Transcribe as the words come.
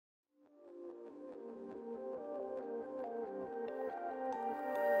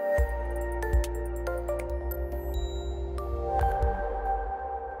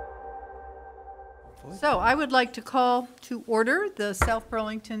So I would like to call to order the South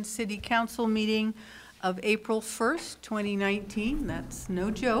Burlington City Council meeting of April 1st, 2019. That's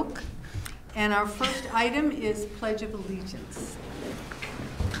no joke. And our first item is Pledge of Allegiance.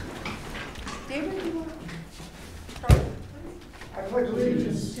 David, you want to start? I pledge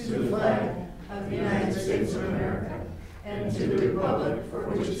allegiance to the flag of the United States of America and to the republic for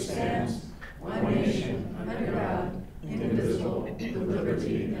which it stands, one nation, under God, indivisible, with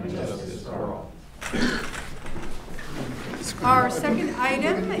liberty and justice for all. Our second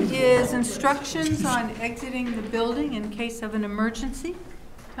item is instructions on exiting the building in case of an emergency.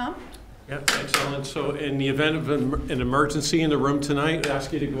 Tom? Yeah, excellent. So in the event of an emergency in the room tonight, I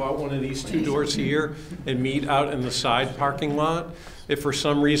ask you to go out one of these two doors here and meet out in the side parking lot. If for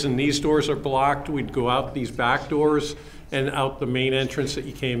some reason these doors are blocked, we'd go out these back doors and out the main entrance that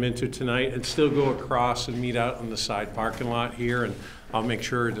you came into tonight and still go across and meet out in the side parking lot here. And I'll make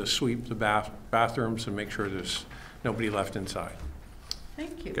sure to sweep the bathrooms and make sure there's nobody left inside.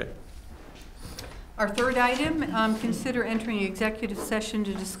 Thank you. Okay. Our third item, consider entering executive session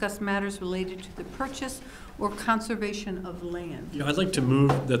to discuss matters related to the purchase or conservation of land. Yeah, I'd like to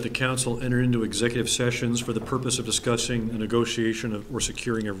move that the council enter into executive sessions for the purpose of discussing the negotiation of, or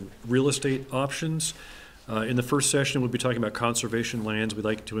securing of real estate options. In the first session, we'll be talking about conservation lands. We'd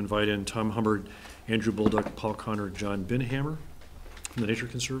like to invite in Tom Hubbard, Andrew Bulldog, Paul Connor, John Binhammer from the Nature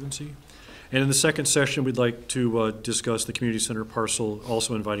Conservancy. And in the second session, we'd like to discuss the community center parcel,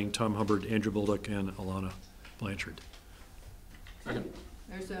 also inviting Tom Hubbard, Andrew Bulldog, and Alana Blanchard. Second.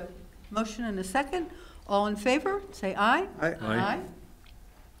 There's a motion and a second. All in favor, say aye. Aye. Aye.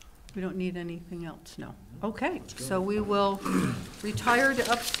 We don't need anything else, no. Okay, so we will retire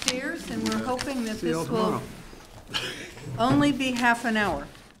to upstairs, and we're hoping that this will only be half an hour.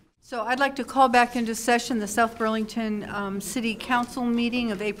 So I'd like to call back into session the South Burlington City Council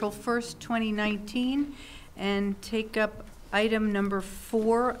meeting of April 1st, 2019, and take up item number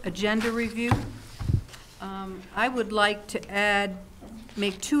 4, agenda review. I would like to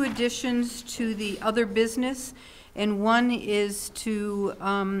make 2 additions to the other business, and one is to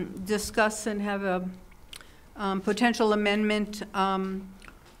discuss and have a potential amendment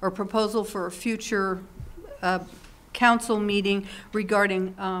or proposal for a future council meeting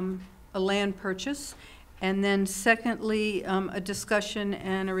regarding a land purchase. And then secondly, a discussion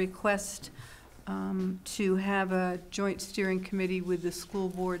and a request to have a joint steering committee with the school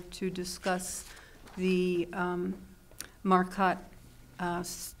board to discuss the Marcotte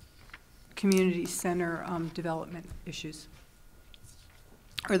Community Center development issues.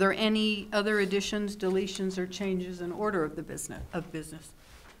 Are there any other additions, deletions, or changes in order of the business?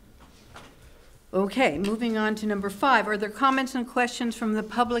 Okay, moving on to number 5. Are there comments and questions from the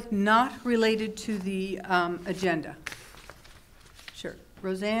public not related to the agenda? Sure.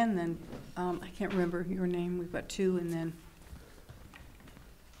 Roseanne, then I can't remember your name. We've got 2, and then.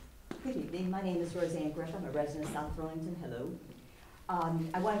 Good evening. My name is Roseanne Griff. I'm a resident of South Burlington. Hello.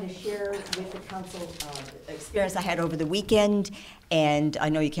 I wanted to share with the council experience I had over the weekend, and I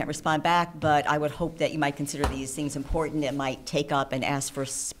know you can't respond back, but I would hope that you might consider these things important and might take up and ask for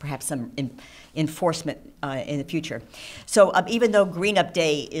perhaps some enforcement in the future. So even though Green Up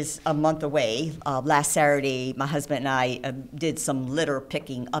Day is a month away, last Saturday my husband and I did some litter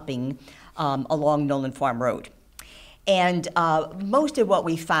upping along Nolan Farm Road. And most of what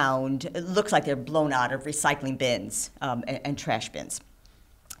we found looks like they're blown out of recycling bins and trash bins.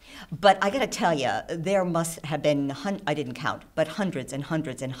 But I got to tell you, there must have been, I didn't count, but hundreds and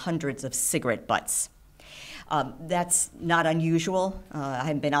hundreds and hundreds of cigarette butts. That's not unusual. I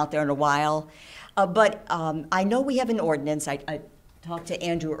haven't been out there in a while. But I know we have an ordinance. I talked to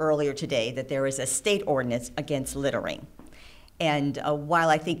Andrew earlier today that there is a state ordinance against littering. And while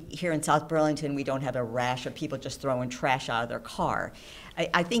I think here in South Burlington we don't have a rash of people just throwing trash out of their car,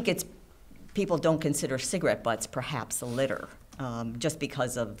 I think it's people don't consider cigarette butts perhaps a litter, just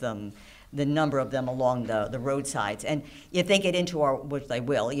because of the number of them along the roadsides. And if they get into our, which they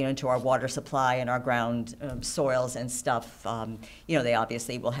will, into our water supply and our ground soils and stuff, they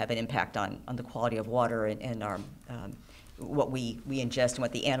obviously will have an impact on the quality of water and our what we ingest and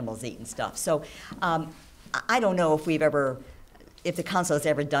what the animals eat and stuff. So I don't know if the council has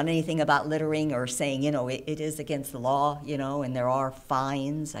ever done anything about littering or saying, it is against the law, and there are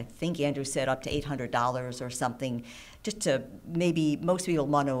fines. I think Andrew said up to $800 or something, just to maybe most people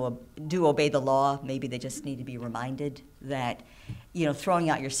want to obey the law. Maybe they just need to be reminded that, throwing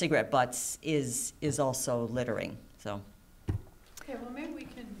out your cigarette butts is also littering. So. Okay, well, maybe we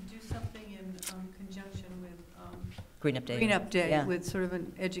can do something in conjunction with Green Up Day. Green Up Day, yeah. with sort of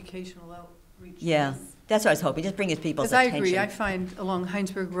an educational outreach Yeah, that's what I was hoping, just bring it to people's Because I attention. agree, I find along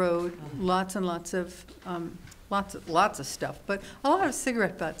Heinsberg Road, lots and lots of, lots of stuff, but a lot of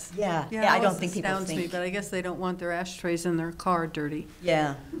cigarette butts. Yeah, Yeah, I it don't always think people astounds me, think. but I guess they don't want their ashtrays in their car dirty.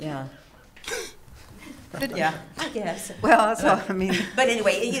 Yeah, yeah. Yeah, I guess. Well, that's what I mean. But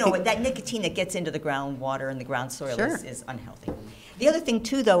anyway, you know, that nicotine that gets into the groundwater and the ground soil Sure. is unhealthy. The other thing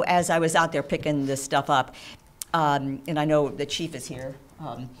too, though, as I was out there picking this stuff up, and I know the chief is here,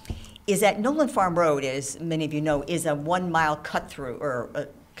 is that Nolan Farm Road, as many of you know, is a 1 mile cut through or a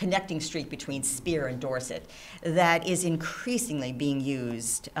connecting street between Spear and Dorset that is increasingly being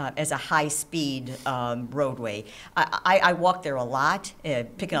used as a high-speed roadway. I walk there a lot,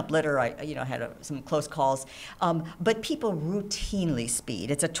 picking up litter. I had some close calls, but people routinely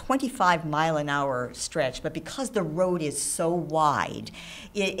speed. It's a 25-mile-an-hour stretch, but because the road is so wide,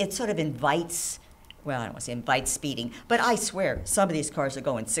 it sort of invites. Well, I don't want to say invite speeding, but I swear some of these cars are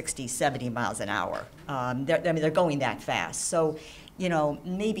going 60, 70 miles an hour. They're going that fast. So,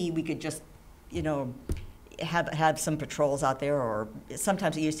 maybe we could just, have some patrols out there, or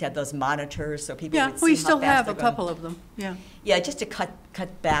sometimes we used to have those monitors so people Yeah, would see we how still fast have they're a going. couple of them, yeah. Yeah, just to cut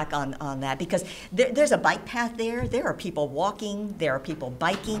back on that, because there's a bike path there. There are people walking. There are people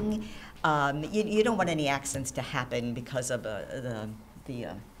biking. You don't want any accidents to happen because of the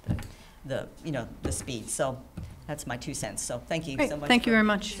speed. So that's my 2 cents. So thank you Great, so much. thank you for very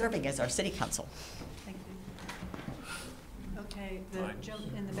much. Serving as our city council. Thank you. Okay, the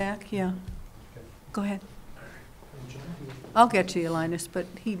jump in the back, yeah. Go ahead. I'll get to you, Linus, but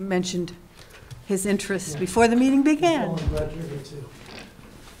he mentioned his interest before the meeting began. I'm glad you're here too.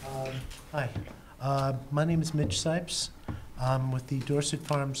 Hi, my name is Mitch Sipes. I'm with the Dorset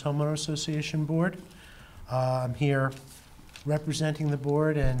Farms Homeowner Association Board. I'm here representing the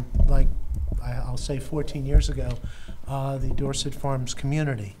board and, like I'll say 14 years ago, the Dorset Farms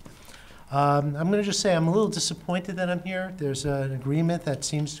community. I'm going to just say I'm a little disappointed that I'm here. There's an agreement that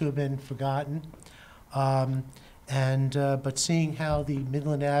seems to have been forgotten. But seeing how the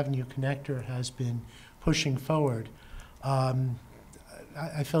Midland Avenue connector has been pushing forward,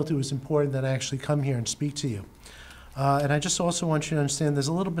 I felt it was important that I actually come here and speak to you. And I just also want you to understand there's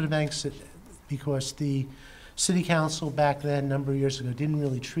a little bit of angst because the City Council back then, a number of years ago, didn't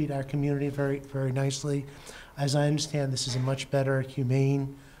really treat our community very, very nicely. As I understand, this is a much better,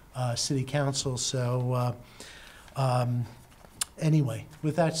 humane City Council. So anyway,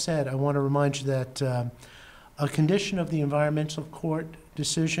 with that said, I want to remind you that a condition of the environmental court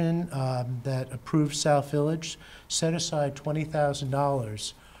decision that approved South Village set aside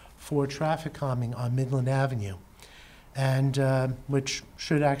 $20,000 for traffic calming on Midland Avenue, and which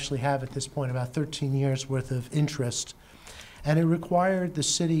should actually have at this point about 13 years worth of interest. And it required the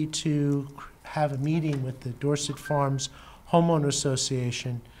city to have a meeting with the Dorset Farms Homeowner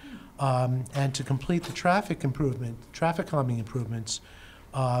Association and to complete the traffic calming improvements,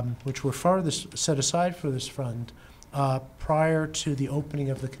 which were further set aside for this fund prior to the opening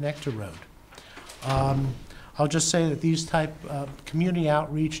of the connector road. I'll just say that these type of community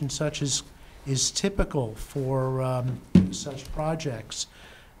outreach and such is typical for such projects.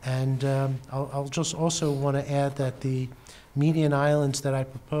 And I'll just also want to add that the median islands that I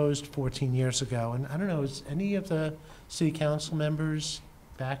proposed 14 years ago, and I don't know, is any of the city council members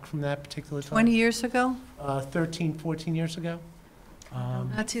back from that particular time? 20 years ago? 13, 14 years ago?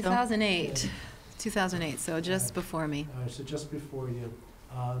 2008, so just before me. So just before you.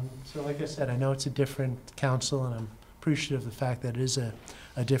 So like I said, I know it's a different council, and I'm appreciative of the fact that it is a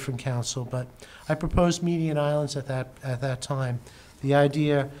different council, but I proposed median islands at that time. The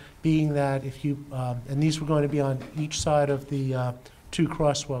idea being that if you, and these were going to be on each side of the 2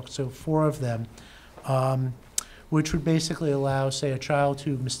 crosswalks, so 4 of them, which would basically allow, say, a child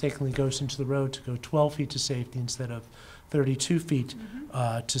who mistakenly goes into the road to go 12 feet to safety instead of 32 feet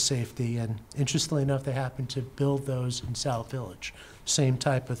to safety. And interestingly enough, they happen to build those in South Village, same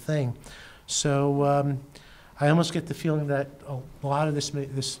type of thing. So I almost get the feeling that a lot of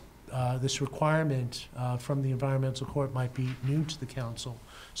this requirement from the environmental court might be new to the council.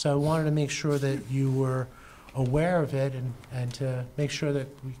 So I wanted to make sure that you were aware of it and to make sure that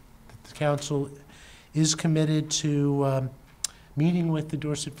the council is committed to meeting with the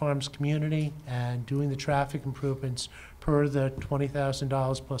Dorset Farms community and doing the traffic improvements per the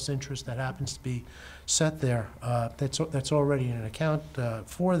 $20,000 plus interest that happens to be set there. That's already in an account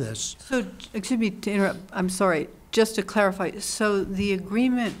for this. So, excuse me to interrupt, I'm sorry, just to clarify, so the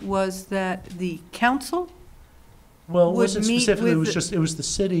agreement was that the council Well, it would wasn't meet specifically, it with was just, it was the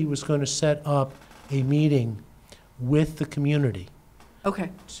city was going to set up a meeting with the community.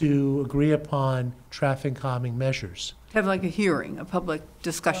 Okay, to agree upon traffic calming measures. have like a hearing, a public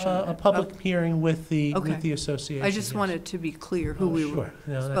discussion. A public hearing with the Okay. association. I just yes. wanted to be clear who Oh, we were sure.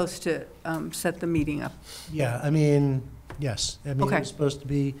 No, that- supposed to set the meeting up. Yeah, I mean, yes. I mean, Okay. it's supposed to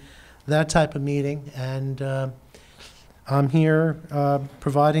be that type of meeting, and I'm here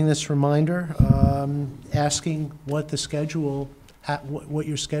providing this reminder, asking what the schedule, what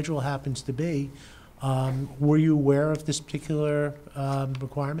your schedule happens to be. Were you aware of this particular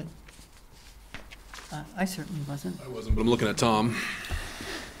requirement? I certainly wasn't. I wasn't, but I'm looking at Tom.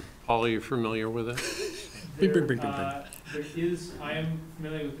 Paul, are you familiar with it? Bing, bing, bing, bing, bing. There is, I am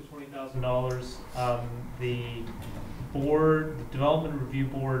familiar with the $20,000. The board, the Development Review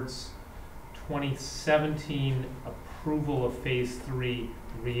Board's 2017 approval of Phase 3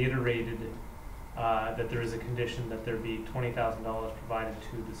 reiterated that there is a condition that there be $20,000 provided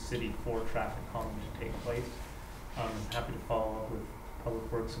to the city for traffic calming to take place. I'm happy to follow up with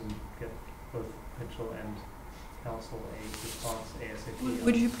Public Works and get both Mitchell and council a response ASAP.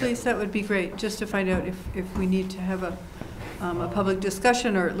 Would you please, that would be great, just to find out if we need to have a public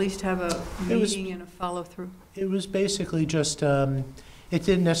discussion or at least have a It was- meeting and a follow-through. It was basically just, it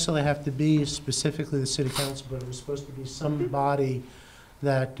didn't necessarily have to be specifically the city council, but it was supposed to be somebody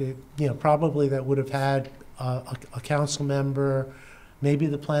that, probably that would have had a council member, maybe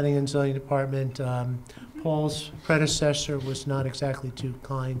the planning and zoning department. Paul's predecessor was not exactly too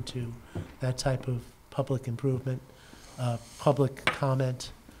kind to that type of public improvement, public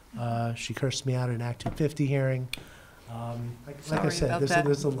comment. She cursed me out in Act 250 hearing. Like I Sorry said, about that.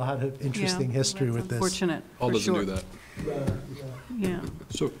 there's a lot of interesting Yeah, history that's with this. unfortunate, Paul for doesn't sure. do that. Yeah,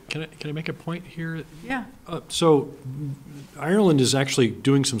 So can I make a point here? yeah. So Ireland is actually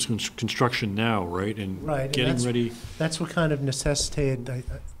doing some construction now, right? And Right, and getting that's- ready. That's what kind of necessitated.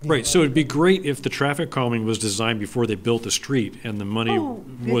 Right, so it'd be great if the traffic calming was designed before they built the street and the money Oh,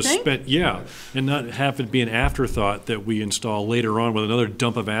 you was think? spent, yeah, and not have it be an afterthought that we install later on with another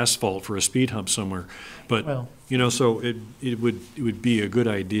dump of asphalt for a speed hump somewhere. But, Well- so it would be a good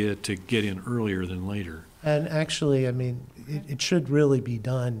idea to get in earlier than later. And actually, I mean, it should really be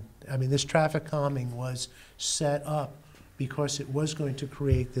done. I mean, this traffic calming was set up because it was going to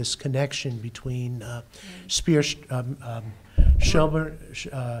create this connection between Shelburne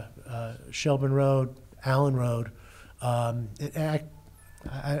Road, Allen Road. I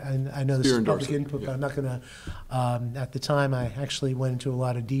know this Spear is and public Dorset, input, but yeah. I'm not going to, at the time, I actually went into a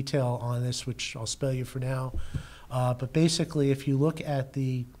lot of detail on this, which I'll spare you for now. But basically, if you look at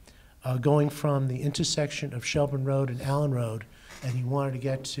the, going from the intersection of Shelburne Road and Allen Road, and you wanted to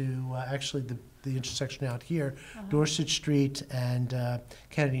get to actually the intersection out here, Dorset Street and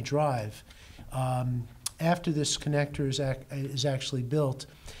Kennedy Drive, after this connector is actually built,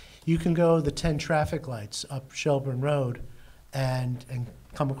 you can go the 10 traffic lights up Shelburne Road and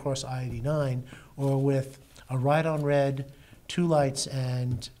come across I-89, or with a right on red, 2 lights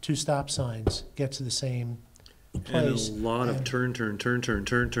and 2 stop signs, get to the same place. And a lot of And- turn,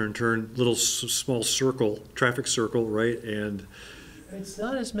 little small circle, traffic circle, right? And It's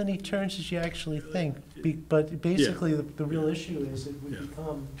not as many turns as you actually think, but basically, the real issue is it would Yeah.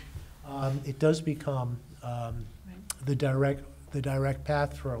 become, it does become the direct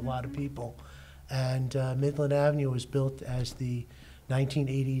path for a lot of people. And Midland Avenue was built as the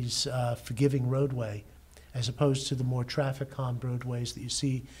 1980s forgiving roadway, as opposed to the more traffic-calm roadways that you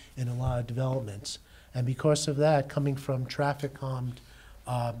see in a lot of developments. And because of that, coming from traffic-calmed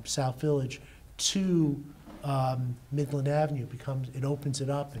South Village to Midland Avenue it opens it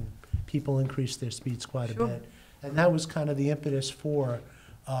up, and people increase their speeds quite a Sure. bit. And that was kind of the impetus for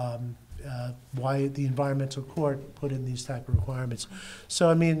why the environmental court put in these type of requirements. So,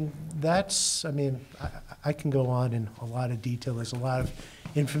 I mean, I can go on in a lot of detail. There's a lot of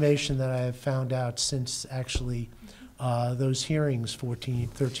information that I have found out since actually those hearings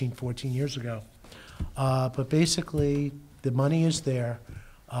 13, 14 years ago. But basically, the money is there,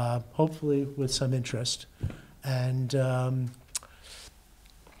 hopefully with some interest. And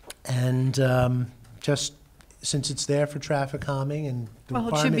just since it's there for traffic calming and the Well,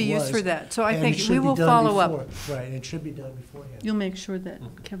 requirement it should be used was, for that, so I and it think should we be will done follow up. before. Right, and it should be done beforehand. You'll make sure that,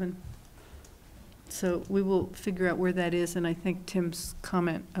 Kevin. So we will figure out where that is, and I think Tim's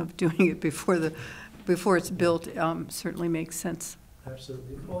comment of doing it before it's built certainly makes sense.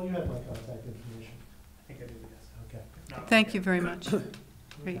 Absolutely. Paul, you have my contact information. I think I do, yes. Okay. No, Thank you very much.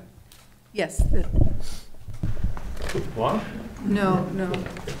 Great. Yes, What? no,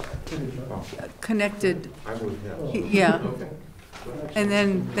 connected, yeah. And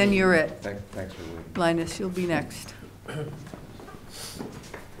then you're it. Thanks for waiting. Linus, you'll be next.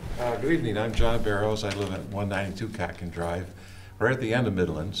 Good evening, I'm John Barrows. I live at 192 Catkin Drive. right at the end of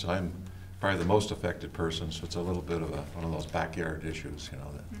Midland, so I'm probably the most affected person, so it's a little bit of one of those backyard issues, you know.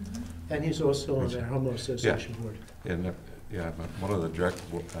 That, And he's also on the homeowner association board. and yeah, I'm one of the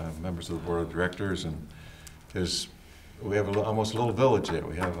members of the board of directors, and we have almost a little village there.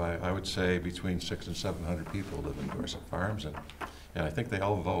 We have, I would say, between 600 and 700 people live in Dorset Farms, and I think they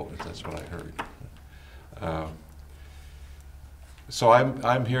all vote. That's what I heard. So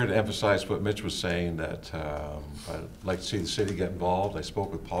I'm here to emphasize what Mitch was saying, that I'd like to see the city get involved. I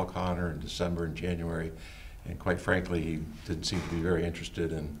spoke with Paul Connor in December and January, and quite frankly, he didn't seem to be very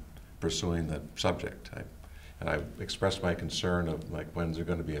interested in pursuing the subject. And I expressed my concern of, like, when's there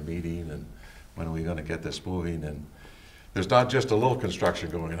going to be a meeting and when are we going to get this moving? And there's not just a little construction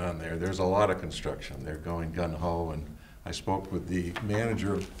going on there. There's a lot of construction. They're going gun-ho, and I spoke with the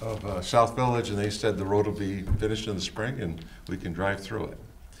manager of South Village, and they said the road will be finished in the spring and we can drive through it.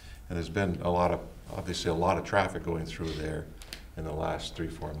 And there's been obviously a lot of traffic going through there in the last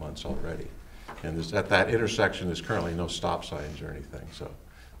 3-4 months already. And at that intersection, there's currently no stop signs or anything, so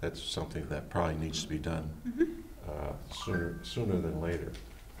that's something that probably needs to be done sooner than later.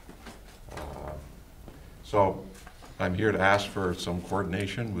 So I'm here to ask for some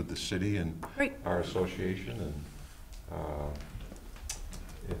coordination with the city and our association, and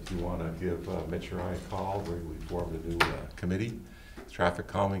if you want to give Mitch or I a call, we formed a new committee, traffic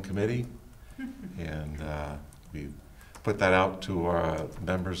calming committee, and we put that out to our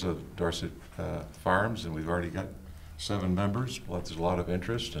members of Dorset Farms, and we've already got 7 members. Well, there's a lot of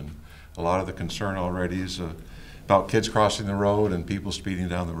interest, and a lot of the concern already is about kids crossing the road and people speeding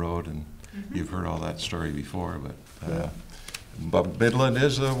down the road, and you've heard all that story before, but Midland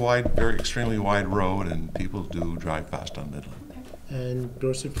is a very extremely wide road, and people do drive fast on Midland. And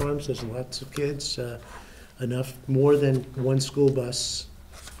Dorset Farms has lots of kids, enough, more than one school bus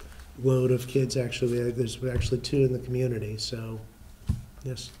load of kids, actually. There's actually 2 in the community, so,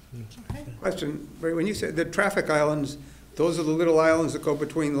 yes. Question, when you said the traffic islands, those are the little islands that go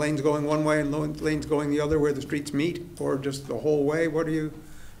between lanes going one way and lanes going the other where the streets meet, or just the whole way? What do you?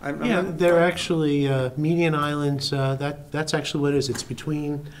 They're actually median islands. That's actually what it is. It's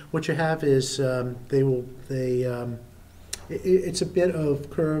between. What you have is it's a bit of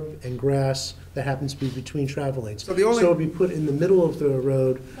curb and grass that happens to be between travel lanes. So it'll be put in the middle of the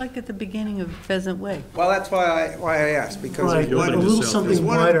road. Like at the beginning of Pheasant Way. Well, that's why I asked, because Right, there's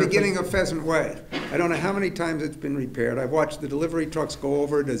one at the beginning of Pheasant Way. I don't know how many times it's been repaired. I've watched the delivery trucks go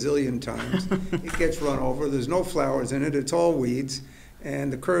over it a zillion times. It gets run over. There's no flowers in it. It's all weeds.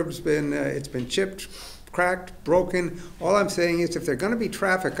 And the curb's it's been chipped, cracked, broken. All I'm saying is, if they're going to be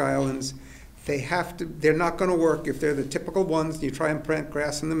traffic islands, they're not going to work if they're the typical ones. You try and plant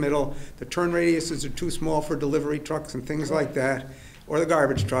grass in the middle. The turn radiuses are too small for delivery trucks and things like that, or the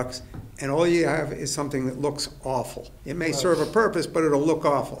garbage trucks. And all you have is something that looks awful. It may serve a purpose, but it'll look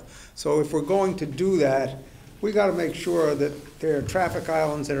awful. So if we're going to do that, we got to make sure that there are traffic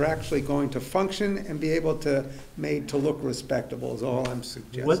islands that are actually going to function and be able to made to look respectable is all I'm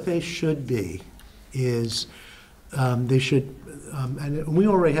suggesting. What they should be is they should, and we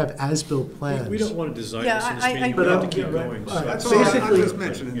already have as-built plans. We don't want to design Yeah, this in this I meeting, agree. we have to keep going. That's So- all I'm Basically, just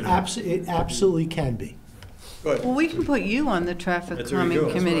mentioning. It absolutely can be. Good. Well, we can put you on the traffic That's where you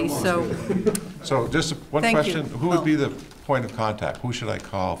calming go. committee, so, So just one Thank you. question, who would Oh. be the point of contact? Who should I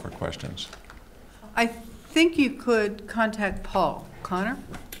call for questions? I think you could contact Paul. Connor?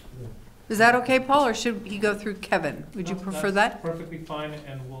 Is that okay, Paul, or should he go through Kevin? Would you prefer that? Perfectly fine,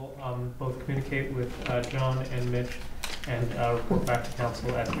 and we'll both communicate with John and Mitch and report back to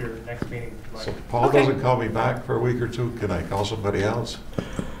council at your next meeting. So Paul Okay. doesn't call me back for a week or 2, can I call somebody else?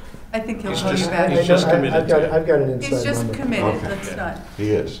 I think he'll He's call you just- back. he's just committed to it. I've got an He's inside just number. committed, Okay. let's not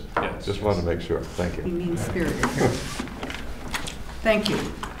He is? Yes. Just wanted to make sure, thank be you. mean-spirited here. Thank you.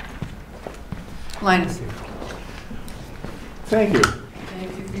 Linus, Thank you.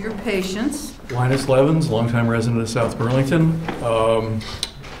 thank you for your patience. Linus Levens, longtime resident of South Burlington.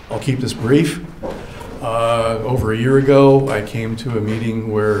 I'll keep this brief. Over a year ago, I came to a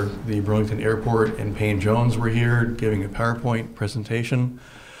meeting where the Burlington Airport and Payne Jones were here giving a PowerPoint presentation.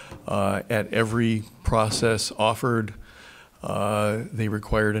 At every process offered, they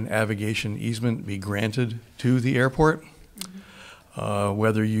required an navigation easement be granted to the airport.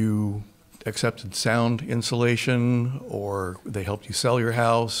 Whether you accepted sound insulation, or they helped you sell your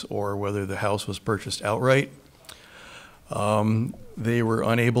house, or whether the house was purchased outright, they were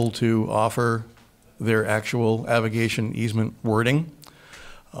unable to offer their actual navigation easement wording.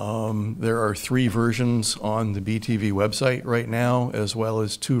 There are 3 versions on the BTV website right now, as well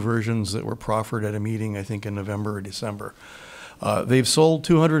as 2 versions that were proffered at a meeting, I think in November or December. They've sold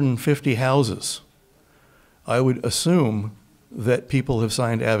 250 houses. I would assume that people have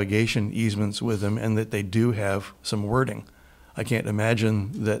signed navigation easements with them and that they do have some wording. I can't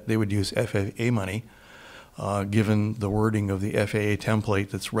imagine that they would use FAA money, given the wording of the FAA template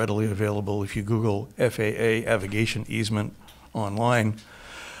that's readily available. If you Google FAA navigation easement online,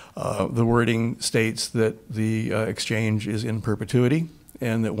 the wording states that the exchange is in perpetuity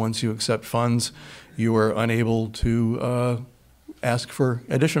and that once you accept funds, you are unable to ask for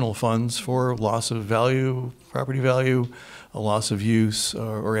additional funds for loss of value, property value, a loss of use,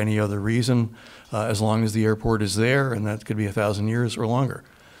 or any other reason, as long as the airport is there, and that could be 1,000 years or longer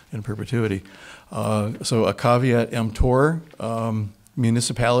in perpetuity. So a caveat emptor,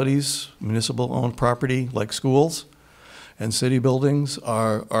 municipalities, municipal-owned property like schools and city buildings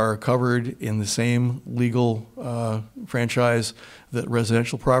are covered in the same legal franchise that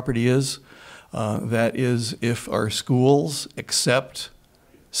residential property is. That is, if our schools accept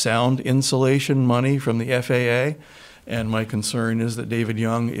sound insulation money from the FAA, and my concern is that David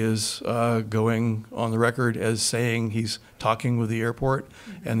Young is going on the record as saying he's talking with the airport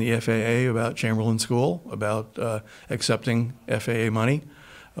and the FAA about Chamberlain School, about accepting FAA money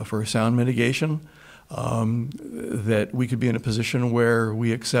for sound mitigation, that we could be in a position where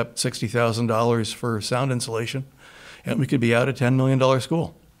we accept $60,000 for sound insulation, and we could be out a $10 million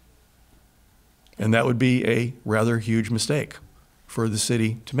school. And that would be a rather huge mistake for the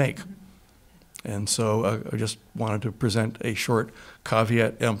city to make. And so I just wanted to present a short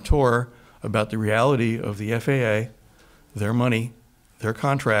caveat emptor about the reality of the FAA, their money, their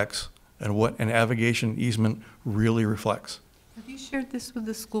contracts, and what an navigation easement really reflects. Have you shared this with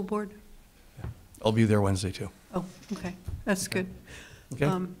the school board? I'll be there Wednesday too. Oh, okay, that's good. Okay.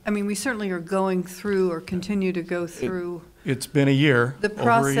 I mean, we certainly are going through or continue to go through It's been a year, the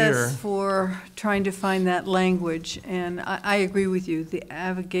over a year. process for trying to find that language, and I agree with you. The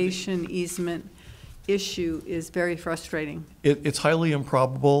navigation easement issue is very frustrating. It's highly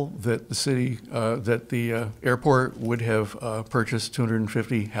improbable that the city, that the airport would have purchased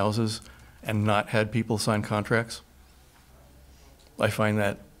 250 houses and not had people sign contracts. I find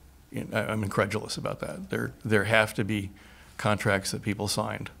that, I'm incredulous about that. There have to be contracts that people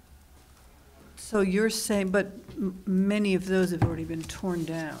signed. So you're saying, but many of those have already been torn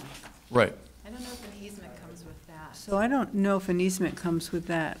down. Right. I don't know if an easement comes with that. So I don't know if an easement comes with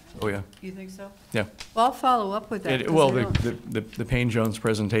that. Oh, yeah. You think so? Yeah. Well, I'll follow up with that. 'cause Well, I don't- the Payne-Jones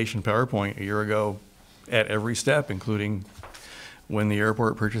presentation PowerPoint a year ago, at every step, including when the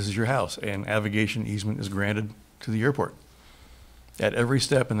airport purchases your house, and navigation easement is granted to the airport. At every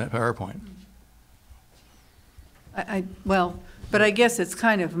step in that PowerPoint. Well, but I guess it's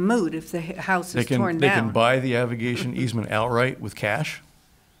kind of moot if the house is torn They down. can buy the navigation easement outright with cash,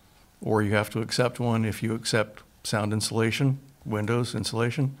 or you have to accept one if you accept sound insulation, windows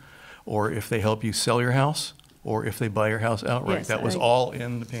insulation, or if they help you sell your house, or if they buy your house outright. Yes, That was all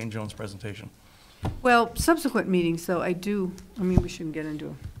in the Payne-Jones presentation. Well, subsequent meetings, though, I mean, we shouldn't get into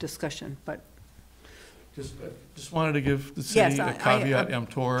a discussion, but Just wanted to give the Yes, city I a caveat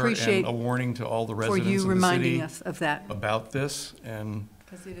emptor appreciate and a warning to all the for residents you of the reminding city us of that. about this. And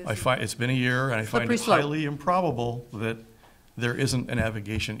 'Cause it is I find, it's been a year, and I find slippery it slope. highly improbable that there isn't a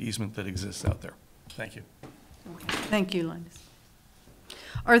navigation easement that exists out there. Thank you. Okay. Thank you, Linus.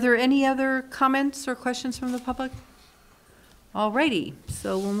 Are there any other comments or questions from the public? All righty,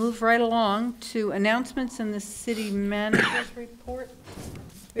 so we'll move right along to announcements in the city manager's report.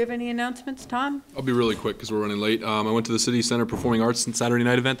 Do we have any announcements, Tom? I'll be really quick because we're running late. I went to the City Center Performing Arts and Saturday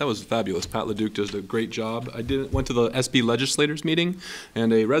night event. That was fabulous. Pat LeDuc does a great job. I went to the SB legislators meeting,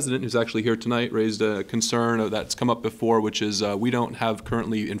 and a resident who's actually here tonight raised a concern that's come up before, which is we don't have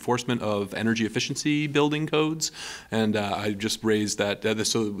currently enforcement of energy efficiency building codes. And I just raised that.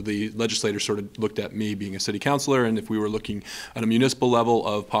 So the legislators sort of looked at me being a city councilor, and if we were looking at a municipal level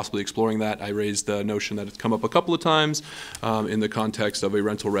of possibly exploring that, I raised the notion that it's come up a couple of times in the context of a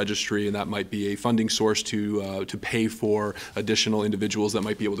rental registry, and that might be a funding source to pay for additional individuals that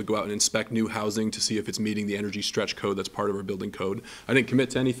might be able to go out and inspect new housing to see if it's meeting the energy stretch code that's part of our building code. I didn't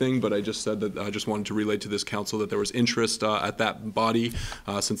commit to anything, but I just said that I just wanted to relay to this council that there was interest at that body,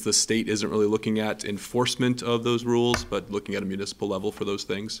 since the state isn't really looking at enforcement of those rules, but looking at a municipal level for those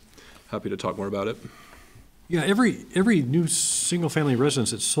things. Happy to talk more about it. Yeah, every new single-family residence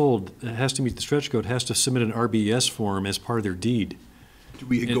that's sold that has to meet the stretch code has to submit an RBS form as part of their deed. Do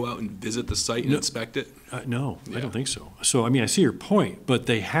we go out and visit the site and inspect it? No, Yeah. I don't think so. So, I mean, I see your point, but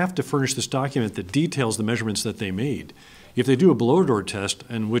they have to furnish this document that details the measurements that they made. If they do a blower-door test,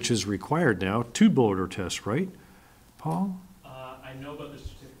 and which is required now, 2 blower-door tests, right, Paul? I know about the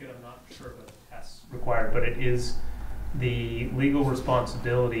certificate, I'm not sure about the tests required, but it is the legal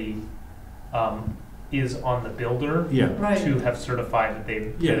responsibility is on the builder Yeah. Right. to have certified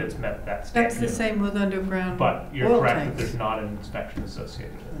that Yeah. that it's met that standard. That's the same with underground But you're oil correct that tanks. there's not an inspection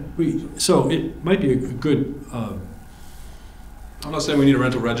associated with it. So it might be a good, I'm not saying we need a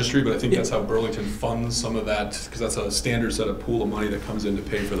rental registry, but I think that's how Burlington funds some of that, because that's a standard set of pool of money that comes in to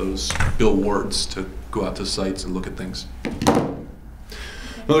pay for those bill wards to go out to sites and look at things.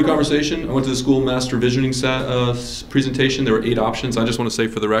 Another conversation, I went to the school master visioning presentation. There were 8 options. I just want to say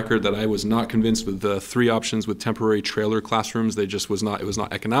for the record that I was not convinced with the 3 options with temporary trailer classrooms. They just it was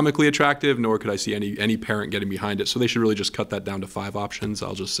not economically attractive, nor could I see any parent getting behind it. So they should really just cut that down to 5 options.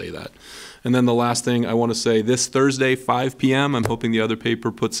 I'll just say that. And then the last thing I want to say, this Thursday, 5 p.m., I'm hoping the other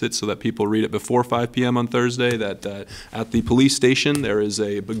paper puts it so that people read it before 5 p.m. on Thursday, that at the police station, there is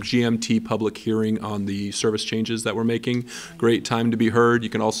a GMT public hearing on the service changes that we're making. Great time to be heard.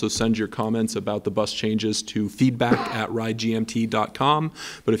 You can also send your comments about the bus changes to feedback@ridegmt.com.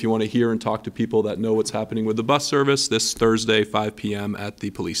 But if you want to hear and talk to people that know what's happening with the bus service, this Thursday, 5 p.m. at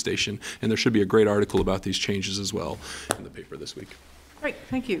the police station. And there should be a great article about these changes as well in the paper this week. Great,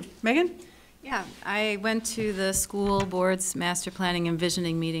 thank you. Megan? Yeah, I went to the school board's master planning and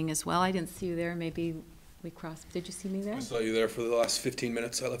visioning meeting as well. I didn't see you there. Maybe we crossed. Did you see me there? I saw you there for the last 15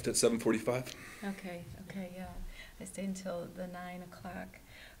 minutes. I left at 7:45. Okay, yeah. I stayed until the 9 o'clock.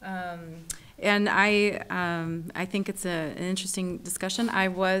 And I think it's an interesting discussion. I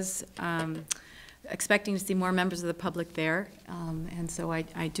was expecting to see more members of the public there, and so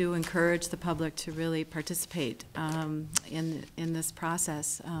I do encourage the public to really participate in this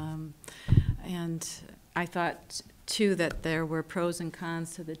process. And I thought, too, that there were pros and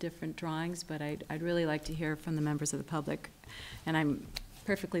cons to the different drawings, but I'd really like to hear from the members of the public, and I'm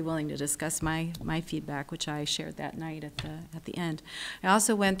perfectly willing to discuss my feedback, which I shared that night at the end. I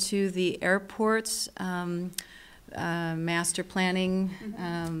also went to the airport's master planning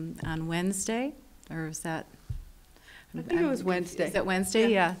on Wednesday, or is that? I think it was Wednesday. Is that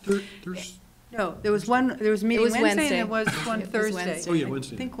Wednesday? Yeah. No, there was one, there was a meeting was Wednesday and there Wednesday. was one It was Thursday. Wednesday. Oh, yeah,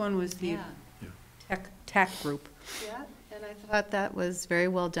 Wednesday. I think one was the TAC group. Yeah, and I thought that was very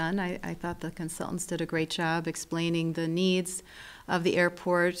well done. I thought the consultants did a great job explaining the needs of the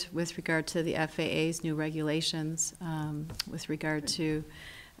airport with regard to the FAA's new regulations, with regard to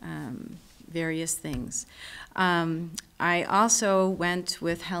various things. I also went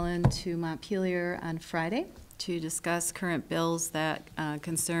with Helen to Montpelier on Friday to discuss current bills that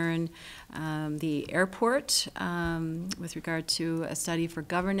concern the airport with regard to a study for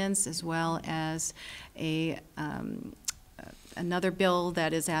governance, as well as another bill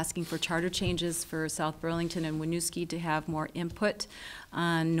that is asking for charter changes for South Burlington and Winooski to have more input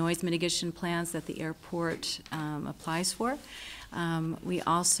on noise mitigation plans that the airport applies for. We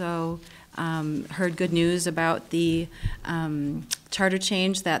also heard good news about the charter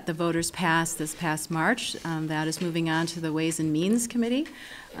change that the voters passed this past March. That is moving on to the Ways and Means Committee,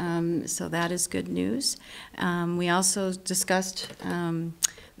 so that is good news. We also discussed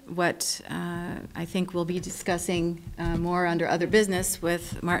what I think we'll be discussing more under other business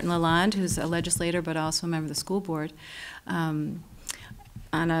with Martin Lalonde, who's a legislator but also a member of the school board, on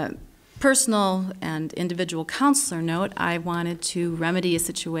a personal and individual counselor note. I wanted to remedy a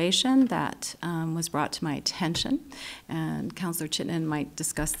situation that was brought to my attention, and Counselor Chittenden might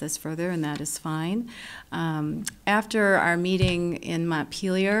discuss this further, and that is fine. After our meeting in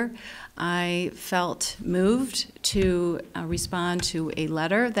Montpelier, I felt moved to respond to a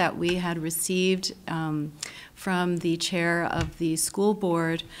letter that we had received from the chair of the school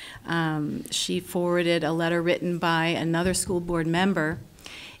board. She forwarded a letter written by another school board member,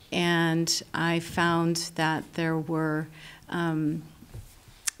 and I found that there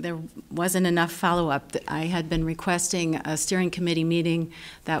wasn't enough follow-up. I had been requesting a steering committee meeting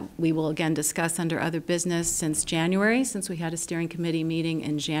that we will again discuss under other business since January, since we had a steering committee meeting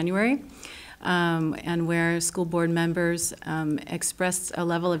in January, and where school board members expressed a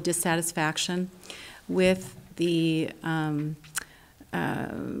level of dissatisfaction with the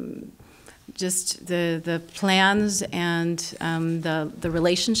just the plans and the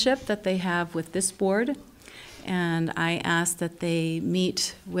relationship that they have with this board. And I asked that they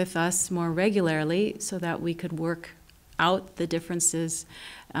meet with us more regularly so that we could work out the differences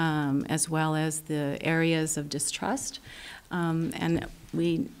as well as the areas of distrust. And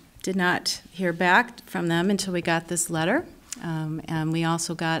we did not hear back from them until we got this letter. And we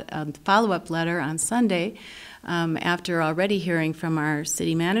also got a follow-up letter on Sunday after already hearing from our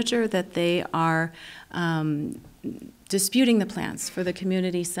city manager that they are disputing the plans for the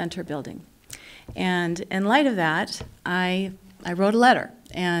community center building. And in light of that, I wrote a letter,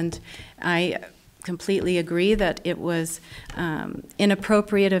 and I completely agree that it was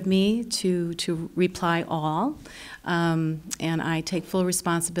inappropriate of me to reply all, and I take full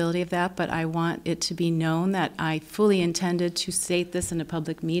responsibility of that, but I want it to be known that I fully intended to state this in a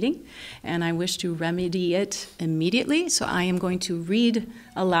public meeting, and I wish to remedy it immediately, so I am going to read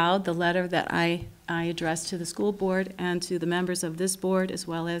aloud the letter that I addressed to the school board and to the members of this board, as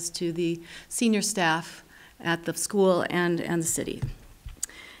well as to the senior staff at the school and the city.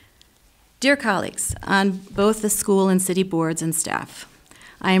 Dear colleagues, on both the school and city boards and staff,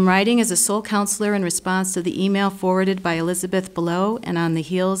 I am writing as a sole counselor in response to the email forwarded by Elizabeth below and on the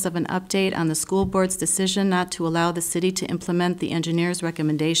heels of an update on the school board's decision not to allow the city to implement the engineer's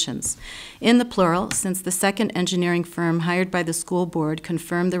recommendations. In the plural, since the second engineering firm hired by the school board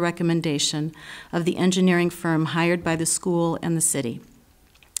confirmed the recommendation of the engineering firm hired by the school and the city.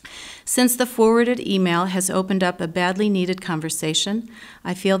 Since the forwarded email has opened up a badly needed conversation,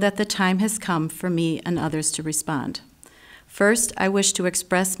 I feel that the time has come for me and others to respond. First, I wish to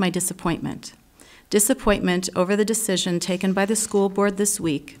express my disappointment. Disappointment over the decision taken by the school board this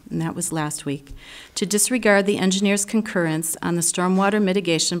week, and that was last week, to disregard the engineer's concurrence on the stormwater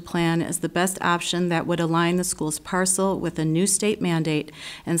mitigation plan as the best option that would align the school's parcel with a new state mandate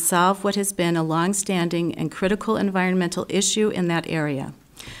and solve what has been a long-standing and critical environmental issue in that area.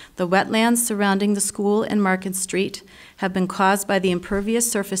 The wetlands surrounding the school and Market Street have been caused by the impervious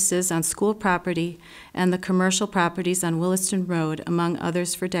surfaces on school property and the commercial properties on Williston Road, among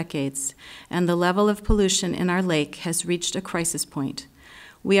others, for decades, and the level of pollution in our lake has reached a crisis point.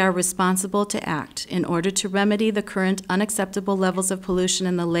 We are responsible to act in order to remedy the current unacceptable levels of pollution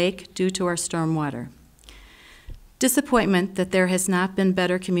in the lake due to our stormwater. Disappointment that there has not been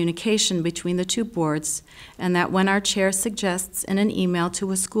better communication between the two boards, and that when our chair suggests in an email to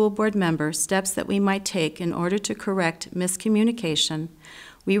a school board member steps that we might take in order to correct miscommunication,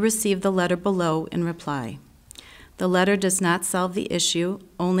 we receive the letter below in reply. The letter does not solve the issue,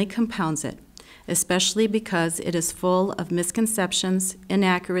 only compounds it, especially because it is full of misconceptions,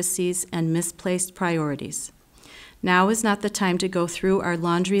 inaccuracies, and misplaced priorities. Now is not the time to go through our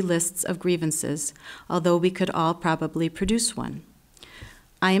laundry lists of grievances, although we could all probably produce one.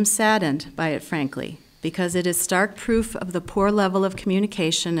 I am saddened by it, frankly, because it is stark proof of the poor level of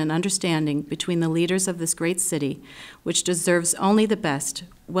communication and understanding between the leaders of this great city, which deserves only the best,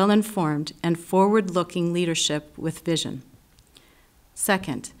 well-informed, and forward-looking leadership with vision.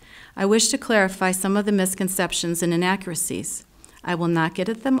 Second, I wish to clarify some of the misconceptions and inaccuracies. I will not get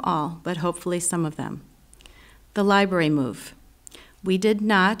at them all, but hopefully some of them. The library move. We did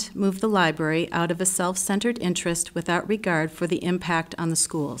not move the library out of a self-centered interest without regard for the impact on the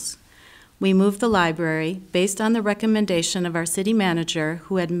schools. We moved the library based on the recommendation of our city manager,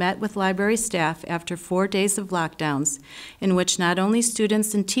 who had met with library staff after 4 days of lockdowns, in which not only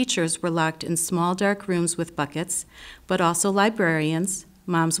students and teachers were locked in small dark rooms with buckets, but also librarians,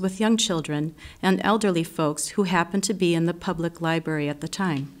 moms with young children, and elderly folks who happened to be in the public library at the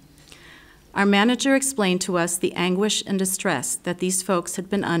time. Our manager explained to us the anguish and distress that these folks had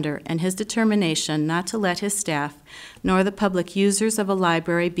been under and his determination not to let his staff nor the public users of a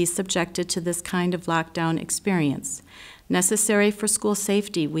library be subjected to this kind of lockdown experience. Necessary for school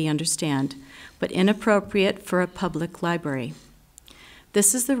safety, we understand, but inappropriate for a public library.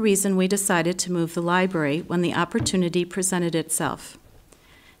 This is the reason we decided to move the library when the opportunity presented itself.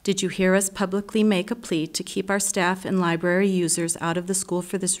 Did you hear us publicly make a plea to keep our staff and library users out of the school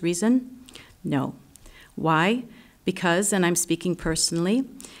for this reason? No. Why? Because, and I'm speaking personally,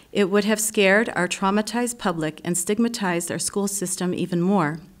 it would have scared our traumatized public and stigmatized our school system even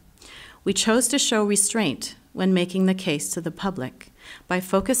more. We chose to show restraint when making the case to the public by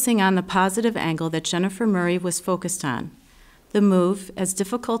focusing on the positive angle that Jennifer Murray was focused on. The move, as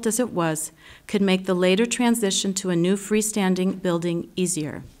difficult as it was, could make the later transition to a new freestanding building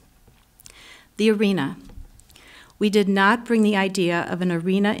easier. The arena. We did not bring the idea of an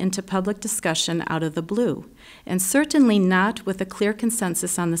arena into public discussion out of the blue, and certainly not with a clear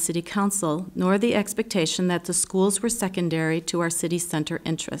consensus on the City Council, nor the expectation that the schools were secondary to our city center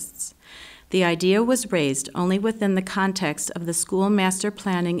interests. The idea was raised only within the context of the school master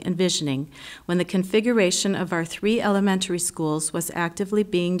planning and visioning, when the configuration of our 3 elementary schools was actively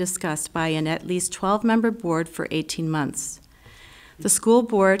being discussed by an at least 12-member board for 18 months. The school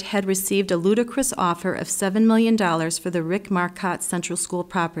board had received a ludicrous offer of $7 million for the Rick Marcotte Central School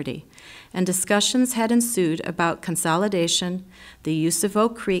property, and discussions had ensued about consolidation, the use of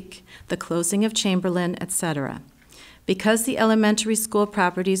Oak Creek, the closing of Chamberlain, etc. Because the elementary school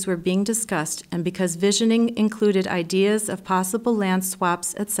properties were being discussed and because visioning included ideas of possible land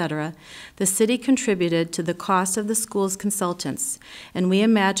swaps, etc., the city contributed to the cost of the school's consultants, and we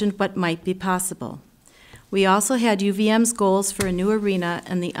imagined what might be possible. We also had UVM's goals for a new arena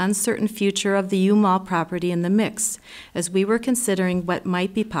and the uncertain future of the U-Mall property in the mix, as we were considering what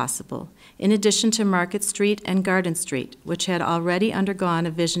might be possible, in addition to Market Street and Garden Street, which had already undergone a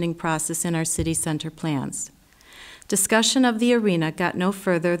visioning process in our city center plans. Discussion of the arena got no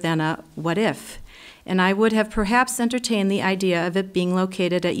further than a what if, and I would have perhaps entertained the idea of it being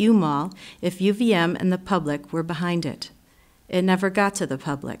located at U-Mall if UVM and the public were behind it. It never got to the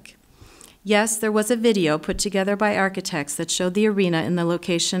public. Yes, there was a video put together by architects that showed the arena in the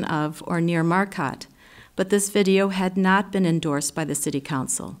location of or near Marcotte, but this video had not been endorsed by the City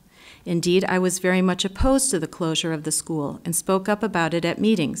Council. Indeed, I was very much opposed to the closure of the school and spoke up about it at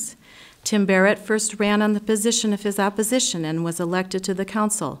meetings. Tim Barrett first ran on the position of his opposition and was elected to the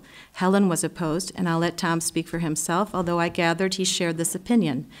council. Helen was opposed, and I'll let Tom speak for himself, although I gathered he shared this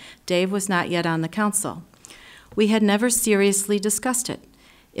opinion. Dave was not yet on the council. We had never seriously discussed it.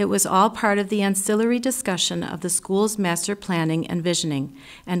 It was all part of the ancillary discussion of the school's master planning and visioning,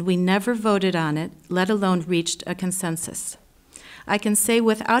 and we never voted on it, let alone reached a consensus. I can say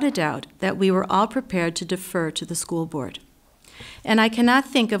without a doubt that we were all prepared to defer to the school board. And I cannot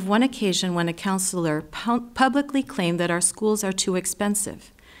think of one occasion when a counselor publicly claimed that our schools are too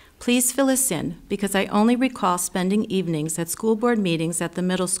expensive. Please fill us in, because I only recall spending evenings at school board meetings at the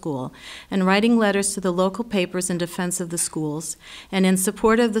middle school and writing letters to the local papers in defense of the schools and in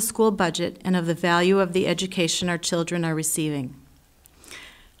support of the school budget and of the value of the education our children are receiving.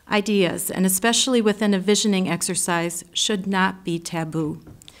 Ideas, and especially within a visioning exercise, should not be taboo.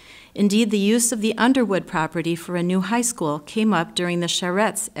 Indeed, the use of the Underwood property for a new high school came up during the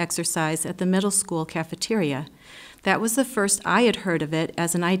charrettes exercise at the middle school cafeteria. That was the first I had heard of it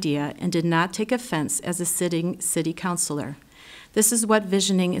as an idea and did not take offense as a sitting city councilor. This is what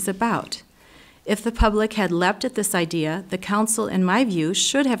visioning is about. If the public had leapt at this idea, the council, in my view,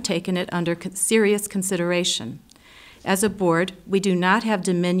 should have taken it under serious consideration. As a board, we do not have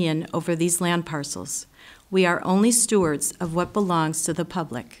dominion over these land parcels. We are only stewards of what belongs to the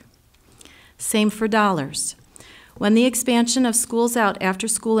public. Same for dollars. When the expansion of schools out after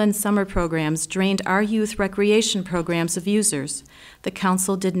school and summer programs drained our youth recreation programs of users, the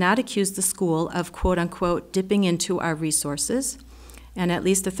council did not accuse the school of quote-unquote dipping into our resources, and at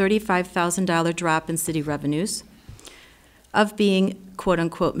least a $35,000 drop in city revenues, of being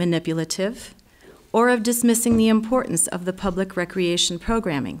quote-unquote manipulative, or of dismissing the importance of the public recreation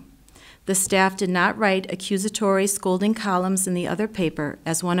programming. The staff did not write accusatory, scolding columns in the other paper,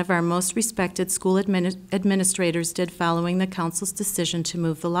 as one of our most respected school administrators did following the council's decision to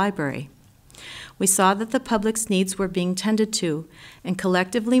move the library. We saw that the public's needs were being tended to and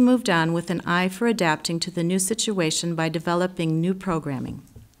collectively moved on with an eye for adapting to the new situation by developing new programming.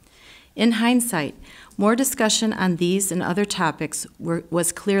 In hindsight, more discussion on these and other topics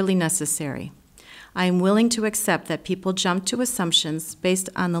was clearly necessary. I am willing to accept that people jumped to assumptions based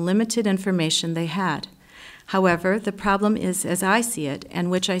on the limited information they had. However, the problem is, as I see it, and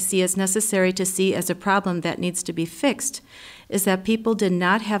which I see as necessary to see as a problem that needs to be fixed, is that people did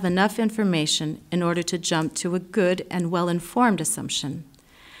not have enough information in order to jump to a good and well-informed assumption.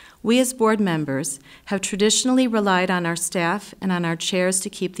 We as board members have traditionally relied on our staff and on our chairs to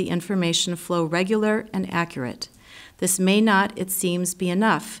keep the information flow regular and accurate. This may not, it seems, be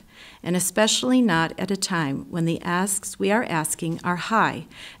enough, and especially not at a time when the asks we are asking are high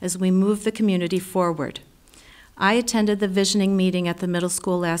as we move the community forward. I attended the visioning meeting at the middle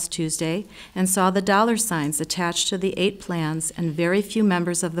school last Tuesday and saw the dollar signs attached to the 8 plans and very few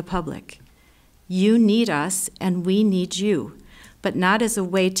members of the public. You need us and we need you, but not as a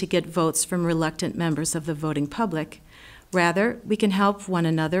way to get votes from reluctant members of the voting public. Rather, we can help one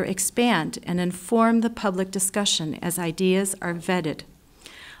another expand and inform the public discussion as ideas are vetted.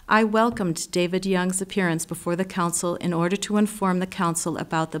 I welcomed David Young's appearance before the council in order to inform the council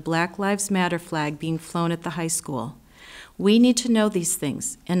about the Black Lives Matter flag being flown at the high school. We need to know these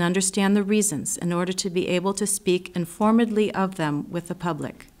things and understand the reasons in order to be able to speak informedly of them with the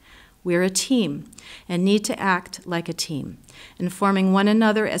public. We're a team and need to act like a team, informing one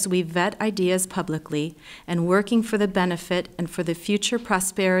another as we vet ideas publicly and working for the benefit and for the future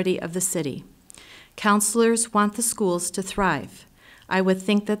prosperity of the city. Councilors want the schools to thrive. I would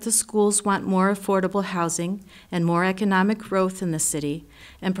think that the schools want more affordable housing and more economic growth in the city,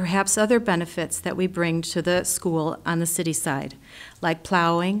 and perhaps other benefits that we bring to the school on the city side, like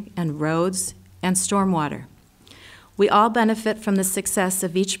plowing and roads and stormwater. We all benefit from the success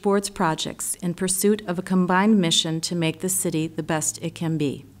of each board's projects in pursuit of a combined mission to make the city the best it can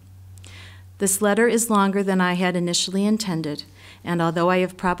be. This letter is longer than I had initially intended, and although I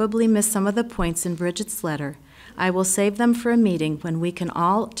have probably missed some of the points in Bridget's letter, I will save them for a meeting when we can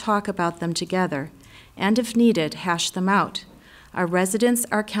all talk about them together, and if needed, hash them out. Our residents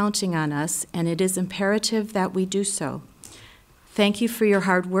are counting on us, and it is imperative that we do so. Thank you for your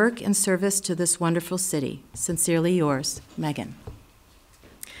hard work and service to this wonderful city. Sincerely yours, Megan.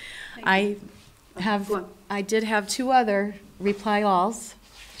 I did have two other reply alls.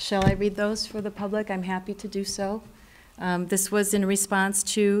 Shall I read those for the public? I'm happy to do so. This was in response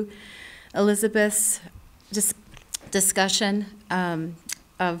to Elizabeth's discussion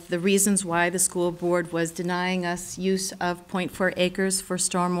of the reasons why the school board was denying us use of 0.4 acres for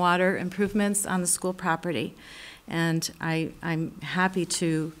stormwater improvements on the school property. And I'm happy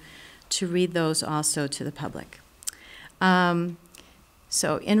to read those also to the public.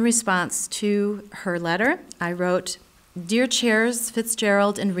 So in response to her letter, I wrote, "Dear Chairs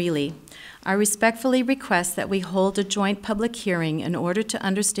Fitzgerald and Reilly, I respectfully request that we hold a joint public hearing in order to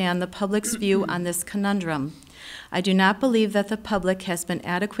understand the public's view on this conundrum. I do not believe that the public has been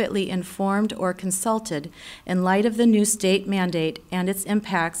adequately informed or consulted in light of the new state mandate and its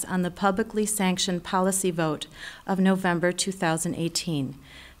impacts on the publicly sanctioned policy vote of November 2018.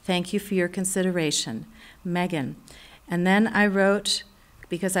 Thank you for your consideration. Megan." And then I wrote,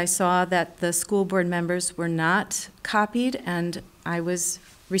 because I saw that the school board members were not copied, and I was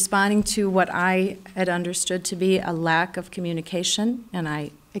responding to what I had understood to be a lack of communication, and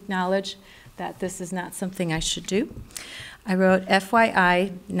I acknowledge that this is not something I should do. I wrote,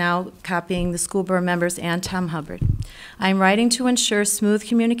 "FYI," now copying the school board members and Tom Hubbard. "I'm writing to ensure smooth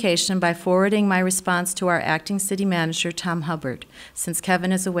communication by forwarding my response to our acting city manager, Tom Hubbard, since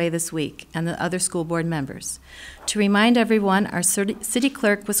Kevin is away this week, and the other school board members. To remind everyone, our city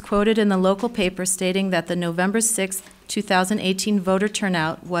clerk was quoted in the local paper stating that the November 6th, 2018 voter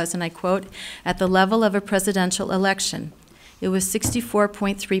turnout was, and I quote, at the level of a presidential election. It was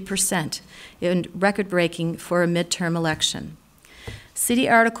 64.3%, and record-breaking for a midterm election. City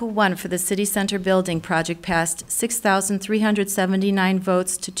Article 1 for the City Center Building project passed 6,379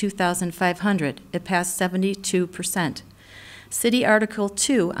 votes to 2,500. It passed 72%. City Article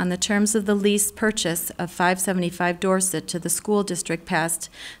 2 on the terms of the lease purchase of 575 Dorset to the school district passed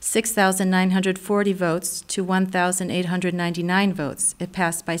 6,940 votes to 1,899 votes. It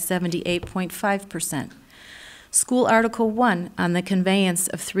passed by 78.5%. School Article 1 on the conveyance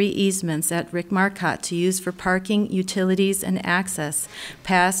of 3 easements at Rick Marcotte to use for parking, utilities, and access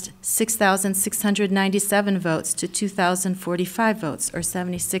passed 6,697 votes to 2,045 votes, or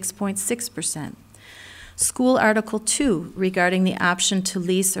 76.6%. School Article 2 regarding the option to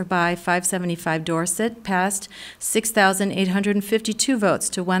lease or buy 575 Dorset passed 6,852 votes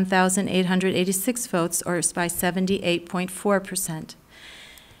to 1,886 votes, or by 78.4%.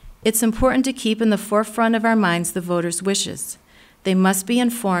 It's important to keep in the forefront of our minds the voters' wishes. They must be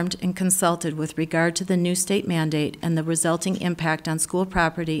informed and consulted with regard to the new state mandate and the resulting impact on school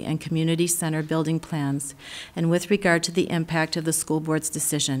property and community center building plans, and with regard to the impact of the school board's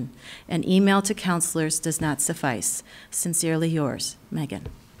decision. An email to counselors does not suffice. Sincerely yours, Megan.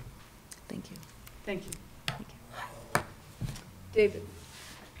 Thank you. Thank you. David.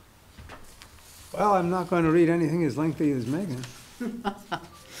 Well, I'm not going to read anything as lengthy as Megan.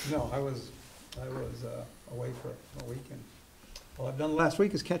 No, I was away for a weekend. All I've done last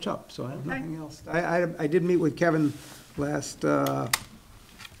week is catch up, so I have nothing else. I did meet with Kevin last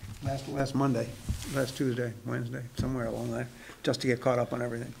Monday, last Tuesday, Wednesday, somewhere along there, just to get caught up on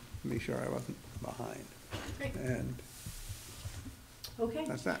everything, be sure I wasn't behind. Great. And Okay.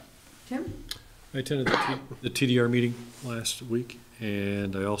 that's that. Tim? I attended the TDR meeting last week,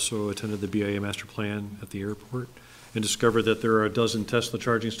 and I also attended the BIA master plan at the airport, and discovered that there are a dozen Tesla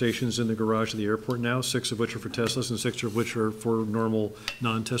charging stations in the garage of the airport now, 6 of which are for Teslas and 6 of which are for normal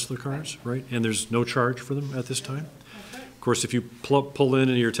non-Tesla cars, right? And there's no charge for them at this time. Of course, if you pull in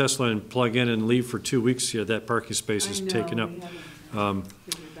your Tesla and plug in and leave for 2 weeks, yeah, that parking space is taken up.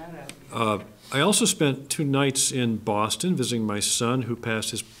 I also spent 2 nights in Boston visiting my son, who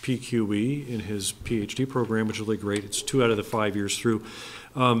passed his PQE in his PhD program, which is really great. It's 2 out of the 5 years through.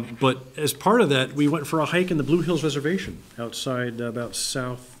 But as part of that, we went for a hike in the Blue Hills Reservation outside about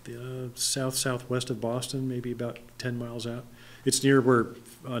southwest of Boston, maybe about 10 miles out. It's near where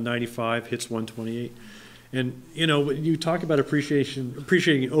 95 hits 128. And, you know, when you talk about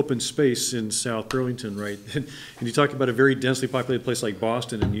appreciating open space in South Burlington, right? And you talk about a very densely populated place like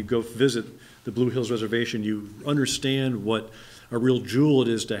Boston, and you go visit the Blue Hills Reservation, you understand what a real jewel it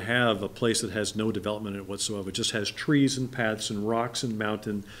is to have a place that has no development in it whatsoever. It just has trees and paths and rocks and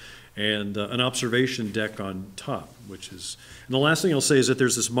mountain and an observation deck on top, which is, and the last thing I'll say is that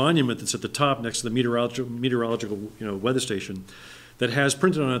there's this monument that's at the top next to the meteorological weather station that has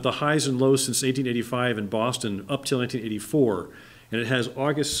printed on it the highs and lows since 1885 in Boston up till 1984. And it has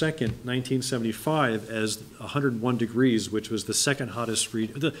August 2nd, 1975 as 101 degrees, which was the second hottest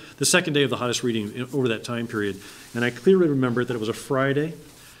read, the second day of the hottest reading over that time period. And I clearly remember that it was a Friday,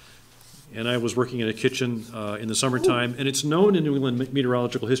 and I was working in a kitchen in the summertime, and it's known in New England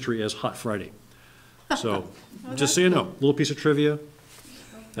meteorological history as Hot Friday. So, just so you know, little piece of trivia,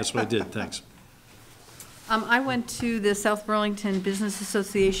 that's what I did, thanks. I went to the South Burlington Business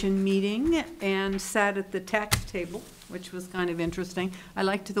Association meeting and sat at the tax table, which was kind of interesting. I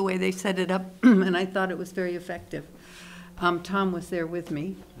liked the way they set it up, and I thought it was very effective. Tom was there with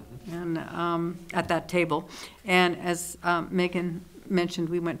me and at that table. And as Megan mentioned,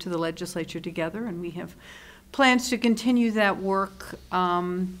 we went to the legislature together, and we have plans to continue that work,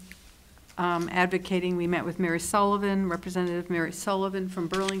 advocating. We met with Mary Sullivan, Representative Mary Sullivan from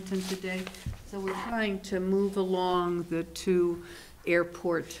Burlington today. So we're trying to move along the two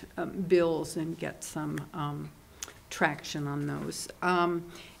airport bills and get some traction on those. And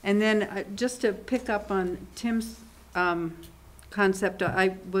then just to pick up on Tim's concept,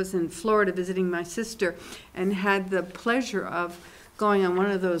 I was in Florida visiting my sister and had the pleasure of going on one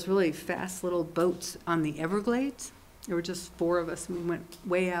of those really fast little boats on the Everglades. There were just 4 of us, and we went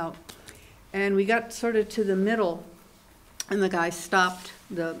way out. And we got sort of to the middle, and the guy stopped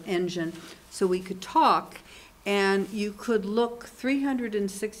the engine so we could talk, and you could look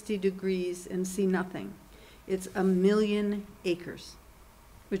 360 degrees and see nothing. It's 1 million acres,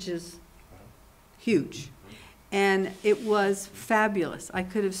 which is huge. And it was fabulous. I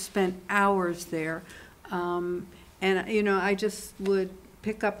could have spent hours there. And, you know, I just would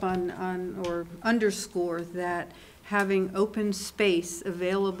pick up on or underscore that having open space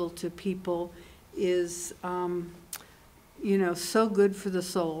available to people is, you know, so good for the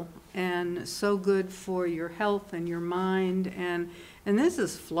soul and so good for your health and your mind. And this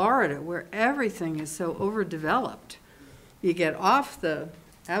is Florida, where everything is so overdeveloped. You get out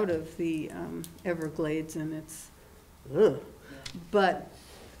of the Everglades, and it's, ugh. But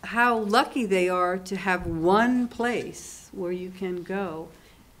how lucky they are to have one place where you can go,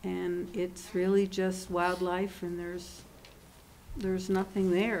 and it's really just wildlife, and there's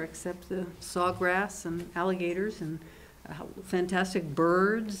nothing there except the sawgrass and alligators and fantastic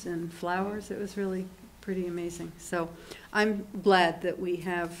birds and flowers. It was really pretty amazing. So I'm glad that we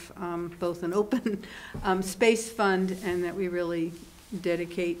have both an open space fund and that we really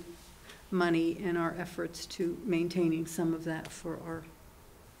dedicate money in our efforts to maintaining some of that for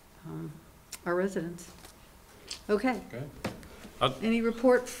our residents. Okay. Any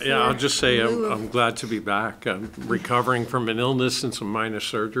report for Yeah, I'll just say Lou I'm glad to be back. I'm recovering from an illness and some minor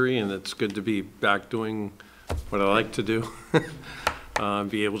surgery, and it's good to be back doing what I like to do.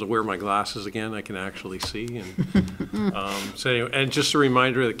 Be able to wear my glasses again. I can actually see. And so anyway, and just a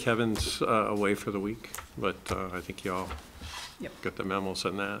reminder that Kevin's away for the week, but I think you all got the memos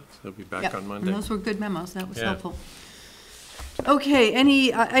on that. He'll be back on Monday. And those were good memos. That was helpful. Okay,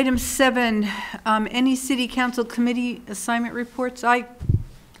 any item 7, any city council committee assignment reports? I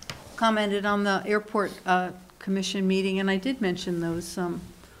commented on the airport commission meeting, and I did mention those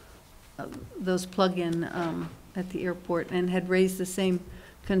plug-in at the airport and had raised the same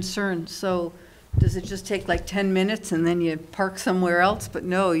concern. So does it just take like 10 minutes and then you park somewhere else? But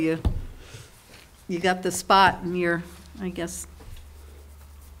no, you got the spot and you're, I guess,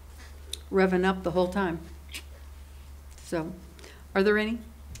 revving up the whole time. So, are there any?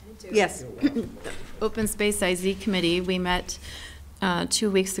 I do. Yes. Open Space IZ Committee, we met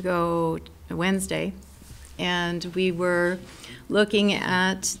 2 weeks ago, Wednesday, and we were looking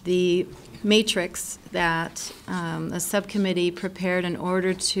at the matrix that a subcommittee prepared in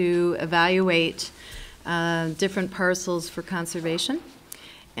order to evaluate different parcels for conservation.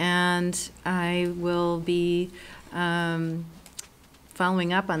 And I will be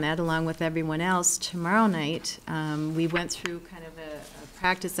following up on that along with everyone else tomorrow night. We went through kind of a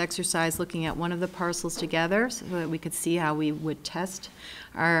practice exercise looking at one of the parcels together so that we could see how we would test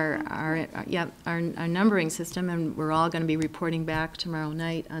our numbering system, and we're all going to be reporting back tomorrow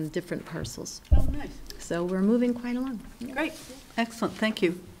night on different parcels. Oh, nice. So we're moving quite along. Great. Excellent. Thank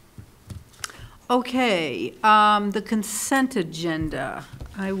you. Okay, the consent agenda.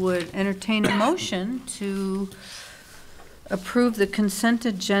 I would entertain a motion to approve the consent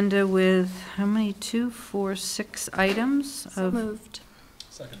agenda with how many? 2, 4, 6 items? So moved.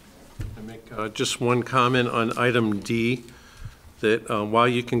 Second. I make just one comment on item D. that while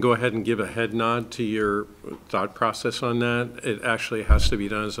you can go ahead and give a head nod to your thought process on that, it actually has to be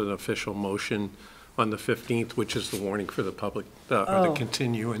done as an official motion on the 15th, which is the warning for the public, or the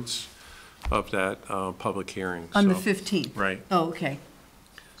continuance of that public hearing. On the So- 15th? Right. Oh, okay.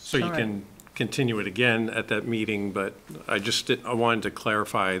 So you All right. can continue it again at that meeting, but I wanted to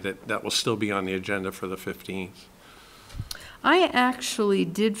clarify that that will still be on the agenda for the 15th. I actually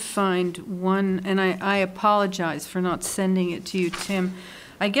did find one, and I apologize for not sending it to you, Tim.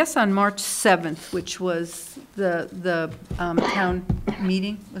 I guess on March 7th, which was the town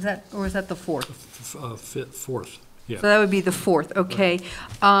meeting, was that, or was that the 4th? Fourth, yeah. So that would be the 4th, okay.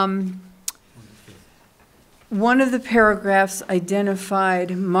 One of the paragraphs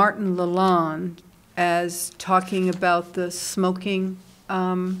identified Martin Lalonde as talking about the smoking,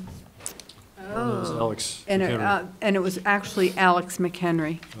 Alex and McHenry. it was actually Alex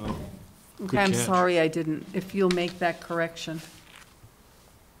McHenry. Oh, good Okay, I'm catch. sorry I didn't, if you'll make that correction,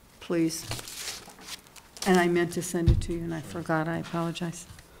 please. And I meant to send it to you, and I forgot, I apologize.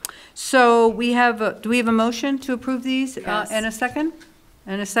 So we have, do we have a motion to approve these? Yes. And a second?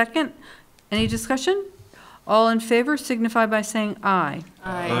 And a second? Any discussion? All in favor signify by saying aye.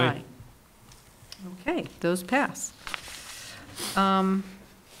 Aye. Okay, those pass.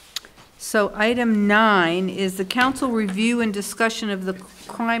 So item 9 is the council review and discussion of the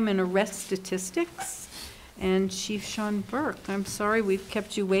crime and arrest statistics. And Chief Sean Burke, I'm sorry we've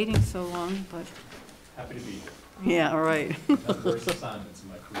kept you waiting so long, but, Happy to be here. yeah, all right. That's worse assignments in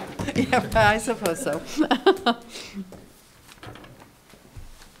my career. Yeah, I suppose so.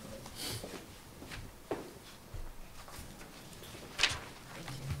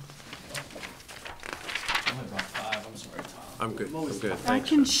 I only brought 5, I'm sorry, Tom. I'm good, I'm good, I thanks.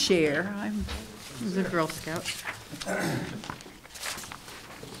 can share, I was a Girl Scout.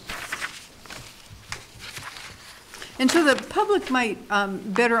 And so the public might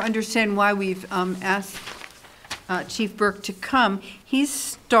better understand why we've asked Chief Burke to come. He's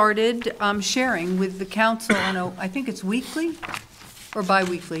started sharing with the council on I think it's weekly or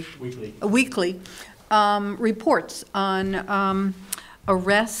bi-weekly? Weekly. Weekly, reports on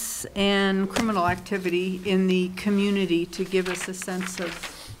arrests and criminal activity in the community to give us a sense of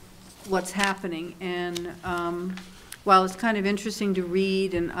what's happening. And while it's kind of interesting to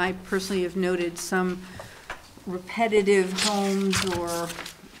read, and I personally have noted some repetitive homes or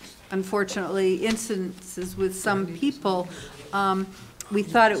unfortunately incidences with some people, we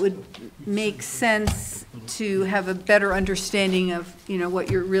thought it would make sense to have a better understanding of,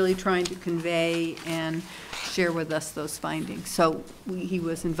 what you're really trying to convey and share with us those findings. So he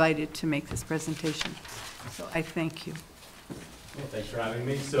was invited to make this presentation. So I thank you. Well, thanks for having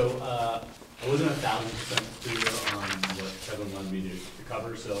me. So I wasn't 1,000% clear on what Kevin wanted me to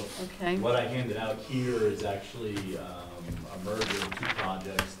cover. So Okay. what I handed out here is actually a merger of 2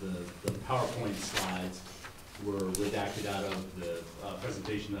 projects. The PowerPoint slides were redacted out of the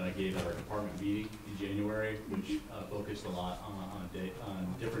presentation that I gave at our department meeting in January, which focused a lot on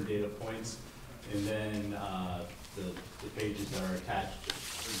different data points. And then the pages that are attached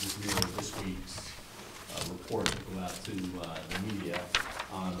is this week's report to go out to the media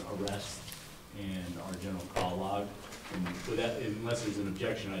on arrests and our general call log. And with that, unless there's an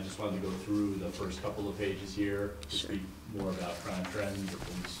objection, I just wanted to go through the first couple of pages here to speak more about crime trends or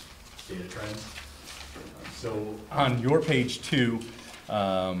police data trends. So on your page 2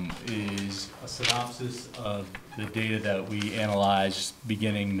 is a synopsis of the data that we analyzed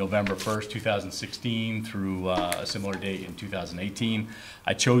beginning November 1st, 2016 through a similar date in 2018.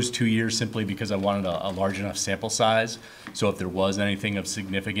 I chose 2 years simply because I wanted a large enough sample size. So if there was anything of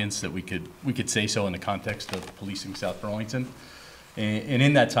significance that we could say so in the context of policing South Burlington. And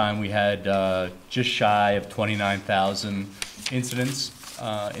in that time, we had just shy of 29,000 incidents.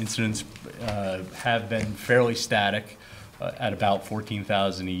 Incidents have been fairly static at about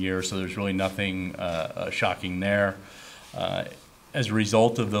 14,000 a year, so there's really nothing shocking there. As a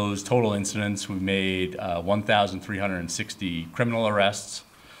result of those total incidents, we made 1,360 criminal arrests,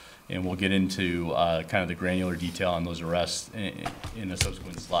 and we'll get into kind of the granular detail on those arrests in a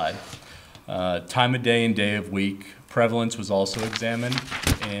subsequent slide. Time of day and day of week. Prevalence was also examined,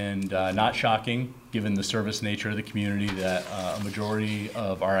 and not shocking, given the service nature of the community, that a majority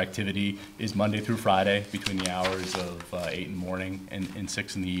of our activity is Monday through Friday between the hours of 8 in the morning and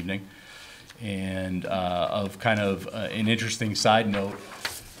 6 in the evening. And of kind of an interesting side note,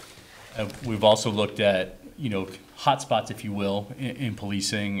 we've also looked at, hotspots, if you will, in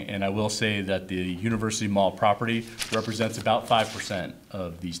policing, and I will say that the University Mall property represents about 5%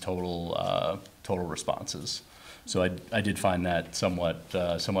 of these total responses. So I did find that somewhat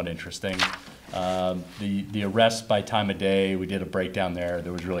interesting. The arrests by time of day, we did a breakdown there.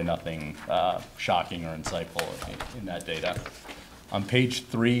 There was really nothing shocking or insightful in that data. On page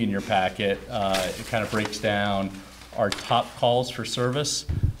 3 in your packet, it kind of breaks down our top calls for service.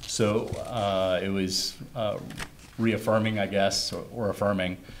 So it was reaffirming, I guess, or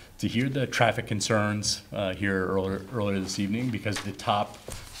affirming, to hear the traffic concerns here earlier this evening, because the top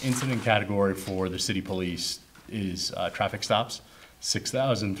incident category for the city police is traffic stops.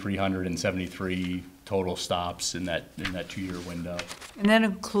 6,373 total stops in that 2-year window. And that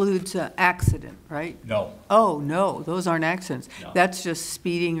includes accident, right? No. Oh, no, those aren't accidents. No. That's just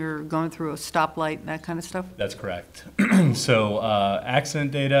speeding or going through a stoplight and that kind of stuff? That's correct. So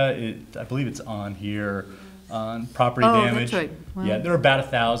accident data, I believe it's on here, on property damage. That's right. Wow. Yeah, there are about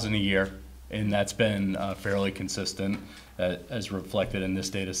 1,000 a year, and that's been fairly consistent as reflected in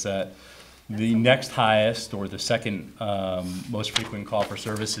this data set. The next highest, or the second most frequent call for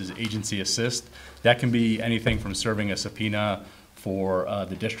service, is agency assist. That can be anything from serving a subpoena for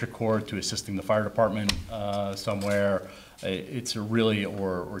the district court to assisting the fire department somewhere. It's really,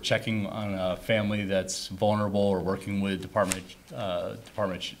 or checking on a family that's vulnerable, or working with Department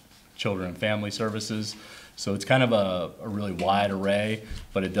Children and Family Services. So it's kind of a really wide array,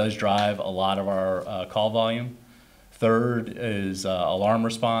 but it does drive a lot of our call volume. Third is alarm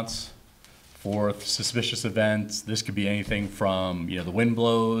response. Fourth, suspicious events. This could be anything from, the wind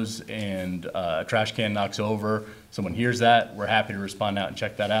blows and a trash can knocks over. Someone hears that, we're happy to respond out and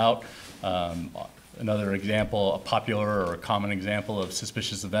check that out. Another example, a popular or a common example of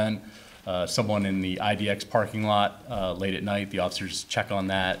suspicious event, someone in the IDX parking lot late at night, the officers check on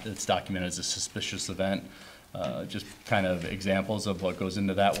that. It's documented as a suspicious event. Just kind of examples of what goes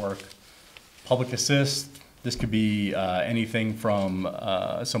into that work. Public assist. This could be anything from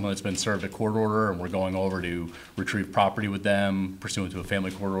someone that's been served a court order and we're going over to retrieve property with them, pursuant to a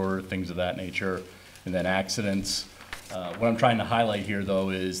family court order, things of that nature. And then accidents. What I'm trying to highlight here, though,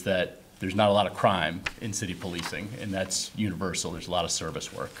 is that there's not a lot of crime in city policing, and that's universal. There's a lot of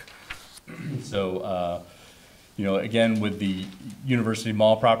service work. So, again, with the University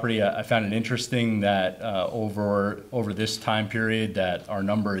Mall property, I found it interesting that over this time period that our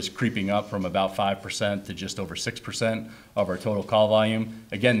number is creeping up from about 5% to just over 6% of our total call volume.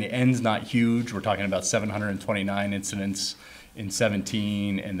 Again, the end's not huge. We're talking about 729 incidents in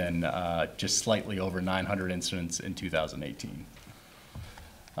 17, and then just slightly over 900 incidents in 2018.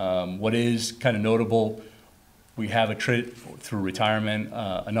 What is kind of notable, we have through retirement,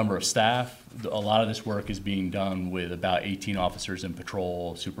 a number of staff. A lot of this work is being done with about 18 officers in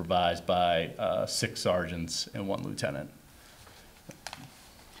patrol, supervised by 6 sergeants and 1 lieutenant.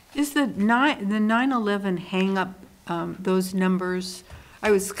 Is the 9/11 hang-up, those numbers,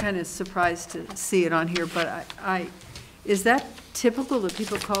 I was kind of surprised to see it on here, but is that typical that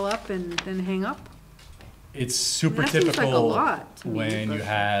people call up and then hang up? It's super That seems like a typical lot to me, when but- you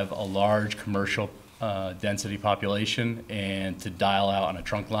have a large commercial density population, and to dial out on a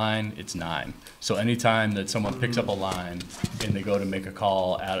trunk line, it's 9. So anytime that someone picks up a line and they go to make a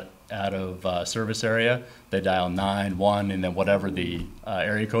call out of service area, they dial 911 and then whatever the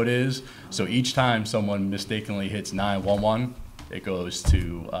area code is. So each time someone mistakenly hits 911, it goes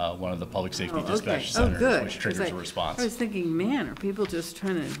to one of the public safety dispatch centers, good. which triggers a response. I was thinking, man, are people just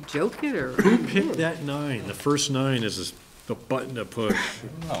trying to joke it, or? Who picked that 9? The first 9 is the button to push.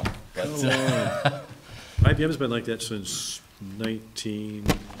 Oh, that's, IBM's been like that since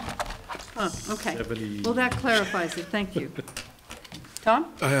 1970. Okay. Well, that clarifies it. Thank you. Tom?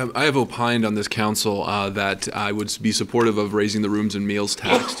 I have opined on this council that I would be supportive of raising the rooms and meals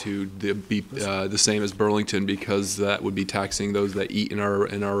tax to be the same as Burlington, because that would be taxing those that eat in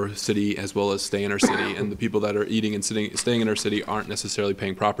our city as well as stay in our city, and the people that are eating and staying in our city aren't necessarily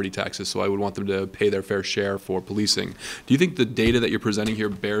paying property taxes, so I would want them to pay their fair share for policing. Do you think the data that you're presenting here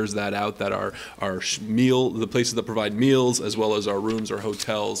bears that out, that the places that provide meals as well as our rooms or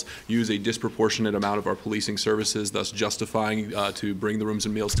hotels use a disproportionate amount of our policing services, thus justifying to bring the rooms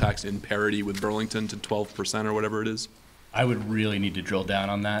and meals tax in parity with Burlington to 12% or whatever it is? I would really need to drill down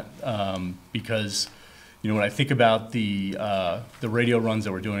on that because, when I think about the radio runs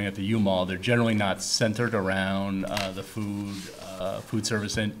that we're doing at the U-Mall, they're generally not centered around the food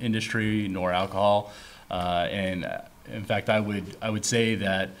service industry nor alcohol. And in fact, I would say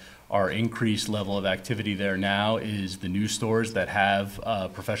that our increased level of activity there now is the new stores that have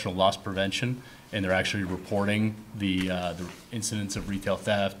professional loss prevention, and they're actually reporting the incidents of retail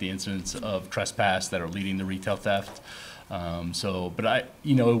theft, the incidents of trespass that are leading to retail theft. But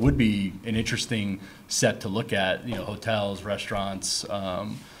it would be an interesting set to look at, hotels, restaurants,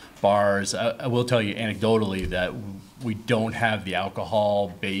 bars. I will tell you anecdotally that we don't have the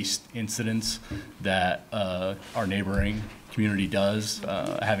alcohol-based incidents that our neighboring community does,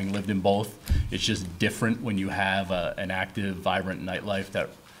 having lived in both. It's just different when you have an active, vibrant nightlife that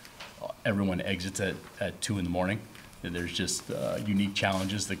everyone exits at 2 in the morning. There's just unique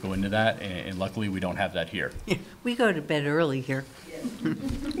challenges that go into that, and luckily we don't have that here. Yeah, we go to bed early here.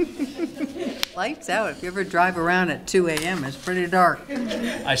 Lights out. If you ever drive around at 2 a.m., it's pretty dark.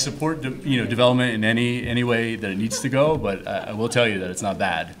 I support development in any way that it needs to go, but I will tell you that it's not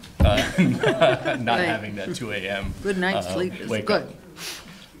bad not having that 2 a.m. Good night's sleep is wake good.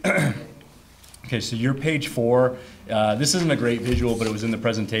 up. Okay, so your page 4. This isn't a great visual, but it was in the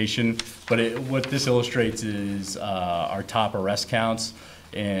presentation. But what this illustrates is our top arrest counts.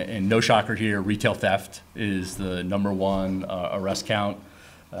 And no shocker here, retail theft is the #1 arrest count,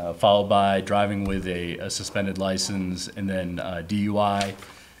 followed by driving with a suspended license, and then DUI.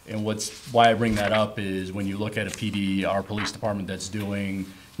 And why I bring that up is when you look at a PD, our police department that's doing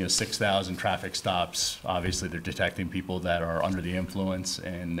 6,000 traffic stops, obviously they're detecting people that are under the influence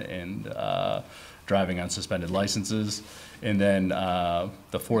and driving on suspended licenses. And then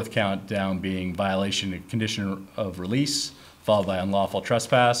the 4th count down being violation of condition of release, followed by unlawful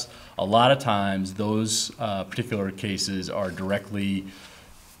trespass. A lot of times those particular cases are directly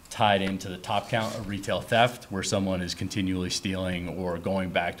tied into the top count of retail theft, where someone is continually stealing or going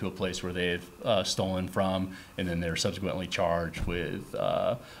back to a place where they've stolen from, and then they're subsequently charged with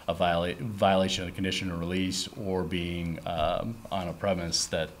a violation of the condition of release or being on a premise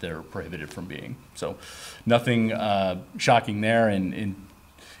that they're prohibited from being. So nothing shocking there. And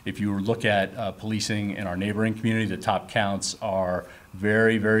if you look at policing in our neighboring community, the top counts are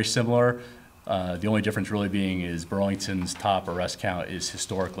very, very similar. The only difference really being is Burlington's top arrest count is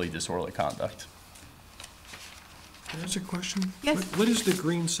historically disorderly conduct. Can I ask a question? Yes. What is the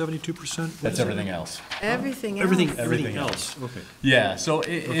green 72%? That's everything else. Everything else. Everything else, okay. Yeah, so,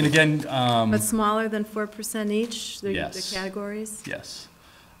 and again. But smaller than 4% each, the Yes. categories? Yes.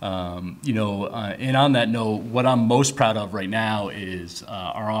 And on that note, what I'm most proud of right now is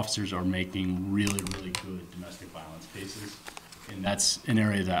our officers are making really, really good domestic violence cases. And that's an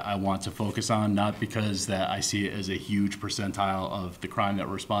area that I want to focus on, not because that I see it as a huge percentile of the crime that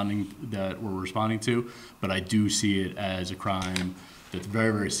we're responding to, but I do see it as a crime that's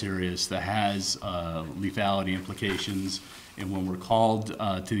very, very serious, that has lethality implications. And when we're called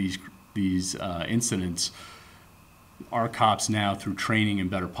to these incidents, our cops now, through training and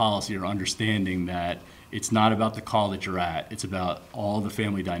better policy, are understanding that it's not about the call that you're at. It's about all the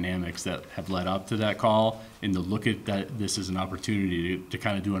family dynamics that have led up to that call, and to look at this as an opportunity to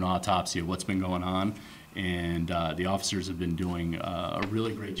kind of do an autopsy of what's been going on. And the officers have been doing a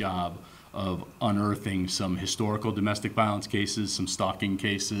really great job of unearthing some historical domestic violence cases, some stalking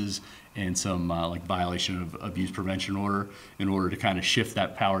cases, and some like violation of abuse prevention order, in order to kind of shift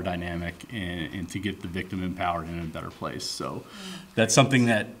that power dynamic and to get the victim empowered in a better place. So that's something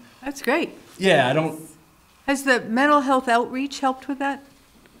that... That's great. Yeah, I don't... Has the mental health outreach helped with that?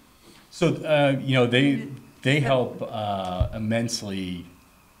 So, they help immensely,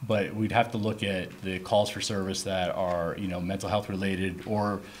 but we'd have to look at the calls for service that are, mental health related,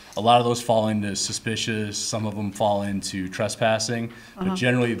 or a lot of those fall into suspicious, some of them fall into trespassing, but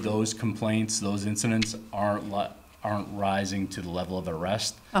generally those complaints, those incidents aren't rising to the level of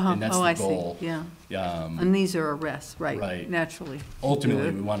arrest, and that's the goal. See. Yeah. And these are arrests, right? Naturally.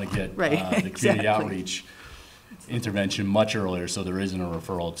 Ultimately, we want to get the community outreach intervention much earlier, so there isn't a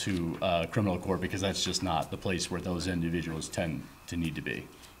referral to criminal court, because that's just not the place where those individuals tend to need to be.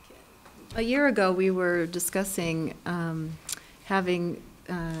 A year ago, we were discussing having,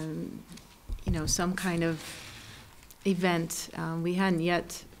 some kind of event. We hadn't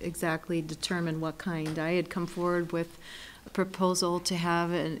yet exactly determined what kind. I had come forward with a proposal to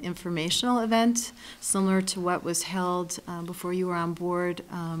have an informational event similar to what was held before you were on board,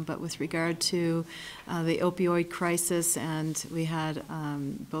 but with regard to the opioid crisis, and we had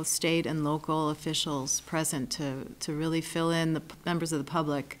both state and local officials present to really fill in the members of the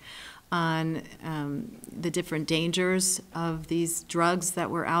public on the different dangers of these drugs that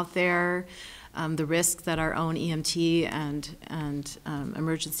were out there, the risk that our own EMT and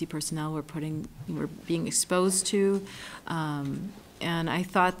emergency personnel were being exposed to, and I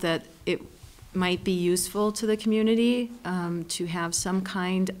thought that it might be useful to the community to have some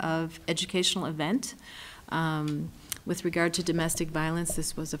kind of educational event. With regard to domestic violence,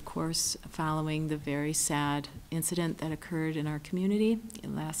 this was, of course, following the very sad incident that occurred in our community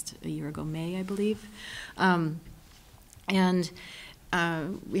a year ago, May, I believe. We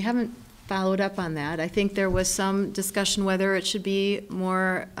haven't followed up on that. I think there was some discussion whether it should be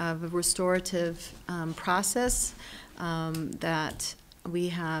more of a restorative process, that we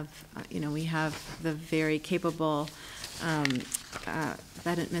have, we have the very capable,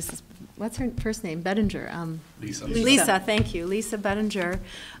 Mrs., what's her first name? Bettinger. Lisa, thank you. Lisa Bettinger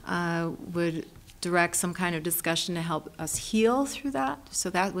would direct some kind of discussion to help us heal through that. So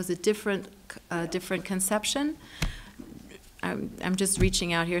that was a different conception. I'm just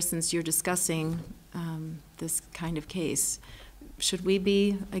reaching out here since you're discussing this kind of case. Should we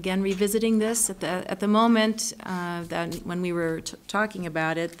be, again, revisiting this? At the moment, that when we were talking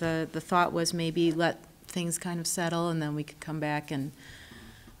about it, the thought was maybe let things kind of settle and then we could come back and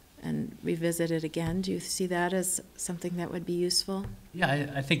revisit it again. Do you see that as something that would be useful?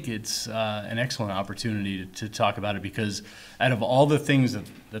 Yeah, I think it's an excellent opportunity to talk about it, because out of all the things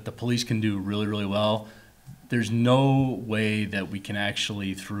that the police can do really, really well, there's no way that we can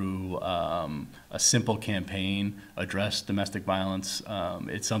actually, through a simple campaign, address domestic violence.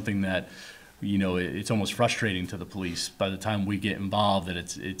 It's something that, it's almost frustrating to the police by the time we get involved that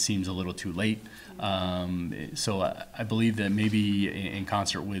it seems a little too late. So I believe that maybe in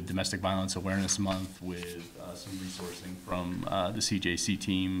concert with Domestic Violence Awareness Month, with some resourcing from the CJC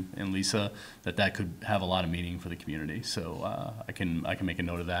team and Lisa, that could have a lot of meaning for the community. So I can make a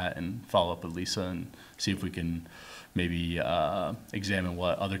note of that and follow up with Lisa and see if we can maybe examine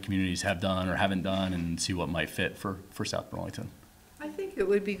what other communities have done or haven't done and see what might fit for South Burlington. I think it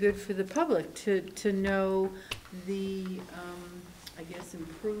would be good for the public to know the, I guess,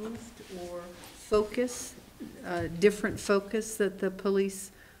 improved or focus, different focus that the police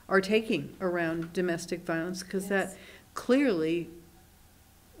are taking around domestic violence, because that clearly,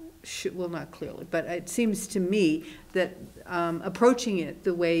 well, not clearly, but it seems to me that approaching it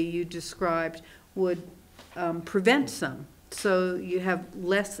the way you described would prevent some. So you have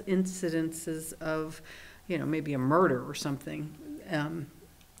less incidences of, maybe a murder or something,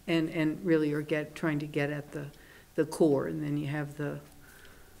 and really you're trying to get at the core, and then you have the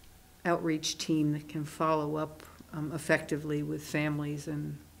outreach team that can follow up effectively with families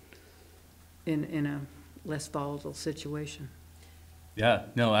and in a less volatile situation. Yeah,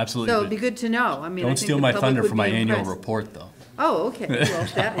 no, absolutely. So it'd be good to know. I mean, don't steal my thunder for my annual report, though. Oh, okay. Well,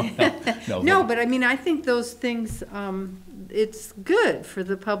 that, no, but I mean, I think those things, it's good for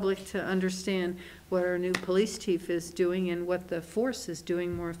the public to understand what our new police chief is doing and what the force is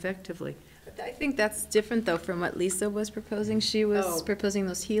doing more effectively. I think that's different, though, from what Lisa was proposing. She was proposing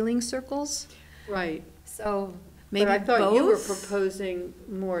those healing circles. Right. So maybe but I thought both? You were proposing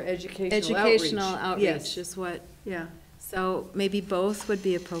more educational outreach. Yes. Is what. Yeah. So maybe both would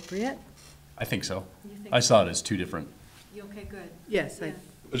be appropriate. I think so. I saw it as two different. Okay, good. Yes. Yeah.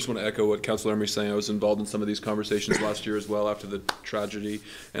 I just want to echo what Councilor Emery's saying. I was involved in some of these conversations last year as well after the tragedy.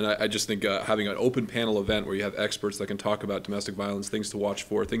 And I just think having an open panel event where you have experts that can talk about domestic violence, things to watch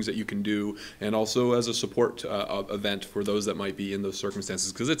for, things that you can do, and also as a support event for those that might be in those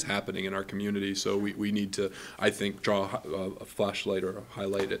circumstances, because it's happening in our community. So we need to, I think, draw a flashlight or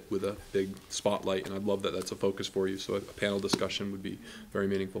highlight it with a big spotlight. And I'd love that that's a focus for you. So a panel discussion would be very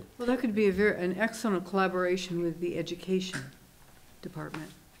meaningful. Well, that could be an excellent collaboration with the education department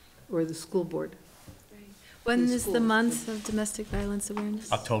or the school board. Right. When is the month of domestic violence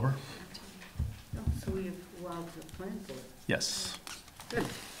awareness? October. Oh, so we have a while to plan for it. Yes. Good.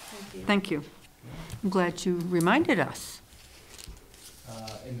 Thank you. I'm glad you reminded us.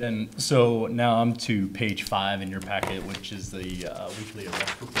 And then, so now I'm to page 5 in your packet, which is the weekly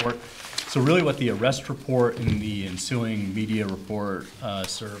arrest report. So really what the arrest report and the ensuing media report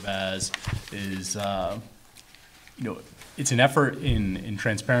serve as is, it's an effort in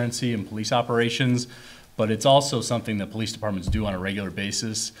transparency in police operations, but it's also something that police departments do on a regular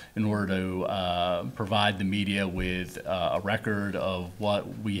basis in order to provide the media with a record of what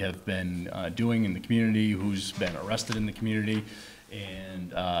we have been doing in the community, who's been arrested in the community.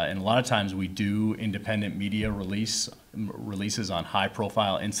 And a lot of times we do independent media releases on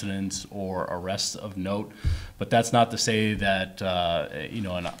high-profile incidents or arrests of note, but that's not to say that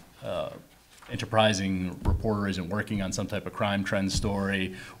an enterprising reporter isn't working on some type of crime trend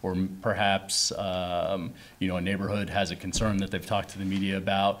story, or perhaps a neighborhood has a concern that they've talked to the media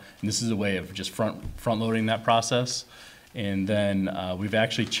about, and this is a way of just front-loading that process. And then we've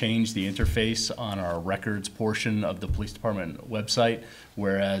actually changed the interface on our records portion of the police department website,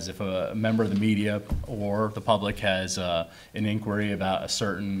 whereas if a member of the media or the public has an inquiry about a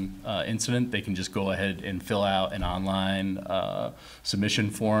certain incident, they can just go ahead and fill out an online submission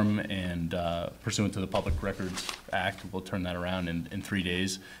form, and pursuant to the Public Records Act, we'll turn that around in 3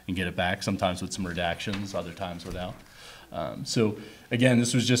 days and get it back, sometimes with some redactions, other times without. So again,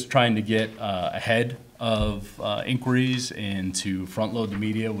 this was just trying to get ahead of inquiries and to front load the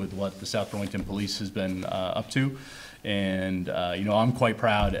media with what the South Burlington Police has been up to. And you know, I'm quite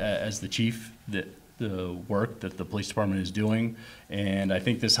proud as the chief that the work that the police department is doing. And I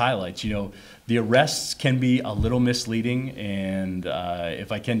think this highlights, you know, the arrests can be a little misleading. And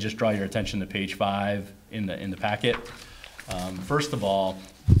if I can just draw your attention to page 5 in the packet. First of all,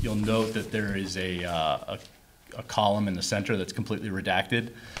 you'll note that there is a column in the center that's completely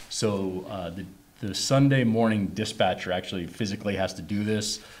redacted. So the Sunday morning dispatcher actually physically has to do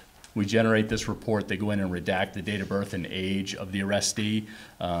this. We generate this report, they go in and redact the date of birth and age of the arrestee.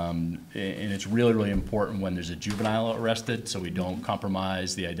 And it's really, really important when there's a juvenile arrested, so we don't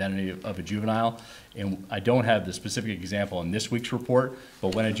compromise the identity of a juvenile. And I don't have the specific example in this week's report,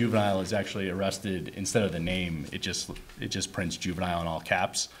 but when a juvenile is actually arrested, instead of the name, it just prints juvenile in all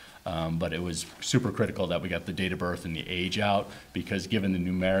caps. But it was super critical that we got the date of birth and the age out, because given the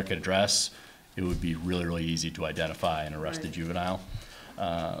numeric address, it would be really, really easy to identify an arrested juvenile.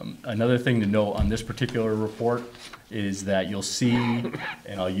 Another thing to note on this particular report is that you'll see,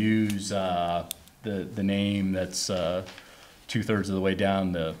 and I'll use the name that's 2/3 of the way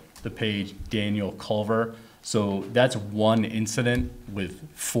down the page, Daniel Culver. So that's one incident with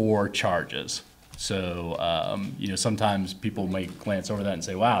 4 charges. So, you know, sometimes people might glance over that and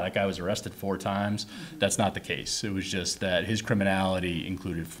say, wow, that guy was arrested 4 times. That's not the case. It was just that his criminality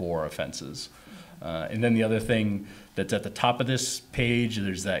included 4 offenses. And then the other thing that's at the top of this page,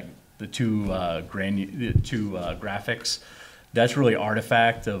 there's the two graphics. That's really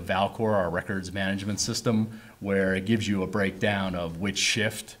artifact of Valcor, our records management system, where it gives you a breakdown of which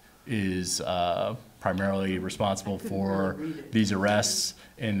shift is primarily responsible for these arrests.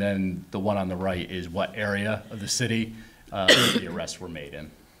 And then the one on the right is what area of the city the arrests were made in.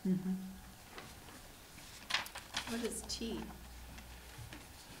 Mm-hmm. What is T?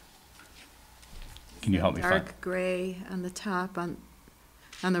 Can you help me find? Dark gray on the top, on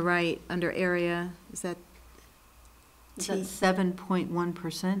the right, under area, is that Is that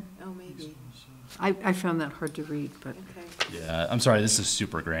 7.1%? Oh, maybe. I found that hard to read, but. Okay. Yeah, I'm sorry, this is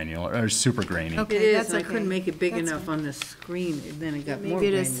super granular, or super grainy. Okay. It is, that's and I okay. couldn't make it big That's enough fine. on the screen, and then it got more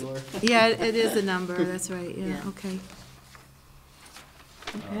Maybe it is. granular. Yeah, it is a number, that's right, yeah, Yeah. okay.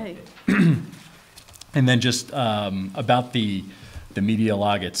 Okay. And then just about the media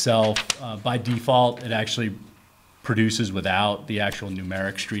log itself, by default, it actually produces without the actual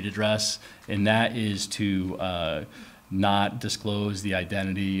numeric street address, and that is to not disclose the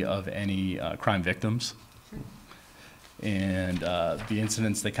identity of any crime victims. And the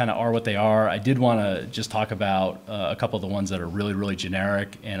incidents, they kind of are what they are. I did want to just talk about a couple of the ones that are really, really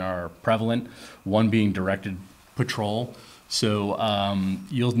generic and are prevalent, one being directed patrol. So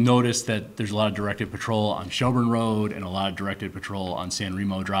you'll notice that there's a lot of directed patrol on Shelburne Road and a lot of directed patrol on San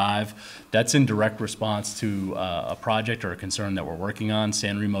Remo Drive. That's in direct response to a project or a concern that we're working on.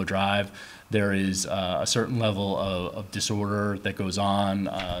 San Remo Drive, there is a certain level of disorder that goes on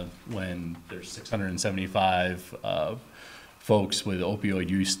when there's 675 folks with opioid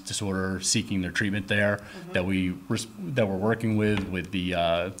use disorder seeking their treatment there, that we're working with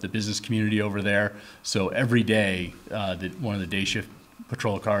the business community over there. So every day, one of the day shift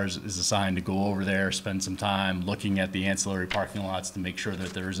patrol cars is assigned to go over there, spend some time looking at the ancillary parking lots to make sure that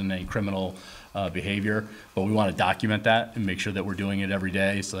there isn't any criminal behavior. But we want to document that and make sure that we're doing it every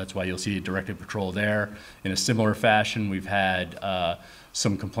day. So that's why you'll see a directed patrol there. In a similar fashion, we've had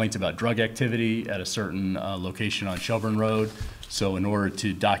some complaints about drug activity at a certain location on Shelburne Road. So in order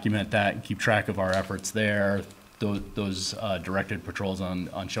to document that and keep track of our efforts there, those directed patrols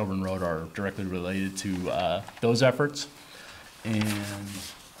on Shelburne Road are directly related to those efforts. And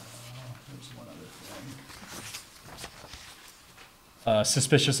there's one other thing.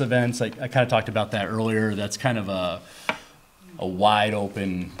 Suspicious events, I kind of talked about that earlier. That's kind of a wide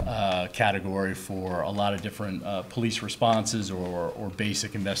open category for a lot of different police responses or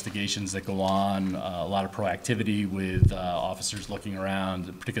basic investigations that go on, a lot of proactivity with officers looking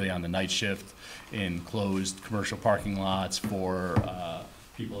around, particularly on the night shift in closed commercial parking lots for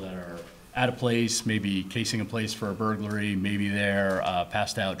people that are at a place, maybe casing a place for a burglary, maybe they're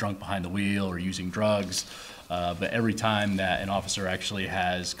passed out drunk behind the wheel or using drugs. But every time that an officer actually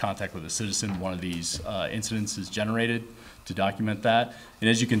has contact with a citizen, one of these incidents is generated to document that. And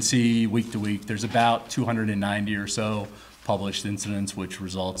as you can see, week to week, there's about 290 or so published incidents, which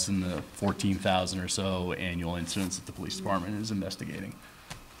results in the 14,000 or so annual incidents that the police department is investigating.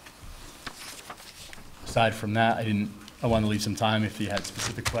 Aside from that, I want to leave some time if you had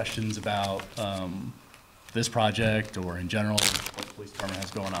specific questions about this project or in general what the police department has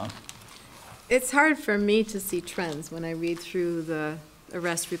going on. it's hard for me to see trends when I read through the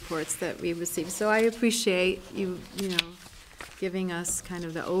arrest reports that we receive. So I appreciate you know, giving us kind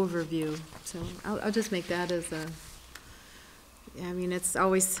of the overview. So I'll just make that as a, I mean, it's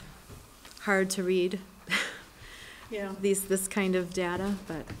always hard to read Yeah. this kind of data,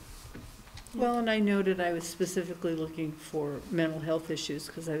 but. Well, and I noted I was specifically looking for mental health issues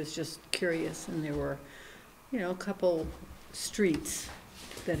because I was just curious, and there were, you know, a couple streets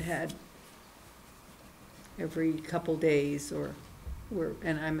that had every couple days or were,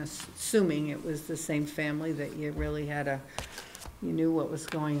 and I'm assuming it was the same family that you really had you knew what was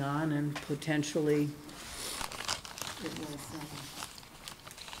going on and potentially it was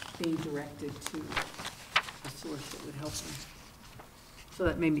being directed to a source that would help them. So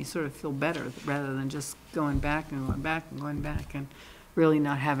that made me sort of feel better, rather than just going back and going back and going back and really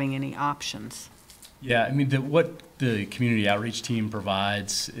not having any options. Yeah, I mean, what the community outreach team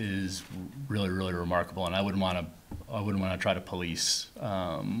provides is really, really remarkable, and I wouldn't want to try to police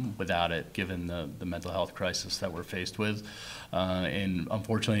without it, given the mental health crisis that we're faced with. And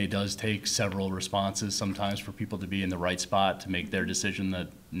unfortunately, it does take several responses sometimes for people to be in the right spot to make their decision that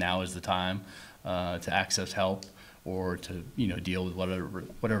now is the time to access help or to, you know, deal with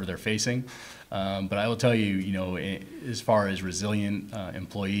whatever they're facing. But I will tell you, you know, as far as resilient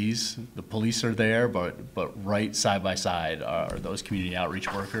employees, the police are there, but right side by side are those community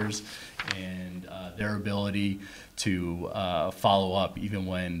outreach workers, and their ability to follow up even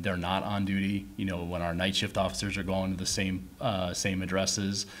when they're not on duty. You know, when our night shift officers are going to the same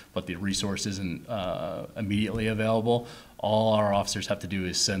addresses, but the resource isn't immediately available. All our officers have to do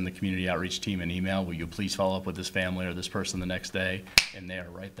is send the community outreach team an email, will you please follow up with this family or this person the next day, and they are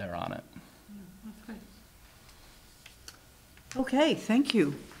right there on it. Okay, thank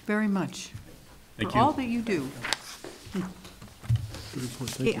you very much Thank for you. all that you do. Good report,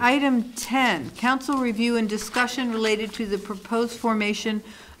 thank Okay, you. item 10, council review and discussion related to the proposed formation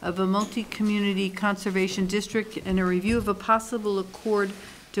of a multi-community conservation district and a review of a possible accord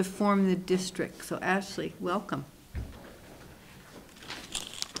to form the district. So Ashley, welcome.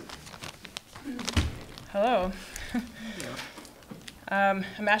 Hello. I'm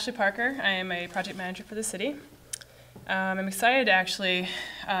Ashley Parker. I am a project manager for the city. I'm excited to actually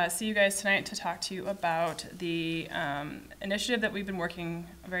see you guys tonight to talk to you about the initiative that we've been working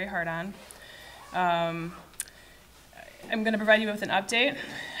very hard on. I'm going to provide you with an update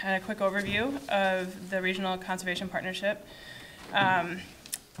and a quick overview of the Regional Conservation Partnership.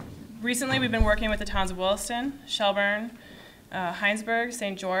 Recently, we've been working with the towns of Williston, Shelburne, Heinsberg,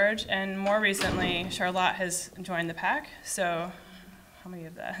 St. George, and more recently, Charlotte has joined the pack. So how many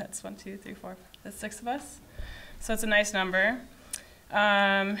of that? That's 1, 2, 3, 4, that's 6 of us. So it's a nice number,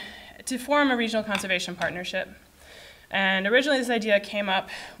 to form a regional conservation partnership. And originally this idea came up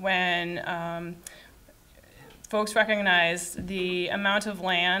when folks recognized the amount of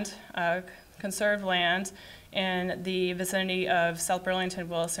land, conserved land, in the vicinity of South Burlington,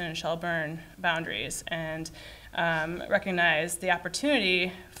 Williston, and Shelburne boundaries, and recognized the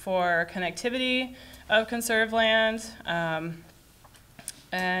opportunity for connectivity of conserved land,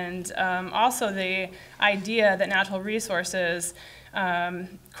 and also the idea that natural resources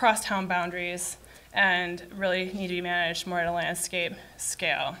cross town boundaries and really need to be managed more at a landscape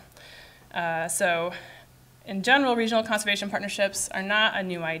scale. So in general, regional conservation partnerships are not a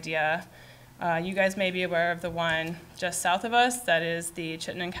new idea. You guys may be aware of the one just south of us, that is the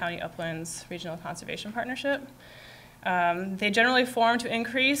Chittenden County Uplands Regional Conservation Partnership. They generally form to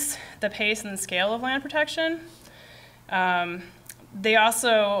increase the pace and the scale of land protection. They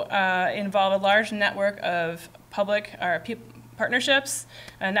also involve a large network of public or partnerships,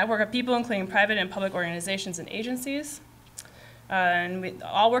 a network of people including private and public organizations and agencies. And we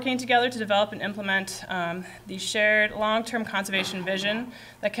all working together to develop and implement the shared long-term conservation vision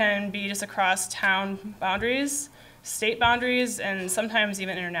that can be just across town boundaries, state boundaries, and sometimes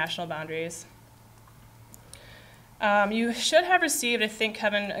even international boundaries. You should have received, I think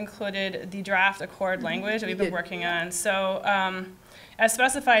Kevin included the draft accord language that we've been working on. So as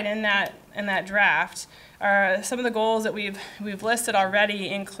specified in that draft, some of the goals that we've listed already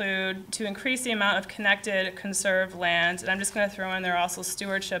include to increase the amount of connected conserved land, and I'm just going to throw in there also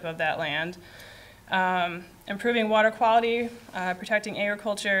stewardship of that land, improving water quality, protecting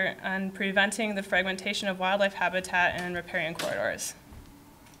agriculture, and preventing the fragmentation of wildlife habitat and riparian corridors.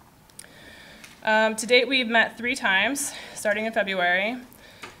 To date, we've met 3 times, starting in February,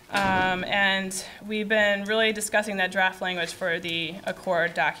 and we've been really discussing that draft language for the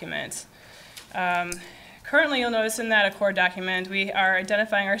accord document. currently, you'll notice in that Accord document, we are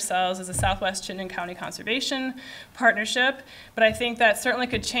identifying ourselves as a Southwest Chittenden County Conservation Partnership, but I think that certainly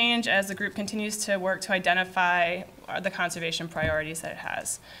could change as the group continues to work to identify the conservation priorities that it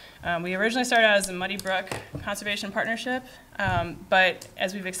has. We originally started out as a Muddy Brook Conservation Partnership, but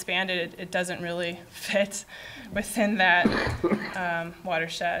as we've expanded, it doesn't really fit within that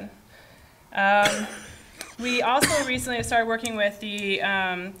watershed. We also recently started working with the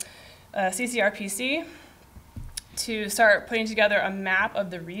CCRPC to start putting together a map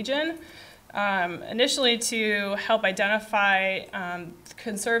of the region, initially to help identify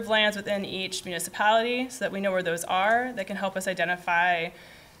conserved lands within each municipality so that we know where those are. That can help us identify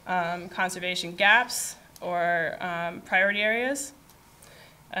conservation gaps or priority areas.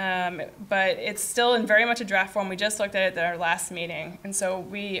 But it's still in very much a draft form. We just looked at it at our last meeting, and so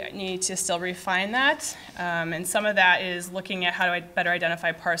we need to still refine that. And some of that is looking at how to better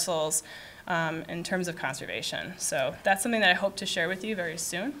identify parcels in terms of conservation. So that's something that I hope to share with you very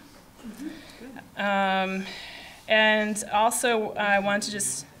soon. And also, I want to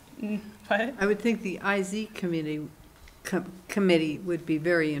just, what? I would think the IZ committee would be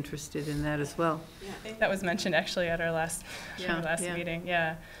very interested in that as well. Yeah, I think that was mentioned actually at our last, Yeah. meeting,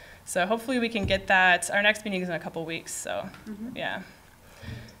 yeah. So hopefully we can get that. Our next meeting is in a couple weeks, so yeah.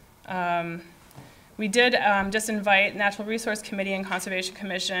 We did just invite Natural Resource Committee and Conservation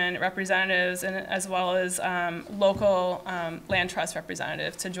Commission representatives, and as well as local land trust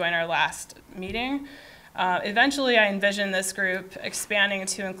representatives to join our last meeting. Eventually, I envision this group expanding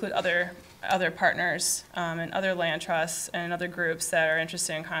to include other partners and other land trusts and other groups that are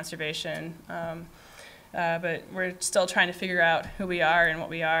interested in conservation. But we're still trying to figure out who we are and what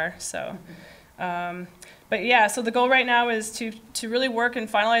we are. So, but yeah, so the goal right now is to really work and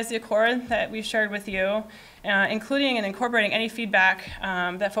finalize the accord that we've shared with you, including and incorporating any feedback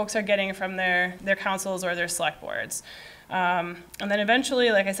that folks are getting from their councils or their select boards. And then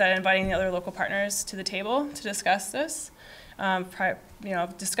eventually, like I said, inviting the other local partners to the table to discuss this.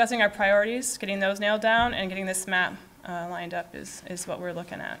 Discussing our priorities, getting those nailed down, and getting this map lined up is what we're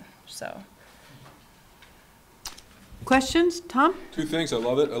looking at. So. Questions, Tom? Two things. I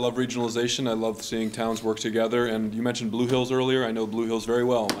love it. I love regionalization. I love seeing towns work together. And you mentioned Blue Hills earlier. I know Blue Hills very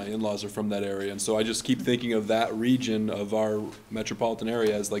well. My in-laws are from that area. And so I just keep thinking of that region of our metropolitan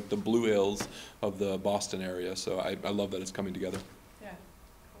area as like the Blue Hills of the Boston area. So I love that it's coming together. Yeah.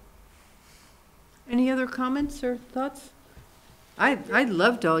 Any other comments or thoughts? I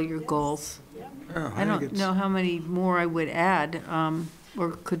loved all your goals. Oh, I don't know how many more I would add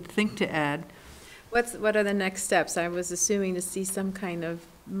or could think to add. What are the next steps? I was assuming to see some kind of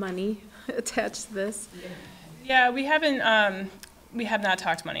money attached to this. Yeah, we have not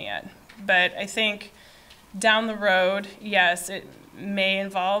talked money yet, but I think down the road, yes, it may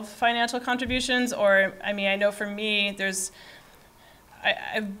involve financial contributions, or, I mean, I know for me,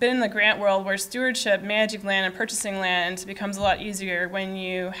 I've been in the grant world where stewardship, managing land and purchasing land becomes a lot easier when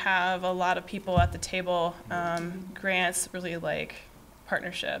you have a lot of people at the table. Grants really like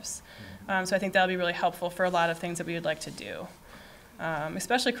partnerships. So I think that'll be really helpful for a lot of things that we would like to do,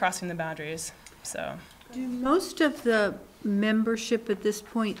 especially crossing the boundaries. So, do most of the membership at this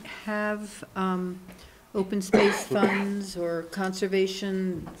point have open space funds or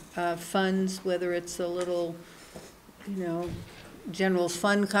conservation funds, whether it's a little, general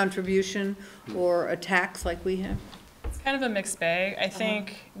fund contribution or a tax like we have? It's kind of a mixed bag. I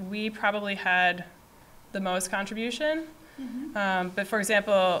think we probably had the most contribution. But for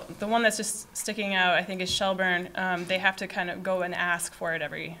example, the one that's just sticking out, I think, is Shelburne. They have to kind of go and ask for it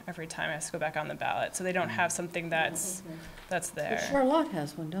every time it has to go back on the ballot. So they don't have something that's there. But Charlotte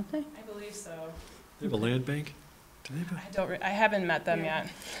has one, don't they? I believe so. They have a land bank? Do they have I haven't met them yet.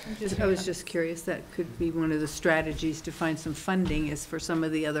 I was just curious. That could be one of the strategies to find some funding, is for some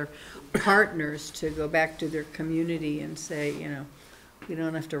of the other partners to go back to their community and say, we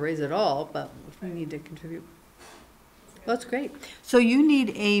don't have to raise it all, but we need to contribute. Well, that's great. So you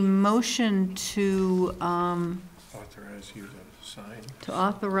need a motion to Authorize you to sign. to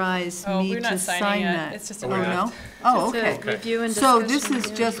authorize me we're not to signing sign it. that. It's just a Oh, draft. no? Oh, Just a okay. review and So discussion, this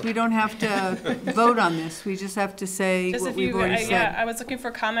is yeah. just, we don't have to vote on this. We just have to say Just what if we've already yeah, said. I was looking for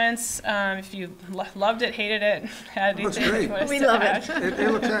comments. If you loved it, hated it, had Looks anything great. you wanted We to love add.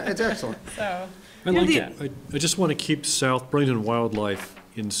 it. It's excellent. So, I like it. I just want to keep South Burlington wildlife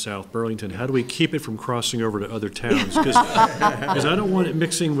in South Burlington. How do we keep it from crossing over to other towns? Because I don't want it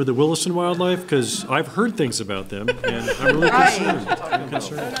mixing with the Williston wildlife, because I've heard things about them, and I'm really concerned. I'm I don't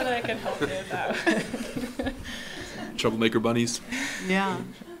concerned. know that I can help you with that. Troublemaker bunnies. Yeah.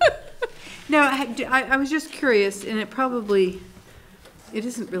 No, I was just curious, and it probably it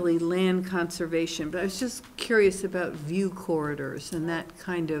isn't really land conservation, but I was just curious about view corridors and that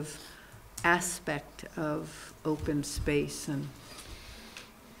kind of aspect of open space. And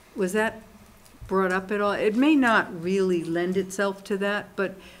was that brought up at all? It may not really lend itself to that,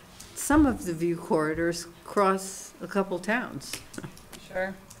 but some of the view corridors cross a couple towns.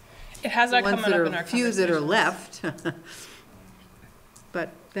 Sure. It has not come up in our few that are left. But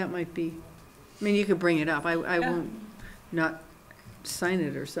that might be, I mean, you could bring it up. I won't not sign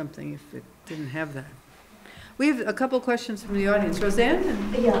it or something if it didn't have that. We have a couple questions from the audience. Roseanne?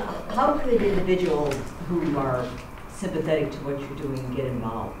 Yeah, how could individuals who are sympathetic to what you're doing get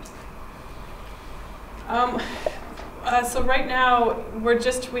involved? So right now,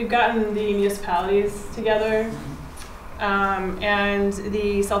 we've gotten the municipalities together, and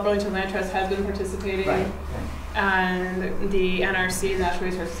the South Burlington Land Trust has been participating, and the NRC, the Natural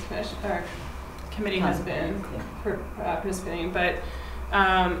Resources Committee, has been participating. But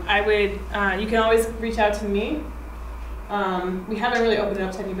you can always reach out to me. We haven't really opened it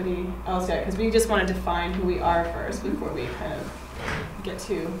up to anybody else yet, because we just want to define who we are first before we kind of get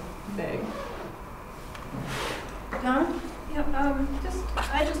too big. Don? Yeah,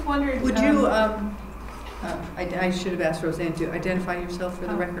 I just wondered. Would you, I should have asked Roseanne to identify yourself for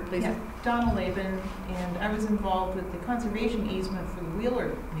the record, please. Yeah, Donna Laban, and I was involved with the conservation easement for the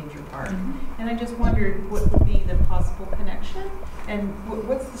Wheeler Major Park. And I just wondered what would be the possible connection, and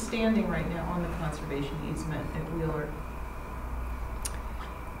what's the standing right now on the conservation easement at Wheeler?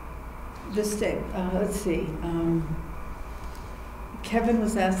 The state, let's see. Kevin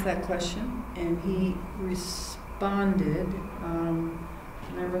was asked that question, and he responded, and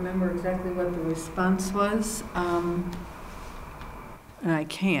I remember exactly what the response was, and I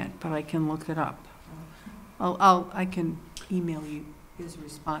can't, but I can look it up. I can email you his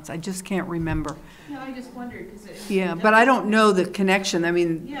response. I just can't remember. No, I just wondered, because yeah, but I don't know the connection. I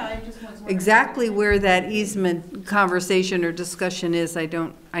mean, yeah, I just was exactly where that easement conversation or discussion is, I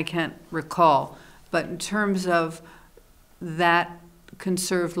can't recall. But in terms of that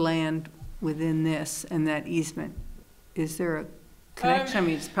conserved land within this and that easement, is there a connection? I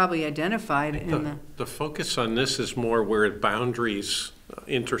mean, it's probably identified in the focus on this is more where boundaries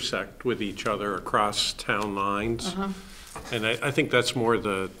intersect with each other across town lines. And I think that's more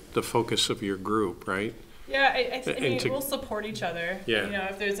the focus of your group, right? Yeah, I mean, we'll support each other. Yeah. You know,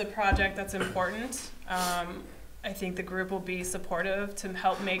 if there's a project that's important, I think the group will be supportive to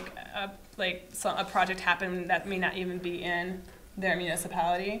help make a project happen that may not even be in their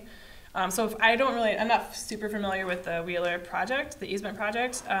municipality. So if I'm not super familiar with the Wheeler project, the easement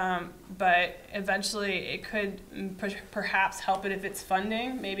project, but eventually it could perhaps help it if it's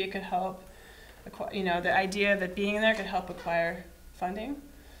funding. Maybe it could help, the idea that being in there could help acquire funding.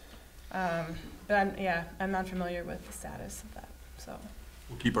 But I'm not familiar with the status of that, so.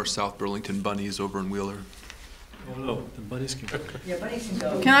 We'll keep our South Burlington bunnies over in Wheeler. Oh, no, the bunnies can go. Yeah, bunnies can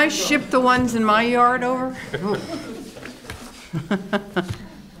go. Can I ship the ones in my yard over?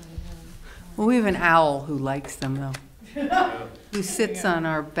 Well, we have an owl who likes them, though, who sits on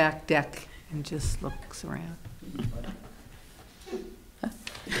our back deck and just looks around.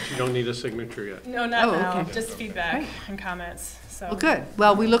 You don't need a signature yet. No, not now, okay. just feedback Great. and comments, so. Well, good.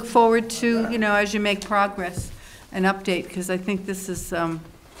 Well, we look forward to, as you make progress, an update, because I think this is, I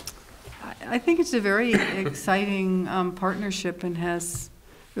think it's a very exciting partnership and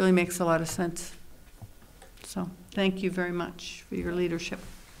really makes a lot of sense. So, thank you very much for your leadership.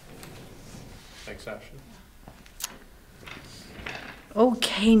 Thanks, Ashley.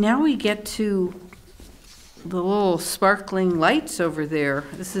 Okay, now we get to the little sparkling lights over there.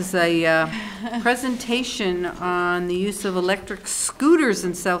 This is a presentation on the use of electric scooters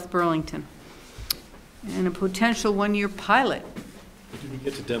in South Burlington and a potential one-year pilot. Did we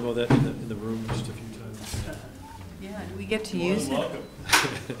get to demo that in the room just a few times? Yeah, we get to use it.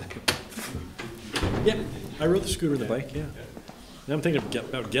 Yeah, I rode the scooter and the bike, yeah. Now I'm thinking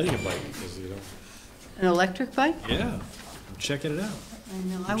about getting a bike, because, An electric bike? yeah, I'm checking it out. I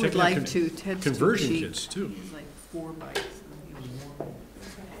know, I would Checking out like to. Ted's too conversion cheap. kits, too. He has like 4 bikes.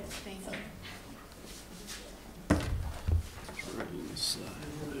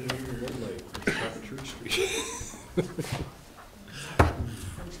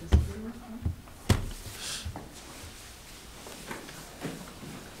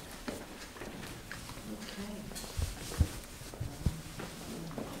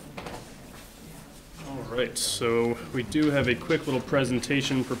 All right, so we do have a quick little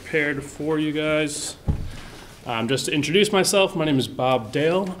presentation prepared for you guys. Just to introduce myself, my name is Bob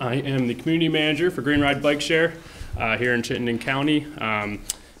Dale. I am the community manager for Green Ride Bike Share here in Chittenden County.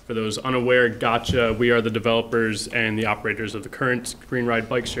 Been For those unaware, Gotcha, we are the developers and the operators of the current Green Ride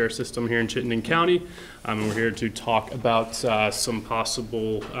bike share system here in Chittenden County. And we're here to talk about some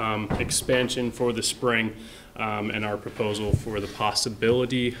possible expansion for the spring and our proposal for the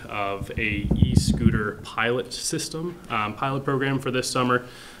possibility of a e-scooter pilot system, pilot program for this summer,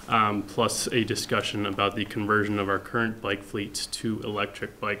 plus a discussion about the conversion of our current bike fleet to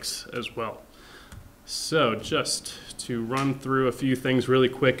electric bikes as well. So just to run through a few things really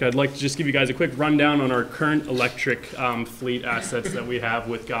quick, I'd like to just give you guys a quick rundown on our current electric fleet assets that we have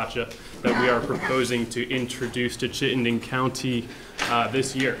with Gotcha that we are proposing to introduce to Chittenden County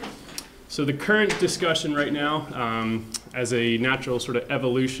this year. So the current discussion right now, as a natural sort of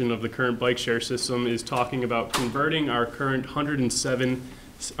evolution of the current bike share system, is talking about converting our current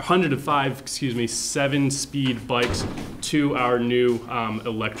 7-speed bikes to our new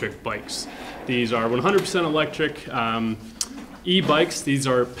electric bikes. These are 100% electric e-bikes. These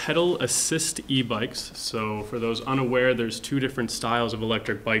are pedal assist e-bikes. So for those unaware, there's two different styles of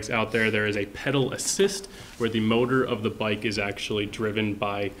electric bikes out there. There is a pedal assist, where the motor of the bike is actually driven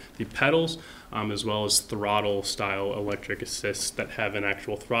by the pedals, as well as throttle style electric assists that have an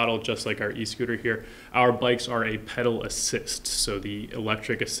actual throttle, just like our e-scooter here. Our bikes are a pedal assist, so the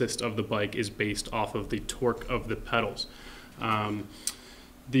electric assist of the bike is based off of the torque of the pedals.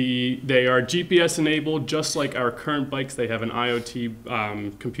 They are GPS enabled, just like our current bikes. They have an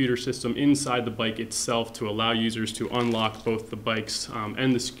IoT computer system inside the bike itself to allow users to unlock both the bikes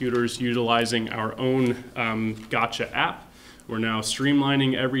and the scooters utilizing our own Gotcha app. We're now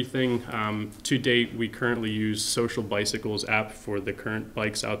streamlining everything. To date, we currently use Social Bicycles app for the current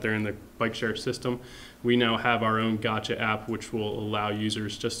bikes out there in the bike share system. We now have our own Gotcha app, which will allow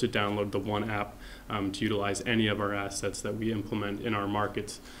users just to download the one app to utilize any of our assets that we implement in our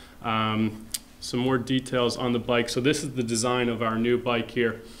markets. Some more details on the bike. So this is the design of our new bike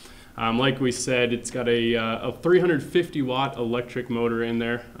here. Like we said, it's got a 350 watt electric motor in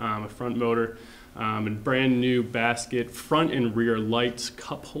there, a front motor, a brand new basket, front and rear lights,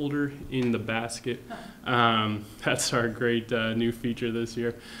 cup holder in the basket. That's our great new feature this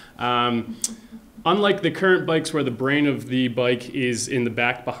year. Unlike the current bikes where the brain of the bike is in the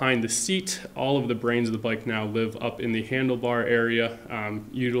back behind the seat, all of the brains of the bike now live up in the handlebar area.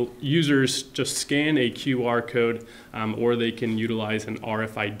 Users just scan a QR code or they can utilize an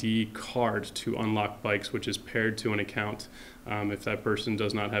RFID card to unlock bikes, which is paired to an account if that person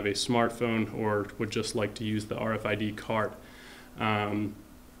does not have a smartphone or would just like to use the RFID card.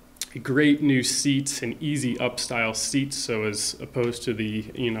 A great new seat, an easy up style seat, so as opposed to the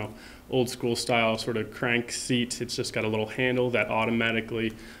old school style sort of crank seat, it's just got a little handle that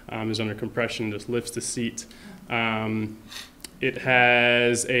automatically is under compression, just lifts the seat. It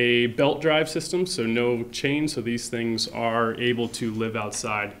has a belt drive system, so no chain, so these things are able to live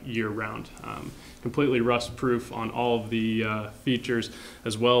outside year round. Completely rust proof on all of the features,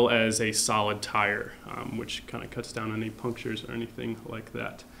 as well as a solid tire, which kind of cuts down on any punctures or anything like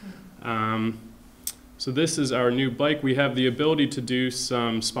that. So this is our new bike. We have the ability to do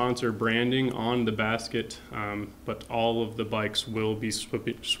some sponsor branding on the basket, but all of the bikes will be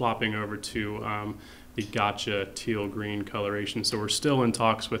swapping over to the Gotcha teal green coloration. So we're still in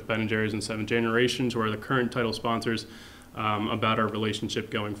talks with Ben & Jerry's and Seven Generations, who are the current title sponsors, about our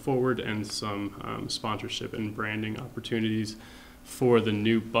relationship going forward and some sponsorship and branding opportunities for the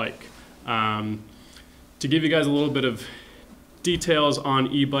new bike. To give you guys a little bit of details on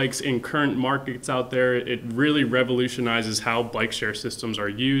e-bikes in current markets out there, it really revolutionizes how bike share systems are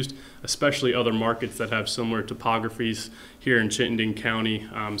used, especially other markets that have similar topographies here in Chittenden County,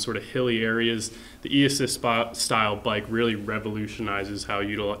 sort of hilly areas. The e-assist style bike really revolutionizes how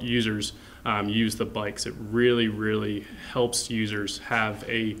users use the bikes. It really helps users have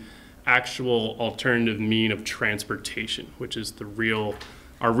a actual alternative mean of transportation, which is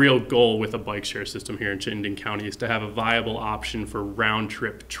our real goal with a bike share system here in Chittenden County, is to have a viable option for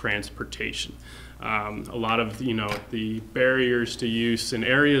round-trip transportation. A lot of the barriers to use in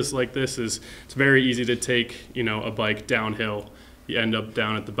areas like this is it's very easy to take a bike downhill. You end up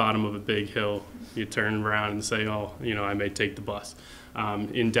down at the bottom of a big hill. You turn around and say, oh, I may take the bus.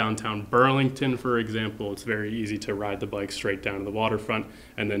 In downtown Burlington, for example, it's very easy to ride the bike straight down to the waterfront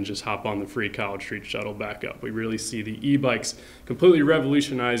and then just hop on the free College Street shuttle back up. We really see the e-bikes completely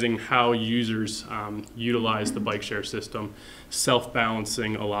revolutionizing how users utilize the bike share system,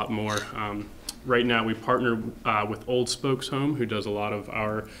 self-balancing a lot more. Right now we partner with Old Spokes Home, who does a lot of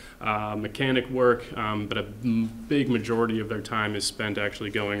our mechanic work, but a big majority of their time is spent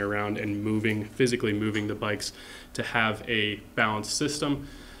actually going around and physically moving the bikes to have a balanced system.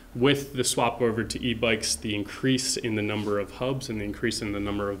 with the swap over to e-bikes, the increase in the number of hubs and the increase in the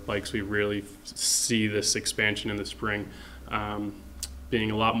number of bikes, we really see this expansion in the spring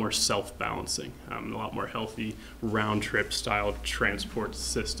being a lot more self-balancing, a lot more healthy round-trip style transport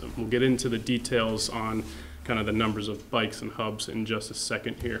system. We'll get into the details on kind of the numbers of bikes and hubs in just a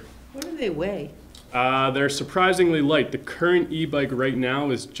second here. What do they weigh? They're surprisingly light. The current e-bike right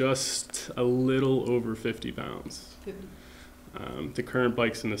now is just a little over 50 pounds. 50. The current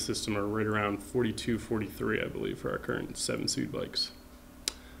bikes in the system are right around 42, 43, I believe, for our current 7-speed bikes.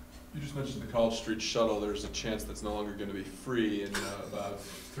 You just mentioned the College Street shuttle. There's a chance that's no longer going to be free in about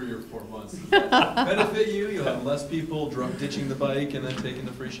 3 or 4 months. Does that benefit you? You'll have less people ditching the bike and then taking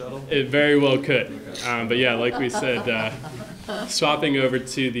the free shuttle? It very well could. Okay. But yeah, like we said, swapping over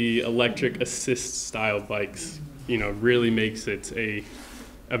to the electric assist style bikes, really makes it a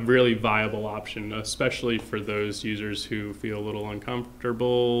really viable option, especially for those users who feel a little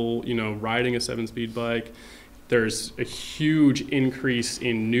uncomfortable, riding a 7-speed bike. There's a huge increase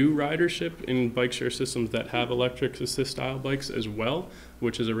in new ridership in bike share systems that have electric assist style bikes as well,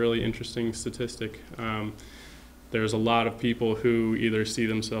 which is a really interesting statistic. There's a lot of people who either see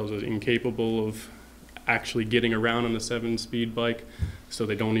themselves as incapable of actually getting around on a 7-speed bike, so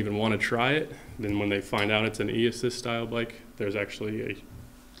they don't even want to try it. Then when they find out it's an e-assist style bike, there's actually a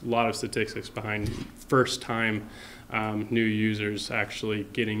lot of statistics behind first-time new users actually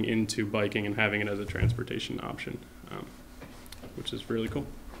getting into biking and having it as a transportation option, which is really cool.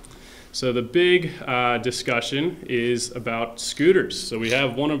 So the big discussion is about scooters. So we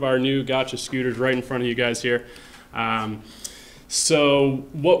have one of our new Gotcha scooters right in front of you guys here. So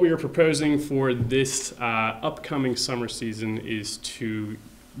what we are proposing for this upcoming summer season is to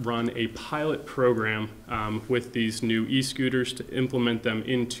run a pilot program with these new e-scooters to implement them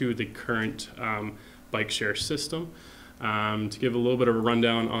into the current bike share system. To give a little bit of a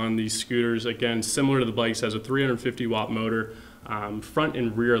rundown on these scooters, again, similar to the bikes, has a 350 watt motor, front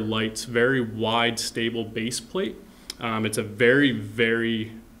and rear lights, very wide, stable base plate. It's a very,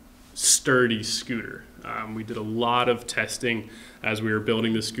 very sturdy scooter. We did a lot of testing as we were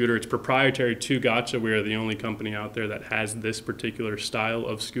building the scooter. It's proprietary to Gotcha. We are the only company out there that has this particular style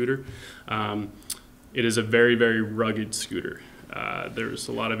of scooter. It is a very, very rugged scooter. There's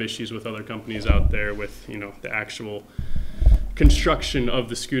a lot of issues with other companies out there with, the actual construction of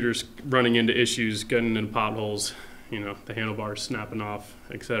the scooters running into issues, getting into potholes, the handlebars snapping off,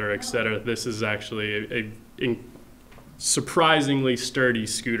 et cetera, et cetera. This is actually a surprisingly sturdy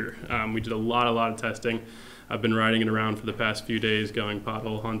scooter. We did a lot of testing. I've been riding it around for the past few days, going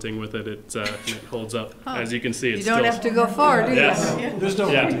pothole hunting with it. It holds up. As you can see, it's You don't have to go far, do you? Yes. There's no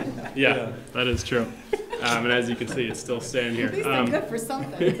Yeah, that is true. And as you can see, it's still staying here. At least they're good for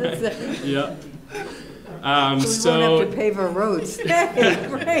something. Yeah. So we won't have to pave our roads. Hey,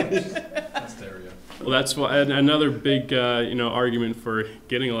 great. Well, that's why another big argument for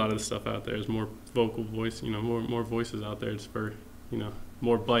getting a lot of the stuff out there is more vocal voice. More voices out there. It's for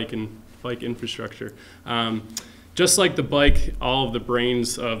more bike infrastructure. Just like the bike, all of the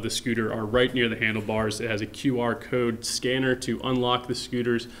brains of the scooter are right near the handlebars. It has a QR code scanner to unlock the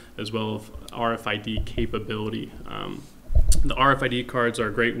scooters, as well as RFID capability. The RFID cards are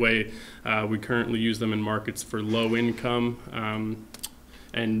a great way. We currently use them in markets for low income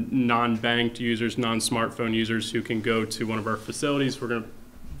and non-banked users, non-smartphone users who can go to one of our facilities. We're going to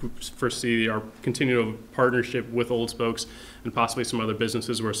foresee our continual partnership with Old Spokes and possibly some other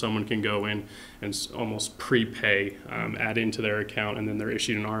businesses where someone can go in and almost prepay, add into their account, and then they're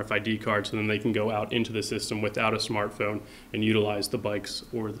issued an RFID card, so then they can go out into the system without a smartphone and utilize the bikes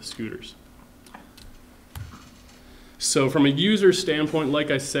or the scooters. So from a user standpoint, like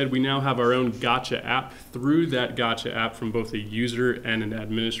I said, we now have our own Gotcha app. Through that Gotcha app, from both a user and an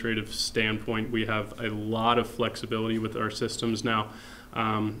administrative standpoint, we have a lot of flexibility with our systems now.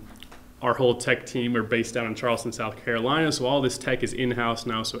 Our whole tech team are based down in Charleston, South Carolina, so all this tech is in-house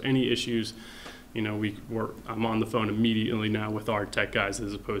now, so any issues, I'm on the phone immediately now with our tech guys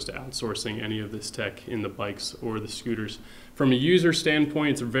as opposed to outsourcing any of this tech in the bikes or the scooters. From a user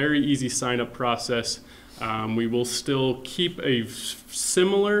standpoint, it's a very easy sign-up process. We will still keep a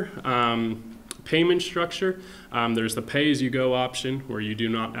similar payment structure. There's the pay-as-you-go option where you do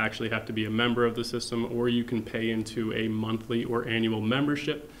not actually have to be a member of the system, or you can pay into a monthly or annual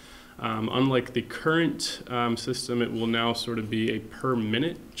membership. Unlike the current system, it will now sort of be a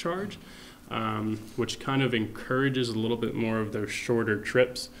per-minute charge, which kind of encourages a little bit more of those shorter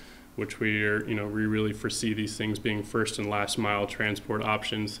trips, which we really foresee these things being first and last mile transport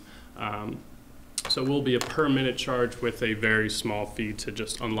options. So it will be a per minute charge with a very small fee to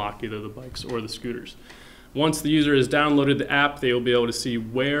just unlock either the bikes or the scooters. Once the user has downloaded the app, they will be able to see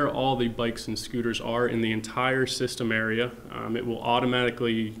where all the bikes and scooters are in the entire system area. It will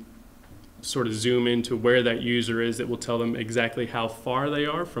automatically sort of zoom into where that user is. It will tell them exactly how far they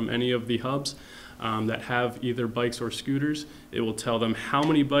are from any of the hubs that have either bikes or scooters. It will tell them how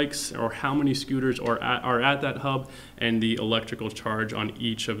many bikes or how many scooters are at that hub and the electrical charge on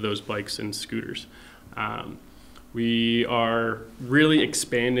each of those bikes and scooters. We are really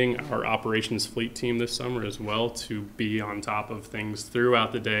expanding our operations fleet team this summer as well to be on top of things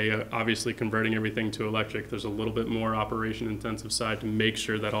throughout the day. Obviously, converting everything to electric, there's a little bit more operation intensive side to make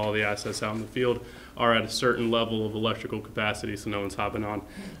sure that all the assets out in the field are at a certain level of electrical capacity so no one's hopping on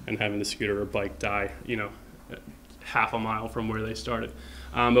and having the scooter or bike die, you know, half a mile from where they started.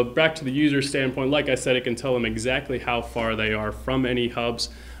 But back to the user standpoint, like I said, it can tell them exactly how far they are from any hubs.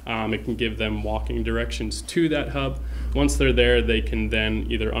 It can give them walking directions to that hub. Once they're there, they can then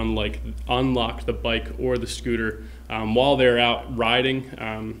either unlock the bike or the scooter while they're out riding.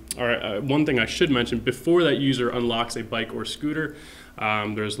 One thing I should mention, before that user unlocks a bike or scooter,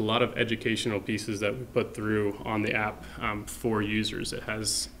 there's a lot of educational pieces that we put through on the app for users.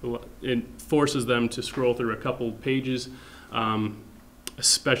 It forces them to scroll through a couple pages,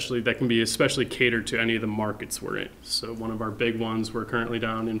 that can be especially catered to any of the markets we're in. So one of our big ones, we're currently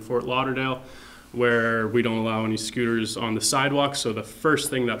down in Fort Lauderdale, where we don't allow any scooters on the sidewalk. So the first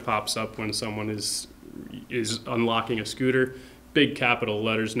thing that pops up when someone is unlocking a scooter, big capital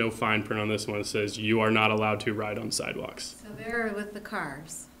letters, no fine print on this one, says you are not allowed to ride on sidewalks. So they're with the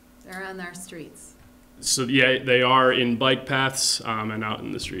cars. They're on our streets. So yeah, they are in bike paths and out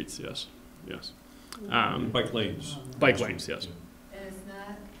in the streets, yes. Yes. Bike lanes. Bike lanes, yes. And it's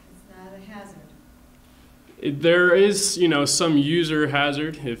not a hazard. There is, some user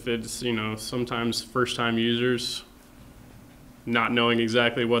hazard if it's, sometimes first-time users not knowing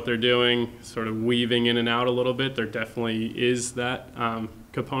exactly what they're doing, sort of weaving in and out a little bit. There definitely is that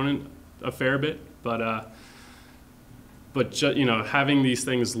component a fair bit, but having these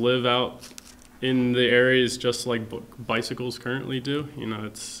things live out in the areas just like bicycles currently do,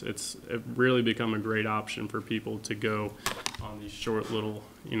 it's really become a great option for people to go on these short little,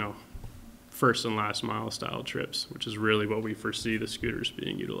 first and last mile style trips, which is really what we foresee the scooters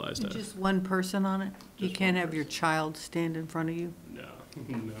being utilized as. Just one person on it? You can't have your child stand in front of you? No,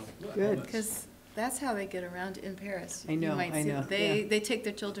 no. Good. Because that's how they get around in Paris. I know, You might I see- know, They take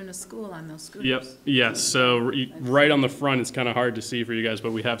their children to school on those scooters. Yep, yes, so right on the front, it's kind of hard to see for you guys,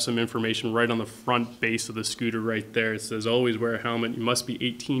 but we have some information right on the front base of the scooter right there. It says, always wear a helmet. You must be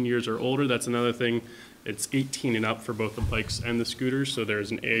 18 years or older. That's another thing. It's 18 and up for both the bikes and the scooters, so there's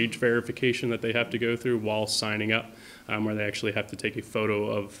an age verification that they have to go through while signing up, where they actually have to take a photo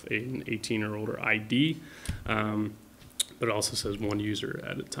of an 18 or older ID, but it also says one user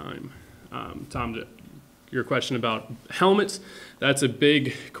at a time. Tom, your question about helmets, that's a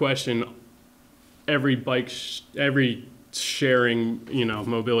big question. Every every sharing,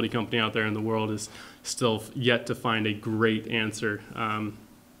 mobility company out there in the world is still yet to find a great answer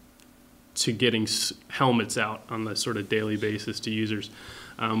to getting helmets out on the sort of daily basis to users.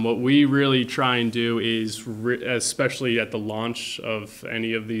 What we really try and do is, especially at the launch of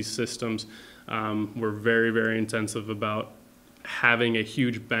any of these systems, we're very, very intensive about having a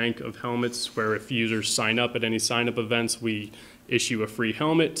huge bank of helmets where if users sign up at any sign-up events, we issue a free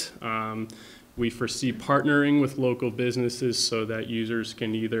helmet. We foresee partnering with local businesses so that users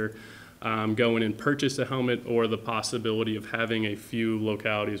can either go in and purchase a helmet, or the possibility of having a few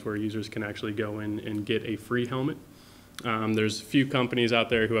localities where users can actually go in and get a free helmet. There's a few companies out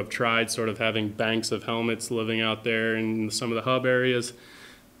there who have tried sort of having banks of helmets living out there in some of the hub areas.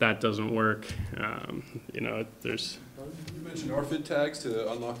 That doesn't work. There's... You mentioned RFID tags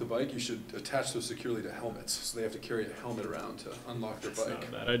to unlock the bike. You should attach those securely to helmets, so they have to carry a helmet around to unlock their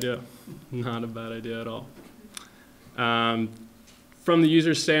bike. Not a bad idea. Not a bad idea at all. From the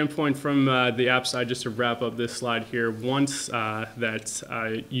user standpoint, from the app side, just to wrap up this slide here, once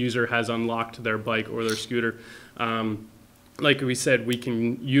that user has unlocked their bike or their scooter, like we said, we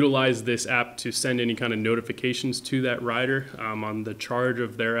can utilize this app to send any kind of notifications to that rider on the charge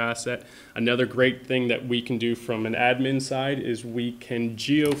of their asset. Another great thing that we can do from an admin side is we can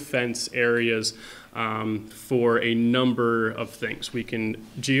geofence areas for a number of things. We can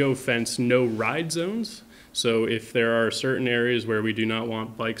geofence no ride zones. So if there are certain areas where we do not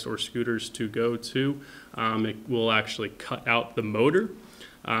want bikes or scooters to go to, it will actually cut out the motor.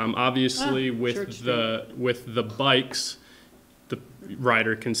 Obviously, with the bikes, the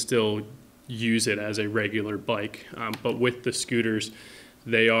rider can still use it as a regular bike. But with the scooters,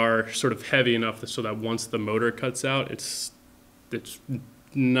 they are sort of heavy enough so that once the motor cuts out, it's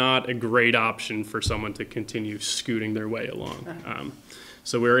not a great option for someone to continue scooting their way along.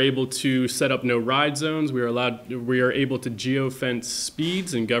 So we're able to set up no ride zones. We are able to geofence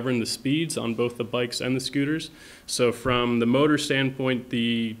speeds and govern the speeds on both the bikes and the scooters. So from the motor standpoint,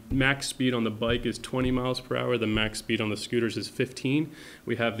 the max speed on the bike is 20 miles per hour. The max speed on the scooters is 15.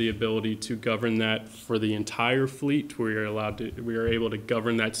 We have the ability to govern that for the entire fleet. We are able to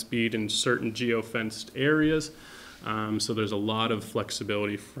govern that speed in certain geofenced areas. So there's a lot of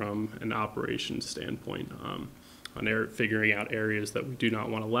flexibility from an operations standpoint. On figuring out areas that we do not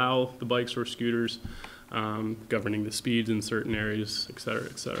want to allow the bikes or scooters, governing the speeds in certain areas, et cetera,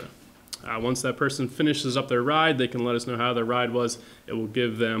 et cetera. Once that person finishes up their ride, they can let us know how their ride was. It will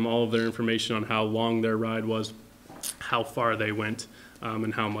give them all of their information on how long their ride was, how far they went,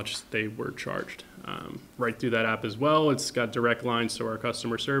 and how much they were charged. Right through that app as well, it's got direct lines to our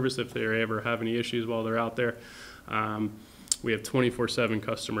customer service if they ever have any issues while they're out there. We have 24/7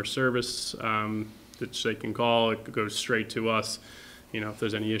 customer service that they can call. It goes straight to us. If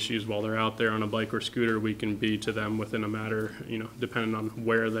there's any issues while they're out there on a bike or scooter, we can be to them within a matter, depending on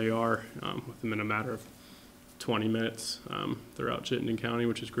where they are, within a matter of 20 minutes throughout Chittenden County,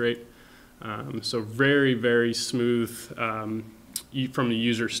 which is great. So very, very smooth from the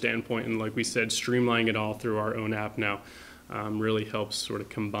user standpoint, and like we said, streamlining it all through our own app now really helps sort of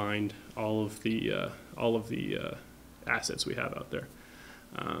combine all of the assets we have out there.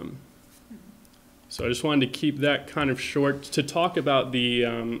 So I just wanted to keep that kind of short to talk about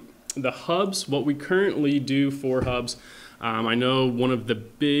the hubs. What we currently do for hubs, I know one of the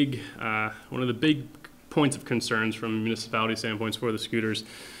big points of concerns from a municipality standpoints for the scooters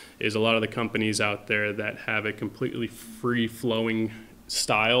is a lot of the companies out there that have a completely free-flowing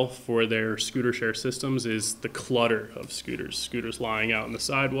style for their scooter share systems is the clutter of scooters. Scooters lying out on the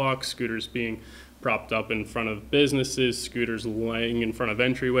sidewalk, scooters being propped up in front of businesses, scooters laying in front of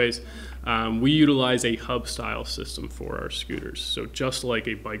entryways. We utilize a hub-style system for our scooters. So just like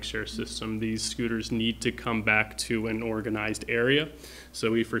a bike share system, these scooters need to come back to an organized area. So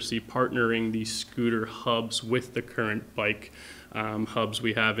we foresee partnering these scooter hubs with the current bike hubs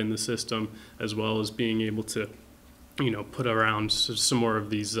we have in the system, as well as being able to put around some more of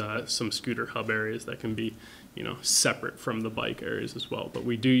these, some scooter hub areas that can be, separate from the bike areas as well. But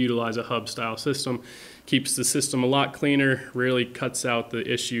we do utilize a hub style system, keeps the system a lot cleaner, really cuts out the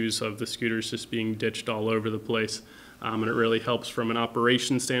issues of the scooters just being ditched all over the place. And it really helps from an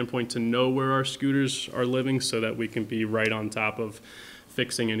operation standpoint to know where our scooters are living so that we can be right on top of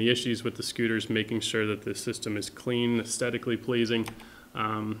fixing any issues with the scooters, making sure that the system is clean, aesthetically pleasing,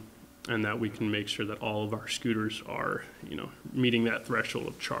 and that we can make sure that all of our scooters are, meeting that threshold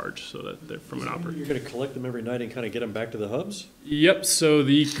of charge so that they're from an operation. You're going to collect them every night and kind of get them back to the hubs? Yep, so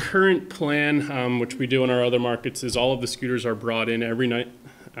the current plan, which we do in our other markets, is all of the scooters are brought in every night.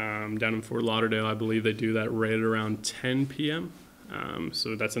 Down in Fort Lauderdale, I believe they do that right at around 10 p.m.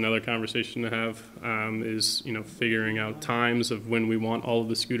 So that's another conversation to have, is figuring out times of when we want all of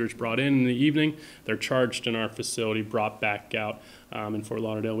the scooters brought in the evening. They're charged in our facility, brought back out. In Fort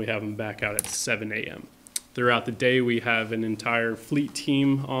Lauderdale, we have them back out at 7 a.m. Throughout the day, we have an entire fleet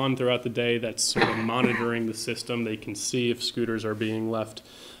team on throughout the day that's sort of monitoring the system. They can see if scooters are being left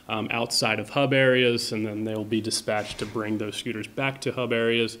outside of hub areas, and then they'll be dispatched to bring those scooters back to hub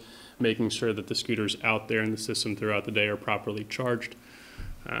areas, making sure that the scooters out there in the system throughout the day are properly charged.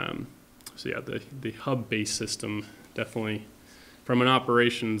 So yeah, the hub-based system definitely, from an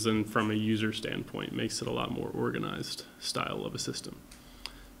operations and from a user standpoint, makes it a lot more organized style of a system.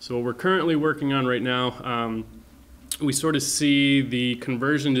 So what we're currently working on right now, we sort of see the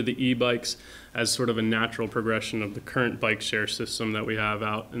conversion to the e-bikes as sort of a natural progression of the current bike share system that we have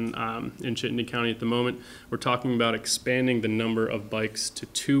out in Chittenden County at the moment. We're talking about expanding the number of bikes to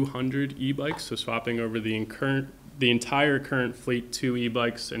 200 e-bikes, so swapping over the entire current fleet to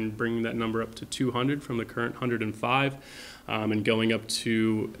e-bikes and bringing that number up to 200 from the current 105, and going up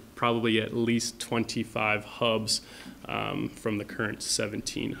to probably at least 25 hubs from the current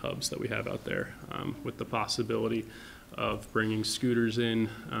 17 hubs that we have out there, with the possibility of bringing scooters in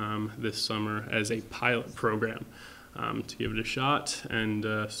this summer as a pilot program to give it a shot and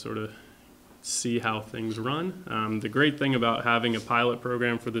sort of see how things run. The great thing about having a pilot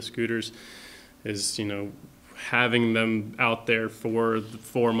program for the scooters is, having them out there for the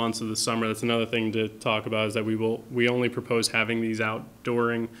 4 months of the summer. That's another thing to talk about, is that we only propose having these out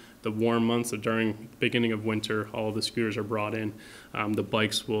during the warm months. So during the beginning of winter, all the scooters are brought in. The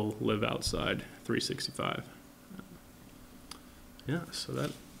bikes will live outside 365. Yeah, so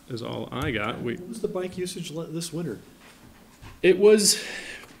that is all I got. What was the bike usage this winter? It was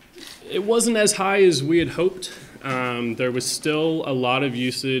It wasn't as high as we had hoped. There was still a lot of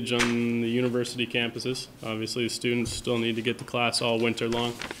usage on the university campuses. Obviously, the students still need to get to class all winter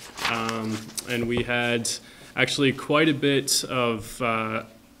long. And we had actually quite a bit of, a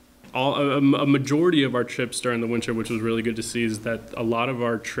majority of our trips during the winter, which was really good to see, is that a lot of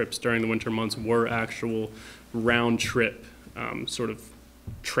our trips during the winter months were actual round trip, sort of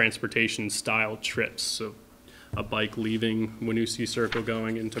transportation style trips. So a bike leaving Winooski Circle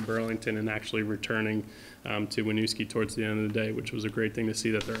going into Burlington and actually returning to Winooski towards the end of the day, which was a great thing to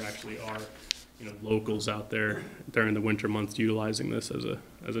see that there actually are, you know, locals out there during the winter months utilizing this as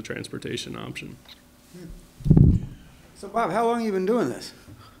a transportation option. So Bob, how long have you been doing this?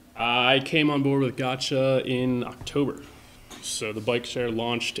 I came on board with Gotcha in October. So the bike share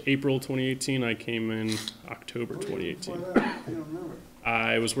launched April 2018. I came in October 2018. I don't remember.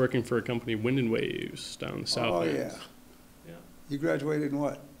 I was working for a company, Wind and Waves, down the south end. Yeah. You graduated in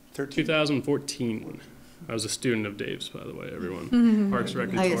what, 13? 2014. I was a student of Dave's, by the way, everyone. Parks, Rec,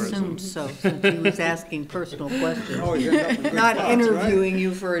 and I Tourism. assumed so, since he was asking personal questions. Oh, you ended up in good Not spots, interviewing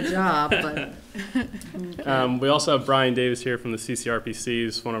you for a job, but. We also have Brian Davis here from the CCRPC,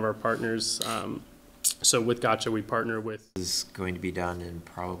 who's one of our partners. So with Gotcha, we partner with. This is going to be done in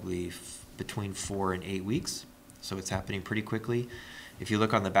probably between 4 and 8 weeks, so it's happening pretty quickly. If you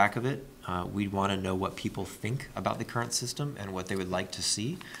look on the back of it, we want to know what people think about the current system and what they would like to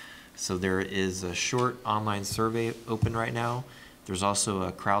see. So there is a short online survey open right now. There's also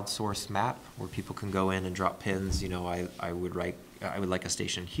a crowdsourced map where people can go in and drop pins. You know, I would like a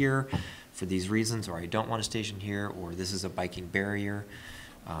station here for these reasons, or I don't want a station here, or this is a biking barrier.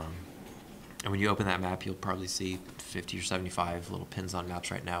 And when you open that map, you'll probably see 50 or 75 little pins on maps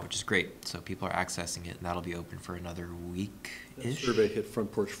right now, which is great. So people are accessing it, and that'll be open for another week-ish. That survey hit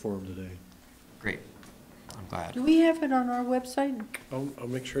Front Porch Forum today. Great. I'm glad. Do we have it on our website? I'll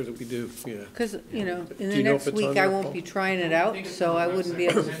make sure that we do, yeah. Because, you know, in Do the you know next if it's week, on I there, won't Paul? be trying it out, so I wouldn't be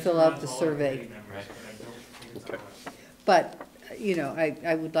able to fill out the survey. Okay. But, you know,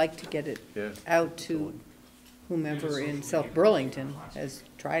 I would like to get it Yeah. out to whomever in South Burlington has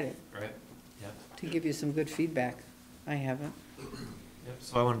tried it, Right. Yep. to give you some good feedback. I haven't.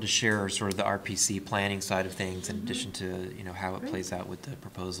 So I wanted to share sort of the RPC planning side of things in addition to, you know, how it plays out with the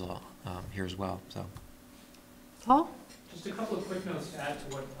proposal here as well, so. Paul? Just a couple of quick notes to add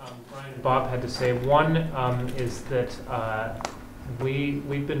to what Brian and Bob had to say. One is that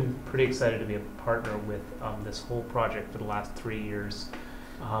we've been pretty excited to be a partner with this whole project for the last 3 years.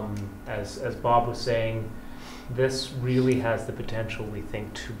 As Bob was saying, this really has the potential, we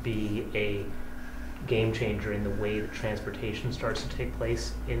think, to be a game changer in the way that transportation starts to take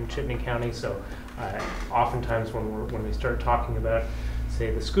place in Chittenden County. So oftentimes when we start talking about,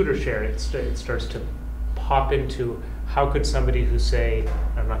 say, the scooter share, it starts to pop into how could somebody who, say,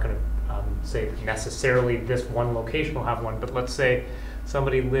 I'm not going to say that necessarily this one location will have one, but let's say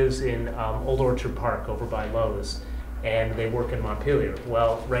somebody lives in Old Orchard Park over by Lowe's and they work in Montpelier.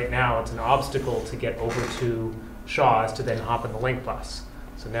 Well, right now it's an obstacle to get over to Shaw's to then hop in the Link bus.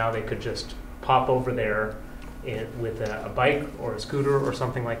 So now they could just pop over there with a bike or a scooter or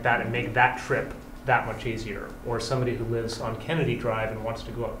something like that and make that trip that much easier. Or somebody who lives on Kennedy Drive and wants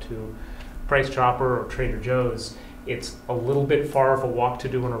to go up to Price Chopper or Trader Joe's, it's a little bit far of a walk to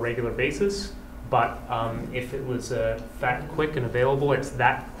do on a regular basis, but if it was that quick and available, it's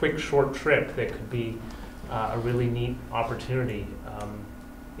that quick, short trip that could be a really neat opportunity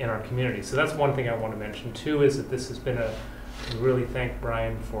in our community. So that's one thing I want to mention. Two is that this has been we really thank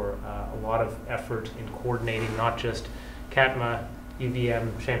Brian for a lot of effort in coordinating not just CATMA,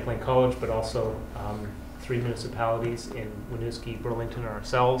 UVM, Champlain College, but also 3 municipalities in Winooski, Burlington, and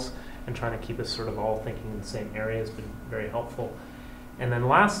ourselves, and trying to keep us sort of all thinking in the same area has been very helpful. And then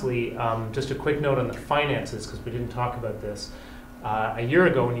lastly, just a quick note on the finances, because we didn't talk about this. A year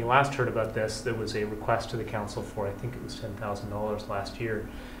ago, when you last heard about this, there was a request to the council for, I think it was $10,000 last year.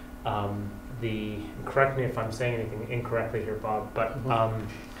 Correct me if I'm saying anything incorrectly here, Bob, but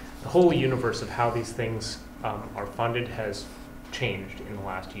the whole universe of how these things are funded has changed in the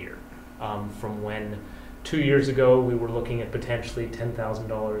last year. From when 2 years ago we were looking at potentially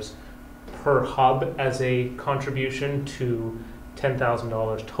 $10,000 per hub as a contribution to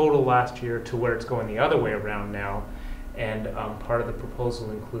 $10,000 total last year to where it's going the other way around now. And part of the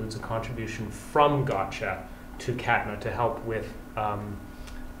proposal includes a contribution from Gotcha to CATMA to help with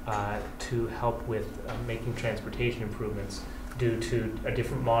making transportation improvements due to a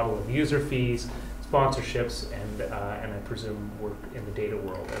different model of user fees, sponsorships, and I presume work in the data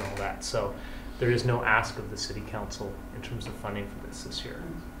world and all that. So there is no ask of the City Council in terms of funding for this year.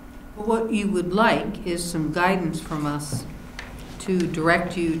 What you would like is some guidance from us to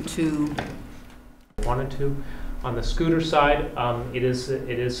direct you to? Wanted to. On the scooter side, it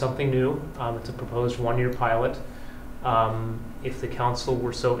is something new. It's a proposed one-year pilot. If the council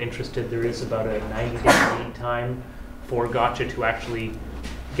were so interested, there is about a 90-day lead time for Gotcha to actually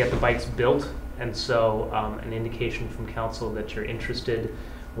get the bikes built. And so an indication from council that you're interested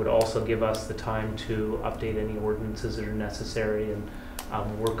would also give us the time to update any ordinances that are necessary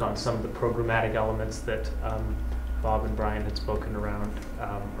and work on some of the programmatic elements that Bob and Brian had spoken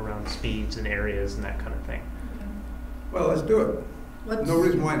around speeds and areas and that kind of thing. Well, let's do it. No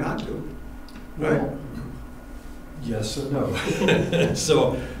reason why not to. Right? Yes and no.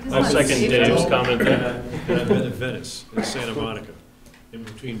 So, I second Dave's comment. I've been in Venice, in Santa Monica. In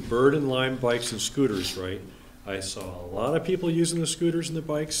between bird and lime bikes and scooters, right? I saw a lot of people using the scooters and the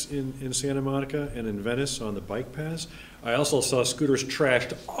bikes in Santa Monica and in Venice on the bike paths. I also saw scooters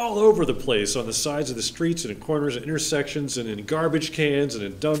trashed all over the place on the sides of the streets and in corners and intersections and in garbage cans and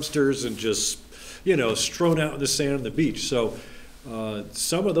in dumpsters and just, you know, strewn out in the sand on the beach. So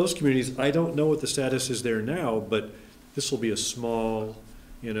some of those communities, I don't know what the status is there now, but this will be a small,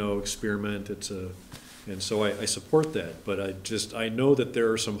 you know, experiment. And so I support that. But I know that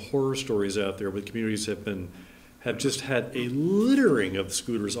there are some horror stories out there where communities have just had a littering of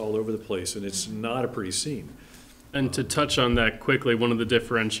scooters all over the place, and it's not a pretty scene. And to touch on that quickly, one of the big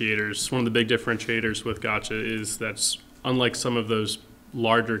differentiators with Gotcha is that's unlike some of those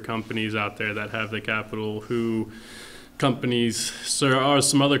larger companies out there that have the capital, there are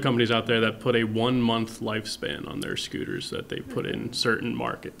some other companies out there that put a 1-month lifespan on their scooters that they put in certain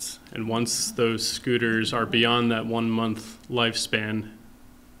markets. And once those scooters are beyond that 1-month lifespan,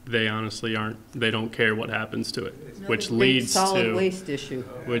 they honestly they don't care what happens to it, which leads solid waste issue.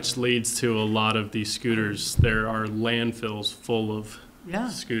 Which leads to a lot of these scooters. There are landfills full of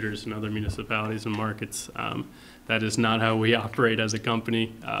scooters in other municipalities and markets. That is not how we operate as a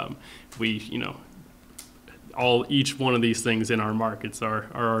company. Each one of these things in our markets are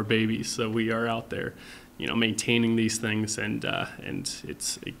our babies. So we are out there, maintaining these things, and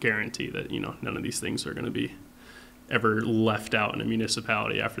it's a guarantee that none of these things are going to be ever left out in a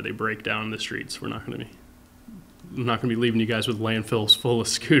municipality after they break down in the streets. I'm not going to be leaving you guys with landfills full of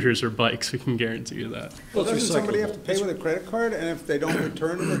scooters or bikes. We can guarantee you that. Well, doesn't somebody have to pay with a credit card, and if they don't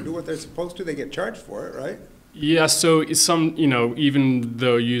return them or do what they're supposed to, they get charged for it, right? Yeah, so some, even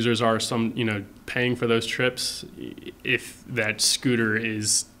though users are paying for those trips, if that scooter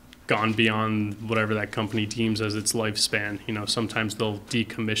is gone beyond whatever that company deems as its lifespan, sometimes they'll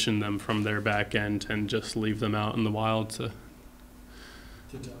decommission them from their back end and just leave them out in the wild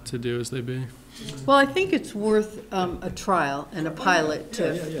to do as they be. Well, I think it's worth a trial and a pilot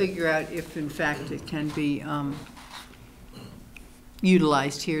to figure out if in fact it can be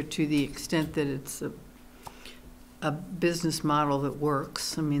utilized here to the extent that it's a business model that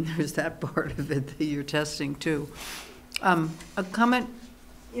works. I mean, there's that part of it that you're testing too. A comment?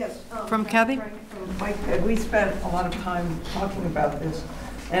 Yes, from Kathy? From Mike, we spent a lot of time talking about this,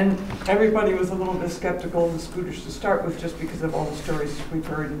 and everybody was a little bit skeptical of the scooters to start with, just because of all the stories we've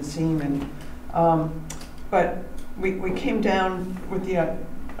heard and seen. And but we came down with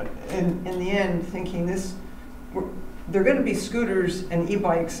in the end thinking there are going to be scooters and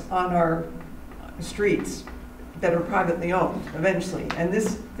e-bikes on our streets that are privately owned eventually, and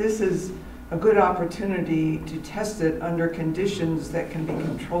this is a good opportunity to test it under conditions that can be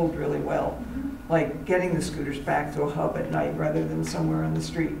controlled really well, like getting the scooters back to a hub at night rather than somewhere on the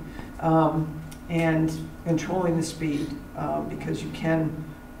street, and controlling the speed, because we can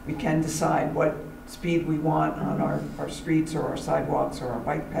decide what speed we want on our streets or our sidewalks or our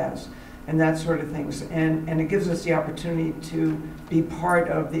bike paths and that sort of things. And it gives us the opportunity to be part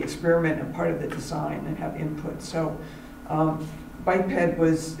of the experiment and part of the design and have input. So BikePed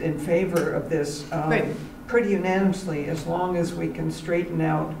was in favor of this pretty unanimously, as long as we can straighten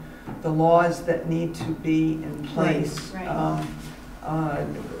out the laws that need to be in place.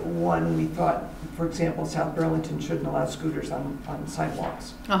 One, we thought, for example, South Burlington shouldn't allow scooters on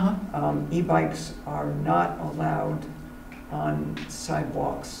sidewalks. E-bikes are not allowed on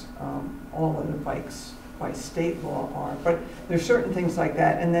sidewalks. All of the bikes by state law are, but there's certain things like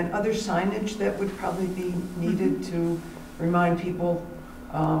that. And then other signage that would probably be needed to remind people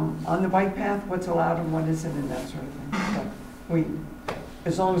on the bike path what's allowed and what isn't, and that sort of thing. But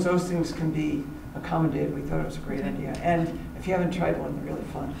as long as those things can be accommodated, we thought it was a great idea. And if you haven't tried one, they're really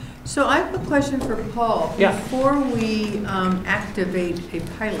fun. So I have a question for Paul. Yeah. Before we activate a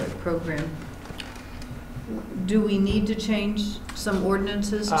pilot program, do we need to change some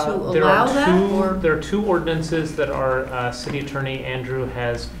ordinances to There allow are that, or? There are 2 ordinances that our city attorney, Andrew,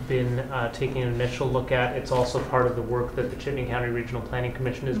 has been taking an initial look at. It's also part of the work that the Chittenden County Regional Planning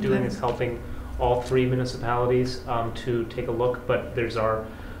Commission is doing, Okay. is helping all 3 municipalities to take a look. But there's our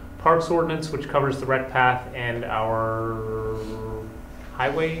Parks Ordinance, which covers the rec path, and our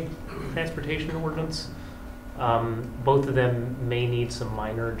Highway Transportation Ordinance. Both of them may need some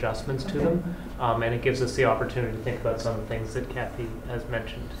minor adjustments to them, and it gives us the opportunity to think about some of the things that Kathy has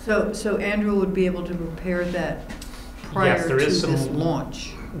mentioned. So Andrew would be able to prepare that prior to this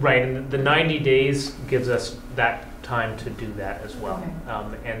launch? Right, and the 90 days gives us that time to do that as well.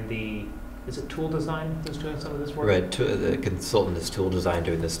 And is it Tool Design who's doing some of this work? Right, the consultant is Tool Design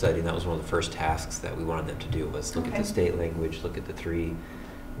doing this study, and that was one of the first tasks that we wanted them to do, was look at the state language, look at the 3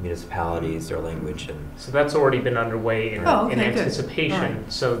 municipalities, their language, and so that's already been underway in anticipation,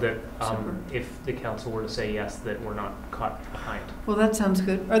 right. So that if the council were to say yes, that we're not caught behind. Well, that sounds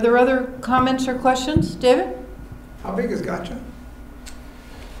good. Are there other comments or questions? David? How big is Gotcha?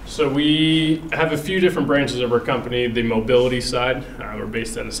 So we have a few different branches of our company. The mobility side, we're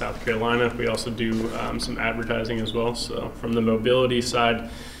based out of South Carolina. We also do some advertising as well. So from the mobility side,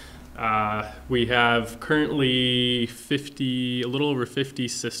 we have currently a little over 50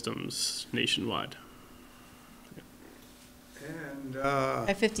 systems nationwide. And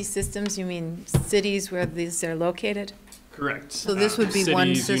By 50 systems, you mean cities where these are located? Correct. So this would be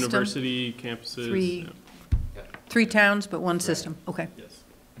one cities, system? university, campuses. 3 towns, but one system, okay. Yes.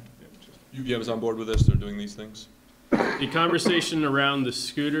 UVM is on board with this, they're doing these things? The conversation around the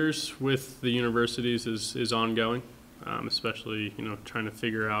scooters with the universities is ongoing, especially, trying to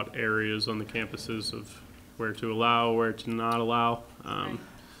figure out areas on the campuses of where to allow, where to not allow.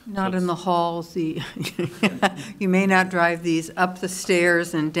 Not in the halls, you may not drive these up the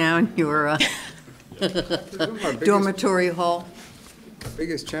stairs and down your dormitory hall. The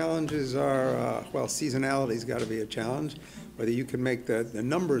biggest challenges are, seasonality's got to be a challenge, whether you can make the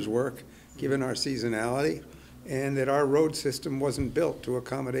numbers work, given our seasonality, and that our road system wasn't built to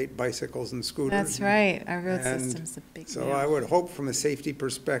accommodate bicycles and scooters. That's right, our road system's a big deal. So I would hope from a safety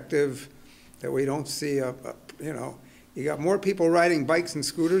perspective that we don't see you got more people riding bikes and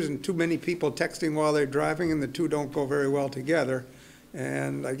scooters and too many people texting while they're driving, and the 2 don't go very well together.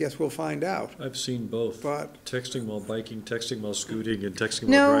 And I guess we'll find out. I've seen both. But texting while biking, texting while scooting, and texting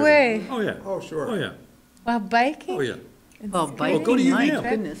while No driving. way. Oh, yeah. Oh, sure. Oh, yeah. While biking? Oh, yeah. Well, biking, go to my UVM.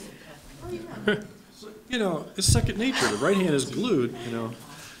 goodness. It's second nature. The right hand is glued,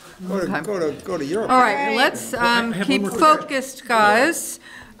 Go to Europe. All right, let's keep focused, guys.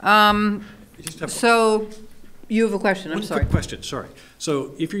 So, you have a question, I'm One sorry. quick question, sorry.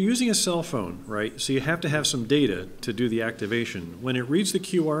 So if you're using a cell phone, right, so you have to have some data to do the activation. When it reads the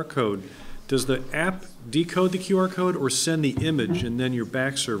QR code, does the app decode the QR code or send the image and then your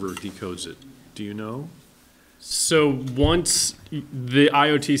back server decodes it? Do you know? So once the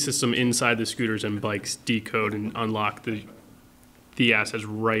IoT system inside the scooters and bikes decode and unlock the assets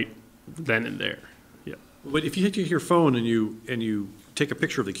right then and there. Yeah. But if you take your phone and you take a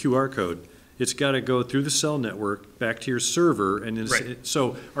picture of the QR code, it's got to go through the cell network back to your server, and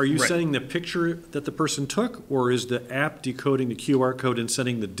so are you sending the picture that the person took, or is the app decoding the QR code and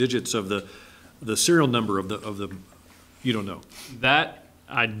sending the digits of the serial number of the you don't know? That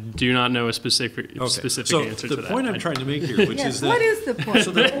I do not know a specific answer to that. So the point I'm trying to make here, which is that what is the point?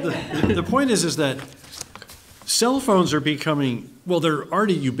 So the point is that cell phones are becoming, well, they're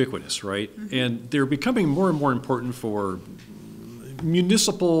already ubiquitous, right? Mm-hmm. And they're becoming more and more important for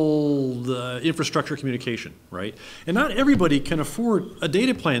municipal infrastructure communication, right? And not everybody can afford a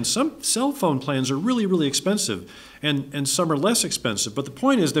data plan. Some cell phone plans are really, really expensive, and some are less expensive. But the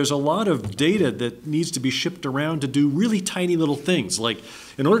point is there's a lot of data that needs to be shipped around to do really tiny little things. Like,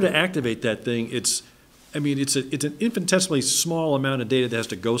 in order to activate that thing, it's an infinitesimally small amount of data that has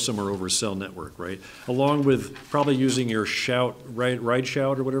to go somewhere over a cell network, right? Along with probably using your Ride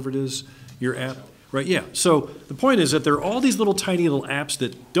Shout or whatever it is, your app. Right, yeah. So the point is that there are all these little tiny little apps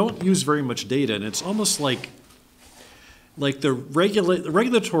that don't use very much data, and it's almost like the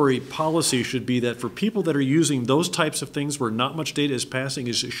regulatory policy should be that for people that are using those types of things where not much data is passing,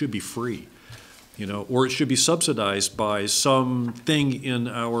 it should be free, or it should be subsidized by something in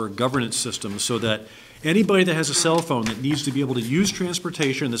our governance system so that anybody that has a cell phone that needs to be able to use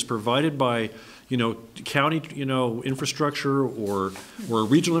transportation that's provided by county, infrastructure or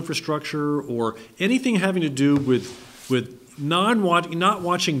regional infrastructure or anything having to do with not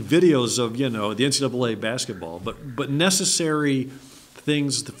watching videos of, the NCAA basketball, but necessary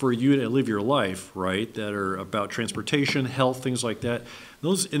things for you to live your life, right, that are about transportation, health, things like that.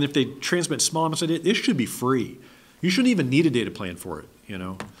 Those, and if they transmit small amounts of data, this should be free. You shouldn't even need a data plan for it, you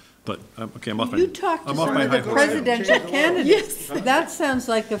know? But, okay, I'm off my. You talked to I'm off some my of the high horse. presidential candidates. That sounds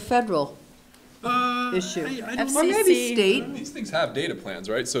like a federal issue. Or maybe state. These things have data plans,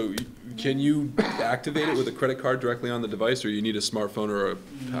 right? So can you activate it with a credit card directly on the device, or you need a smartphone or a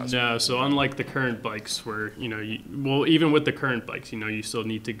password? No, so unlike the current bikes where, you know, well, even with the current bikes, you know, you still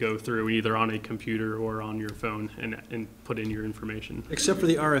need to go through either on a computer or on your phone and put in your information. Except for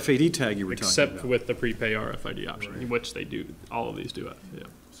the RFID tag you were talking about. Except with the prepay RFID option, which they do, all of these do it, yeah.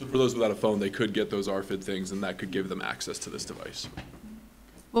 So for those without a phone, they could get those RFID things, and that could give them access to this device.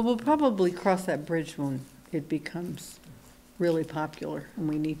 Well, we'll probably cross that bridge when it becomes really popular, and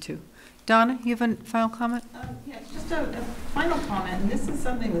we need to. Donna, you have a final comment? Yeah, just a final comment, and this is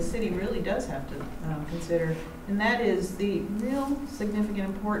something the city really does have to consider, and that is the real significant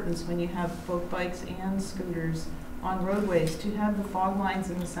importance when you have both bikes and scooters on roadways to have the fog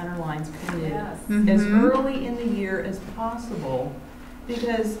lines and the center lines painted as early in the year as possible,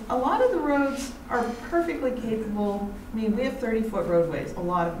 because a lot of the roads are perfectly capable. I mean, we have 30-foot roadways. A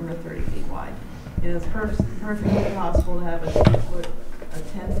lot of them are 30 feet wide. And it's perfectly possible to have a 10-foot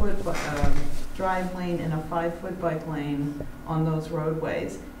drive lane and a 5-foot bike lane on those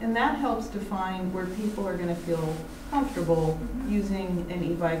roadways. And that helps define where people are going to feel comfortable using an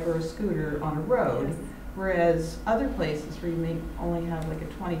e-bike or a scooter on a road. Whereas other places where you may only have like a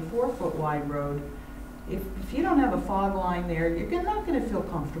 24-foot wide road, if you don't have a fog line there, you're not going to feel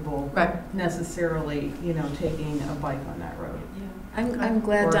comfortable necessarily, you know, taking a bike on that road. I'm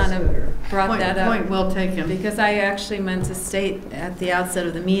glad Donna brought that up. Point well taken. Because I actually meant to state at the outset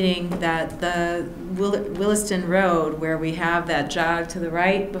of the meeting that the Williston Road, where we have that jog to the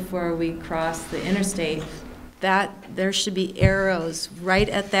right before we cross the interstate, that there should be arrows right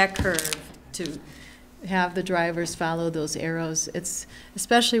at that curve to have the drivers follow those arrows. It's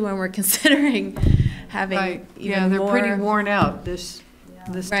especially when we're considering having yeah, they're pretty worn out this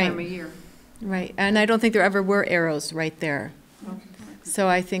time of year. Right, and I don't think there ever were arrows right there. So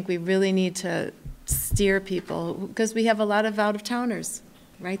I think we really need to steer people, because we have a lot of out-of-towners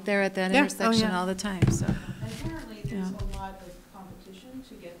right there at that intersection all the time. So apparently there's a lot of competition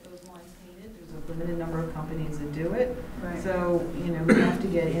to get those lines painted. There's a limited number of companies that do it. So, you know, we have to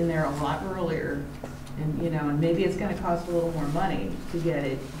get in there a lot earlier. And, you know, and maybe it's going to cost a little more money to get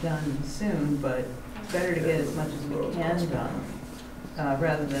it done soon, but it's better to get as much as we can done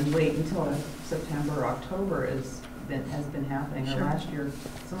rather than wait until September or October has been happening. Or last year,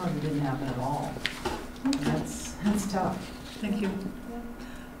 some of it didn't happen at all. And that's tough. Thank you.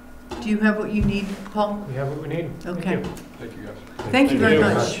 Do you have what you need, Paul? We have what we need. Okay. Thank you, guys. Thank you very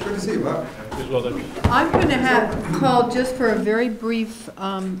much. Good to see you, Bob. Well done. I'm going to have call just for a very brief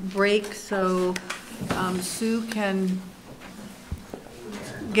break so Sue can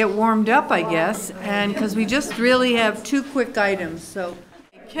get warmed up, I guess, and because we just really have 2 quick items. So,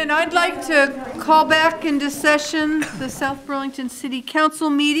 I'd like to call back into session the South Burlington City Council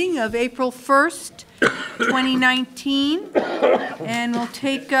meeting of April 1st, 2019, and we'll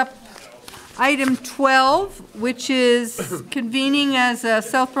take up item 12, which is convening as a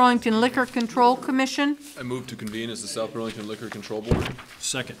South Burlington Liquor Control Commission. I move to convene as the South Burlington Liquor Control Board.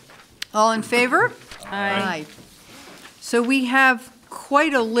 Second. All in favor? Aye. So we have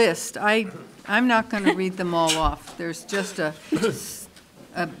quite a list. I'm not going to read them all off. There's just a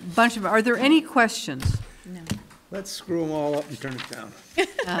bunch of, are there any questions? No. Let's screw them all up and turn it down.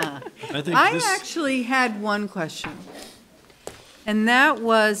 I actually had one question. And that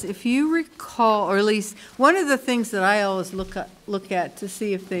was, if you recall, or at least one of the things that I always look at to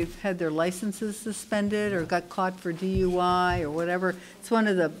see if they've had their licenses suspended or got caught for DUI or whatever. It's one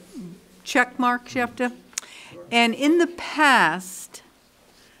of the check marks you have to. And in the past,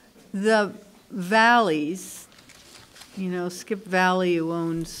 the Valleys, you know, Skip Valley, who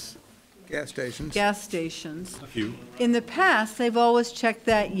owns gas stations. A few. In the past, they've always checked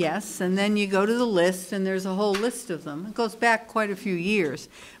that yes, and then you go to the list, and there's a whole list of them. It goes back quite a few years.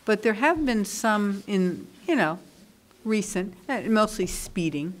 But there have been some in, you know, recent, mostly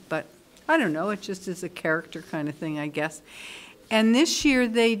speeding, but I don't know, it just is a character kind of thing, I guess. And this year,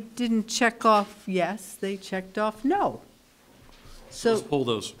 they didn't check off yes, they checked off no. So let's pull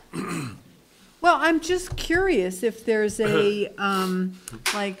those. Well, I'm just curious if there's a,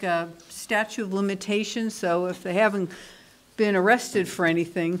 like a statute of limitations, so if they haven't been arrested for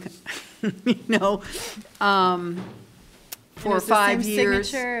anything, you know, 4 or 5 years. It was the same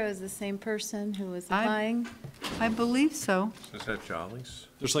signature, it was the same person who was applying? I believe so. Is that Jolly's?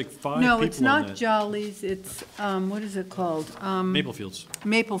 There's like 5 No, people it's on not that. Jolly's, it's, what is it called? Maple Fields.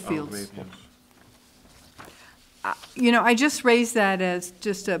 Maple Fields. You know, I just raised that as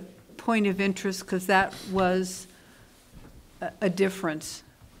just a point of interest because that was a difference.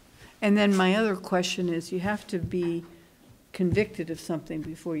 And then my other question is, you have to be convicted of something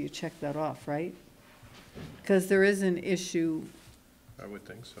before you check that off, right? Because there is an issue I would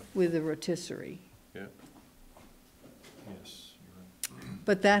think so. with the rotisserie. Yeah. Yes.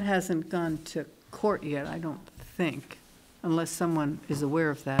 But that hasn't gone to court yet, I don't think, unless someone is aware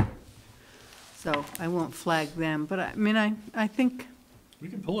of that. So I won't flag them, but I mean, I think. We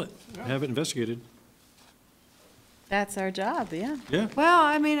can pull it, have it investigated. That's our job, yeah. Yeah. Well,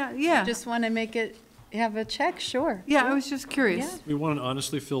 I mean, yeah. Just want to make it, have a check, sure. Yeah, I was just curious. Yeah. We want an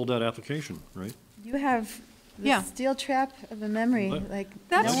honestly filled out application, right? You have the Yeah. steel trap of a memory, like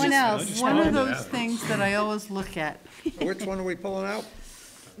That's no one else. just one of those things that I always look at. Which one are we pulling out?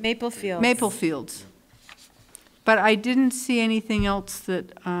 Maple Fields. Maple Fields. But I didn't see anything else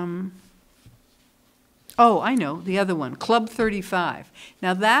that, oh, I know, the other one, Club 35.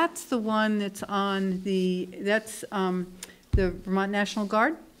 Now, that's the one that's on that's the Vermont National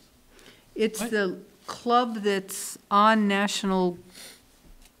Guard. It's the club that's on National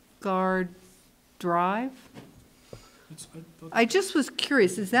Guard Drive. I just was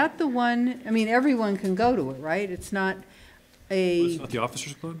curious, is that the one, I mean, everyone can go to it, right? It's not It's not the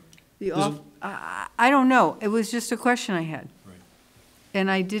Officers Club? I don't know. It was just a question I had. Right.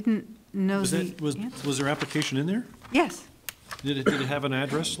 And I didn't know Was the that, was answer. there application in there? Yes, Did it have an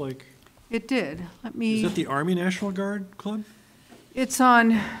address like, it did. Let is me, that the Army National Guard Club? it's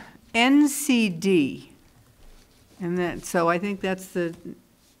on NCD. And that, so I think that's the,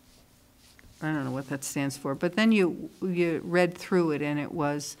 I don't know what that stands for. But then you read through it and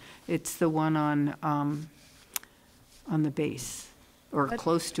it's the one on the base or What-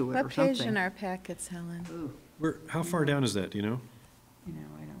 close to it or What something. page in our packets, Helen? Where, how far down is that, do you know? You know,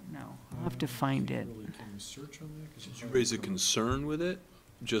 I don't know. I'll have to find it. Can we search on that? 'Cause Did you raise a concern with it?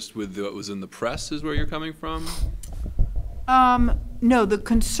 Just with what was in the press is where you're coming from? No, the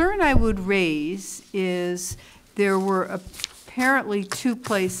concern I would raise is there were apparently 2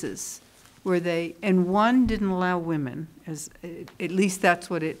 places where and one didn't allow women, at least that's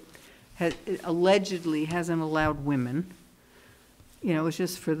what it allegedly hasn't allowed women. You know, it was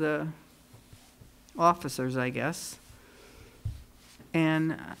just for the officers, I guess.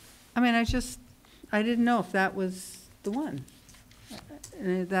 And, I mean, I didn't know if that was the one.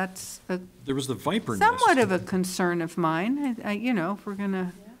 That's There was the Viper Nest. somewhat of a concern of mine. You know, if we're going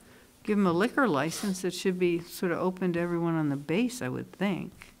to give them a liquor license, it should be sort of open to everyone on the base, I would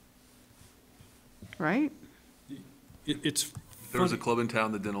think. Right? It's If there was a funny. club in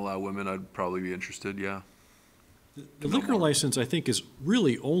town that didn't allow women, I'd probably be interested, yeah. The liquor license, I think, is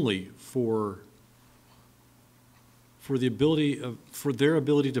really only for the ability of, for their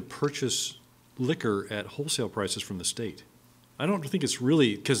ability to purchase liquor at wholesale prices from the state. I don't think it's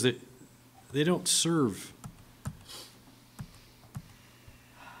really, because they don't serve.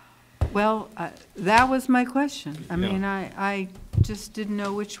 Well, that was my question. I Yeah. mean, I just didn't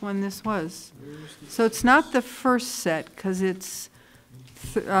know which one this was. So it's not the first set, because it's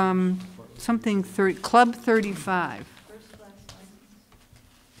something, Club 35.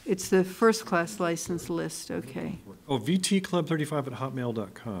 It's the first-class license list, okay. Oh,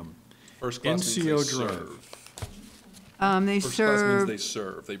 vtclub35@hotmail.com. First class means they NCO serve. They First class means serve, they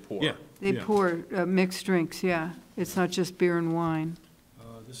serve, they pour. Yeah. they yeah. pour mixed drinks, yeah. It's not just beer and wine.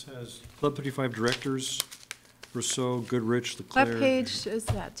 This has Club 35 directors, Rousseau, Goodrich, Leclerc. What page is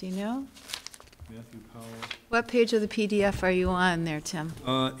that, do you know? Matthew Powell. What page of the PDF are you on there, Tim?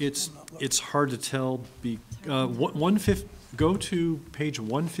 It's hard to tell. Go to page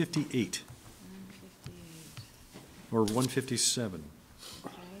 158. Or 157.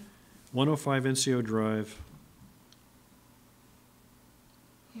 105 NCO Drive.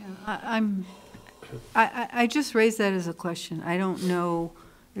 Yeah, I just raised that as a question. I don't know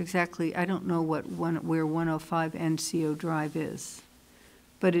exactly, I don't know where 105 NCO Drive is.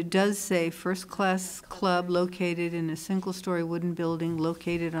 But it does say first-class club located in a single-story wooden building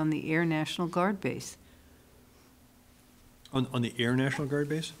located on the Air National Guard base. On the Air National Guard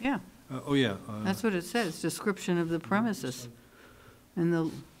base? Yeah, Oh, yeah. that's what it says, description of the premises. And the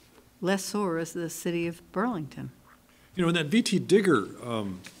lessor is the city of Burlington. You know, in that VT Digger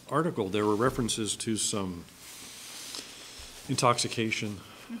article, there were references to some intoxication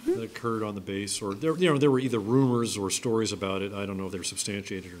that occurred on the base, or there were either rumors or stories about it. I don't know if they're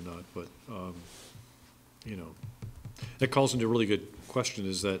substantiated or not, but you know, that calls into a really good question,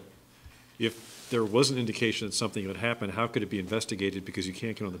 is that if there was an indication that something had happened, how could it be investigated because you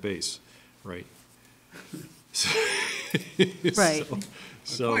can't get on the base, right? Right.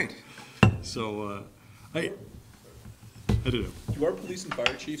 So, I don't know. Do our police and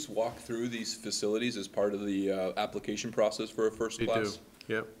fire chiefs walk through these facilities as part of the application process for a first class?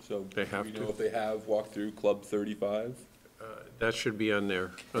 They do, yep. So They have do to. we know if they have walked through Club 35? That should be on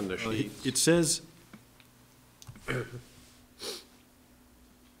there, on the sheet. It says, it's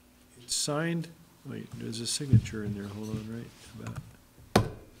signed, wait, there's a signature in there, hold on, right?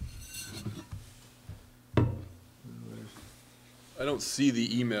 I don't see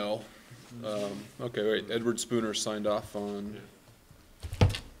the email. Okay, wait, Edward Spooner signed off on. All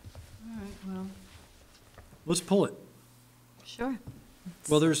right, well, Let's pull it. Sure.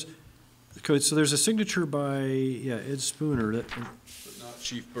 Well, there's, okay, so there's a signature by, yeah, Ed Spooner, that, But not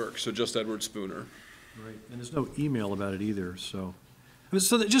Chief Burke, so just Edward Spooner. right, and there's no email about it either, so. I mean,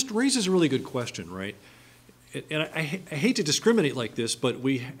 so that just raises a really good question, right? And I hate to discriminate like this, but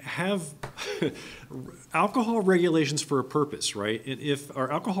we have alcohol regulations for a purpose, right? And if our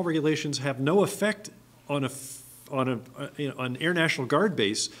alcohol regulations have no effect on an Air National Guard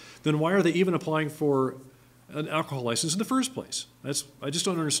base, then why are they even applying for an alcohol license in the first place? I just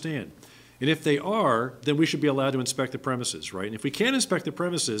don't understand. And if they are, then we should be allowed to inspect the premises, right? And if we can't inspect the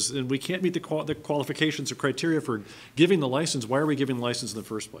premises, then we can't meet the qualifications or criteria for giving the license. Why are we giving the license in the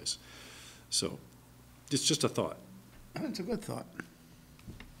first place? So, it's just a thought. That's a good thought.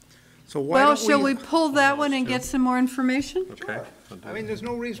 So why well, don't shall we pull that one and get some more information? Okay. I mean, there's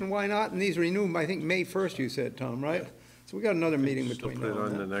no reason why not, and these renew, I think, May 1st, you said, Tom, right? So we got another meeting Still between put it now on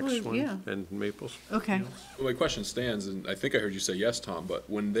and the then. next Well, yeah. one, and Maples. Okay. Well, my question stands, and I think I heard you say yes, Tom, but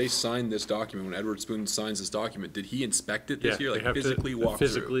when they signed this document, when Edward Spoon signs this document, did he inspect it this year, they like have to- physically walk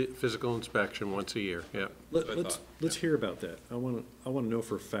through? Physical inspection once a year, yeah. Let's hear about that. I want to know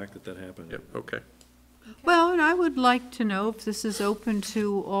for a fact that happened. Yep, okay. Well, and I would like to know if this is open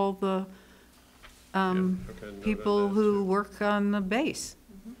to all the okay, note people on that, who work on the base.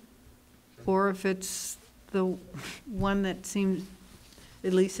 Or if it's the one that seems,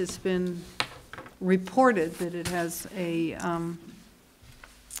 at least it's been reported that it has a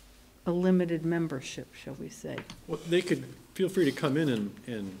limited membership, shall we say. Well, they could, feel free to come in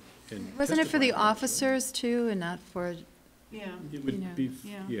and Wasn't it for the testify. officers too, and not for, Yeah. It you would know, be,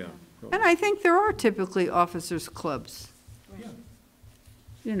 yeah. yeah. And I think there are typically officers' clubs.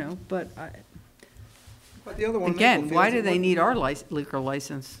 You know, but But the other one, again, Maple why Fields, do it they wouldn't- need our liquor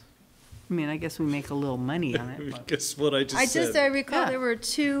license? I mean, I guess we make a little money on it, but. Guess what I just said. I recall Yeah. there were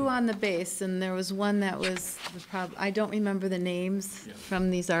two on the base, and there was one that was I don't remember the names from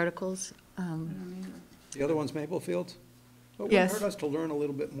these articles. The other one's Maple Fields? But it Yes. wouldn't hurt us to learn a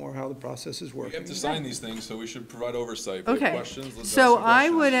little bit more how the process is We working. have to sign these things, so we should provide oversight. If we have Okay, questions, let's so ask some I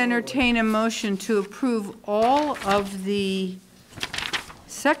would questions. entertain a motion to approve all of the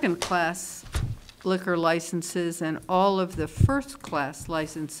second-class liquor licenses and all of the first-class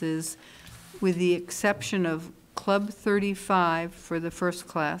licenses, with the exception of Club 35 for the first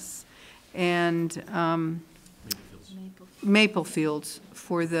class and Maple Fields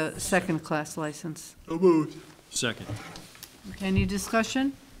for the second-class license. Second. Any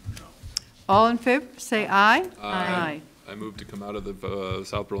discussion? All in favor, say aye. Aye. I move to come out of the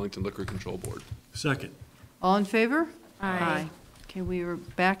South Burlington Liquor Control Board. Second. All in favor? Aye. Okay, we are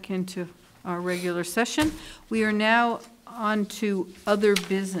back into our regular session. We are now on to other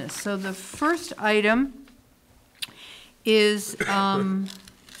business. So the first item is,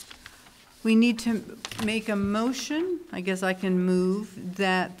 we need to make a motion, I guess I can move,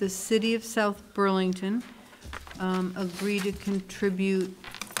 that the city of South Burlington agree to contribute.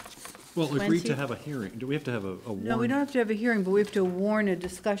 Well, agreed 20 to have a hearing. Do we have to have a warrant? No, we don't have to have a hearing, but we have to warn a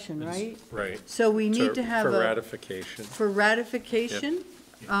discussion, right? Right. So we need to have For a. ratification. For ratification,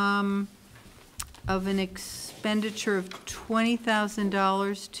 of an expenditure of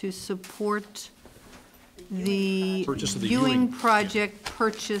 $20,000 to support the Purchase of the viewing viewing. project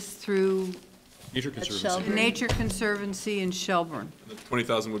purchased through Nature the Conservancy. Nature Conservancy in Shelburne. And the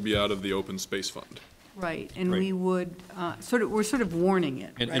 20,000 would be out of the open space fund. Right, and Right. we would, we're sort of warning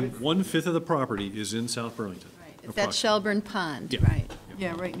it, And right? 1/5 of the property is in South Burlington. It's at Shelburne Pond, Yeah. right?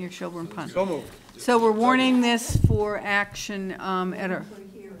 Yeah, right near Shelburne Pond. So moved. So we're warning this for action at a,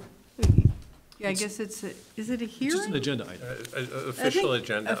 yeah, I guess it's, is it a It's just an hearing? agenda item. Official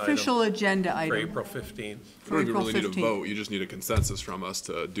agenda item. Official agenda For item. April 15th. I don't even April really need a 15th. vote, you just need a consensus from us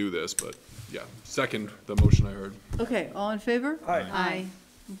to do this, but yeah. Second, the motion I heard. Okay, all in favor? Aye. Aye.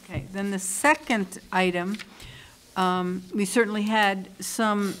 Okay, then the second item we certainly had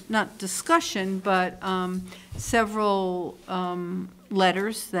some, not discussion, but several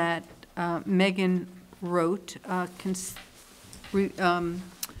letters that Megan wrote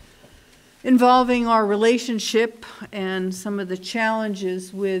involving our relationship and some of the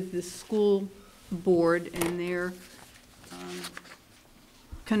challenges with the school board and their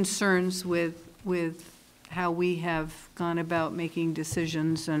concerns with how we have gone about making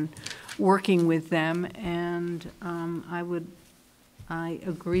decisions and working with them. And I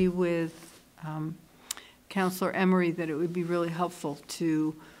agree with Councilor Emery that it would be really helpful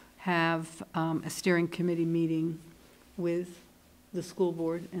to have a steering committee meeting with the school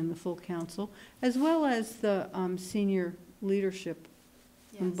board and the full council, as well as the senior leadership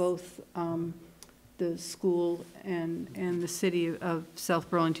in both the school and the city of South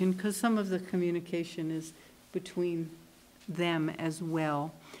Burlington, because some of the communication is between them as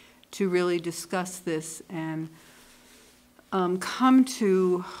well, to really discuss this and come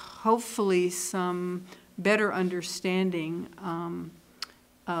to hopefully some better understanding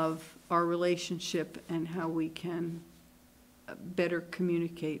of our relationship and how we can better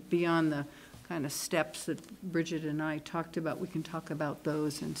communicate beyond the kind of steps that Bridget and I talked about. We can talk about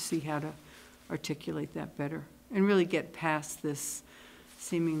those and see how to articulate that better and really get past this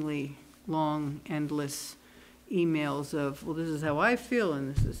seemingly long, endless emails of, well, this is how I feel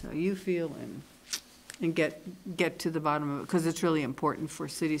and this is how you feel, and get to the bottom of it, because it's really important for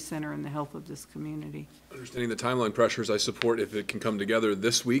City Center and the health of this community. Understanding the timeline pressures, I support if it can come together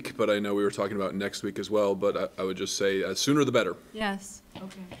this week, but I know we were talking about next week as well, but I would just say sooner the better. Yes.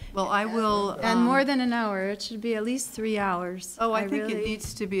 Okay. Well, I will. And more than an hour. It should be at least 3 hours. Oh, I think it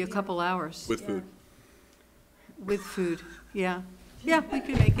needs to be a couple hours. With food. With food, yeah. Yeah, we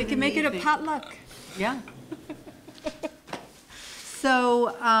can make it. We can make it a potluck. Yeah.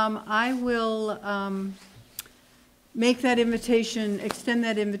 So I will make that invitation, extend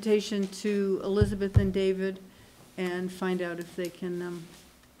that invitation to Elizabeth and David, and find out if they can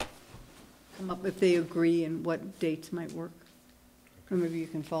come up, if they agree and what dates might work. Or maybe you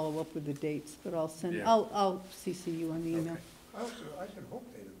can follow up with the dates, but I'll send, Yeah. I'll CC you on the email. I should hope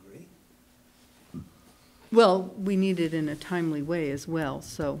they'd agree. Well, we need it in a timely way as well,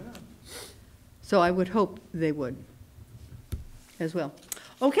 so I would hope they would as well.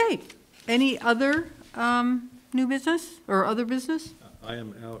 Okay, any other new business or other business? I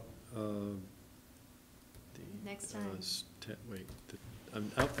am out. Next time.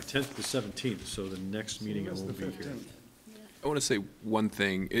 I'm out the 10th to the 17th, so the next meeting I won't be here. I want to say one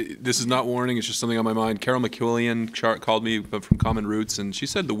thing. This is not warning, it's just something on my mind. Carol McCullion called me from Common Roots, and she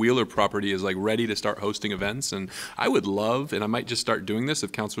said the Wheeler property is like ready to start hosting events, and I would love, and I might just start doing this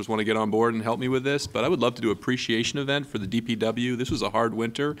if councilors want to get on board and help me with this, but I would love to do an appreciation event for the DPW. This was a hard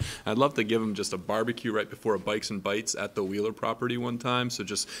winter. I'd love to give them just a barbecue right before a Bikes and Bites at the Wheeler property one time, so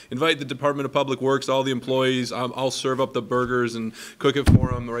just invite the Department of Public Works, all the employees. I'll serve up the burgers and cook it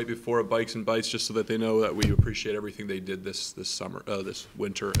for them right before a Bikes and Bites, just so that they know that we appreciate everything they did this summer, this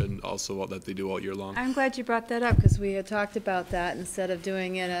winter, and also all that they do all year long. I'm glad you brought that up, because we had talked about that instead of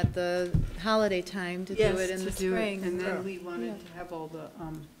doing it at the holiday time, to do it in the spring. And then we wanted to have all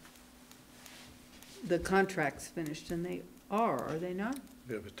the contracts finished, and they are they not?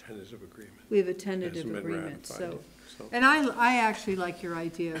 We have a tentative agreement. We have a tentative agreement, so. And I actually like your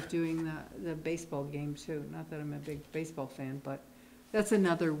idea of doing the baseball game too. Not that I'm a big baseball fan, but that's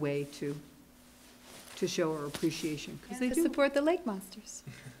another way to show our appreciation, because they do support the Lake Monsters.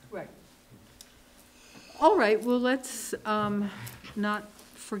 Right. All right, well, let's not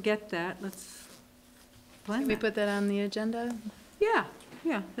forget that. Let's plan Can we that. put that on the agenda? Yeah,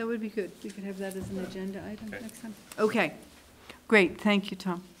 that would be good. We could have that as an agenda item next time. Okay, great, thank you,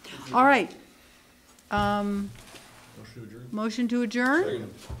 Tom. All right. Motion to adjourn?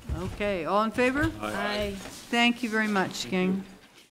 Okay, all in favor? Aye. Thank you very much, gang.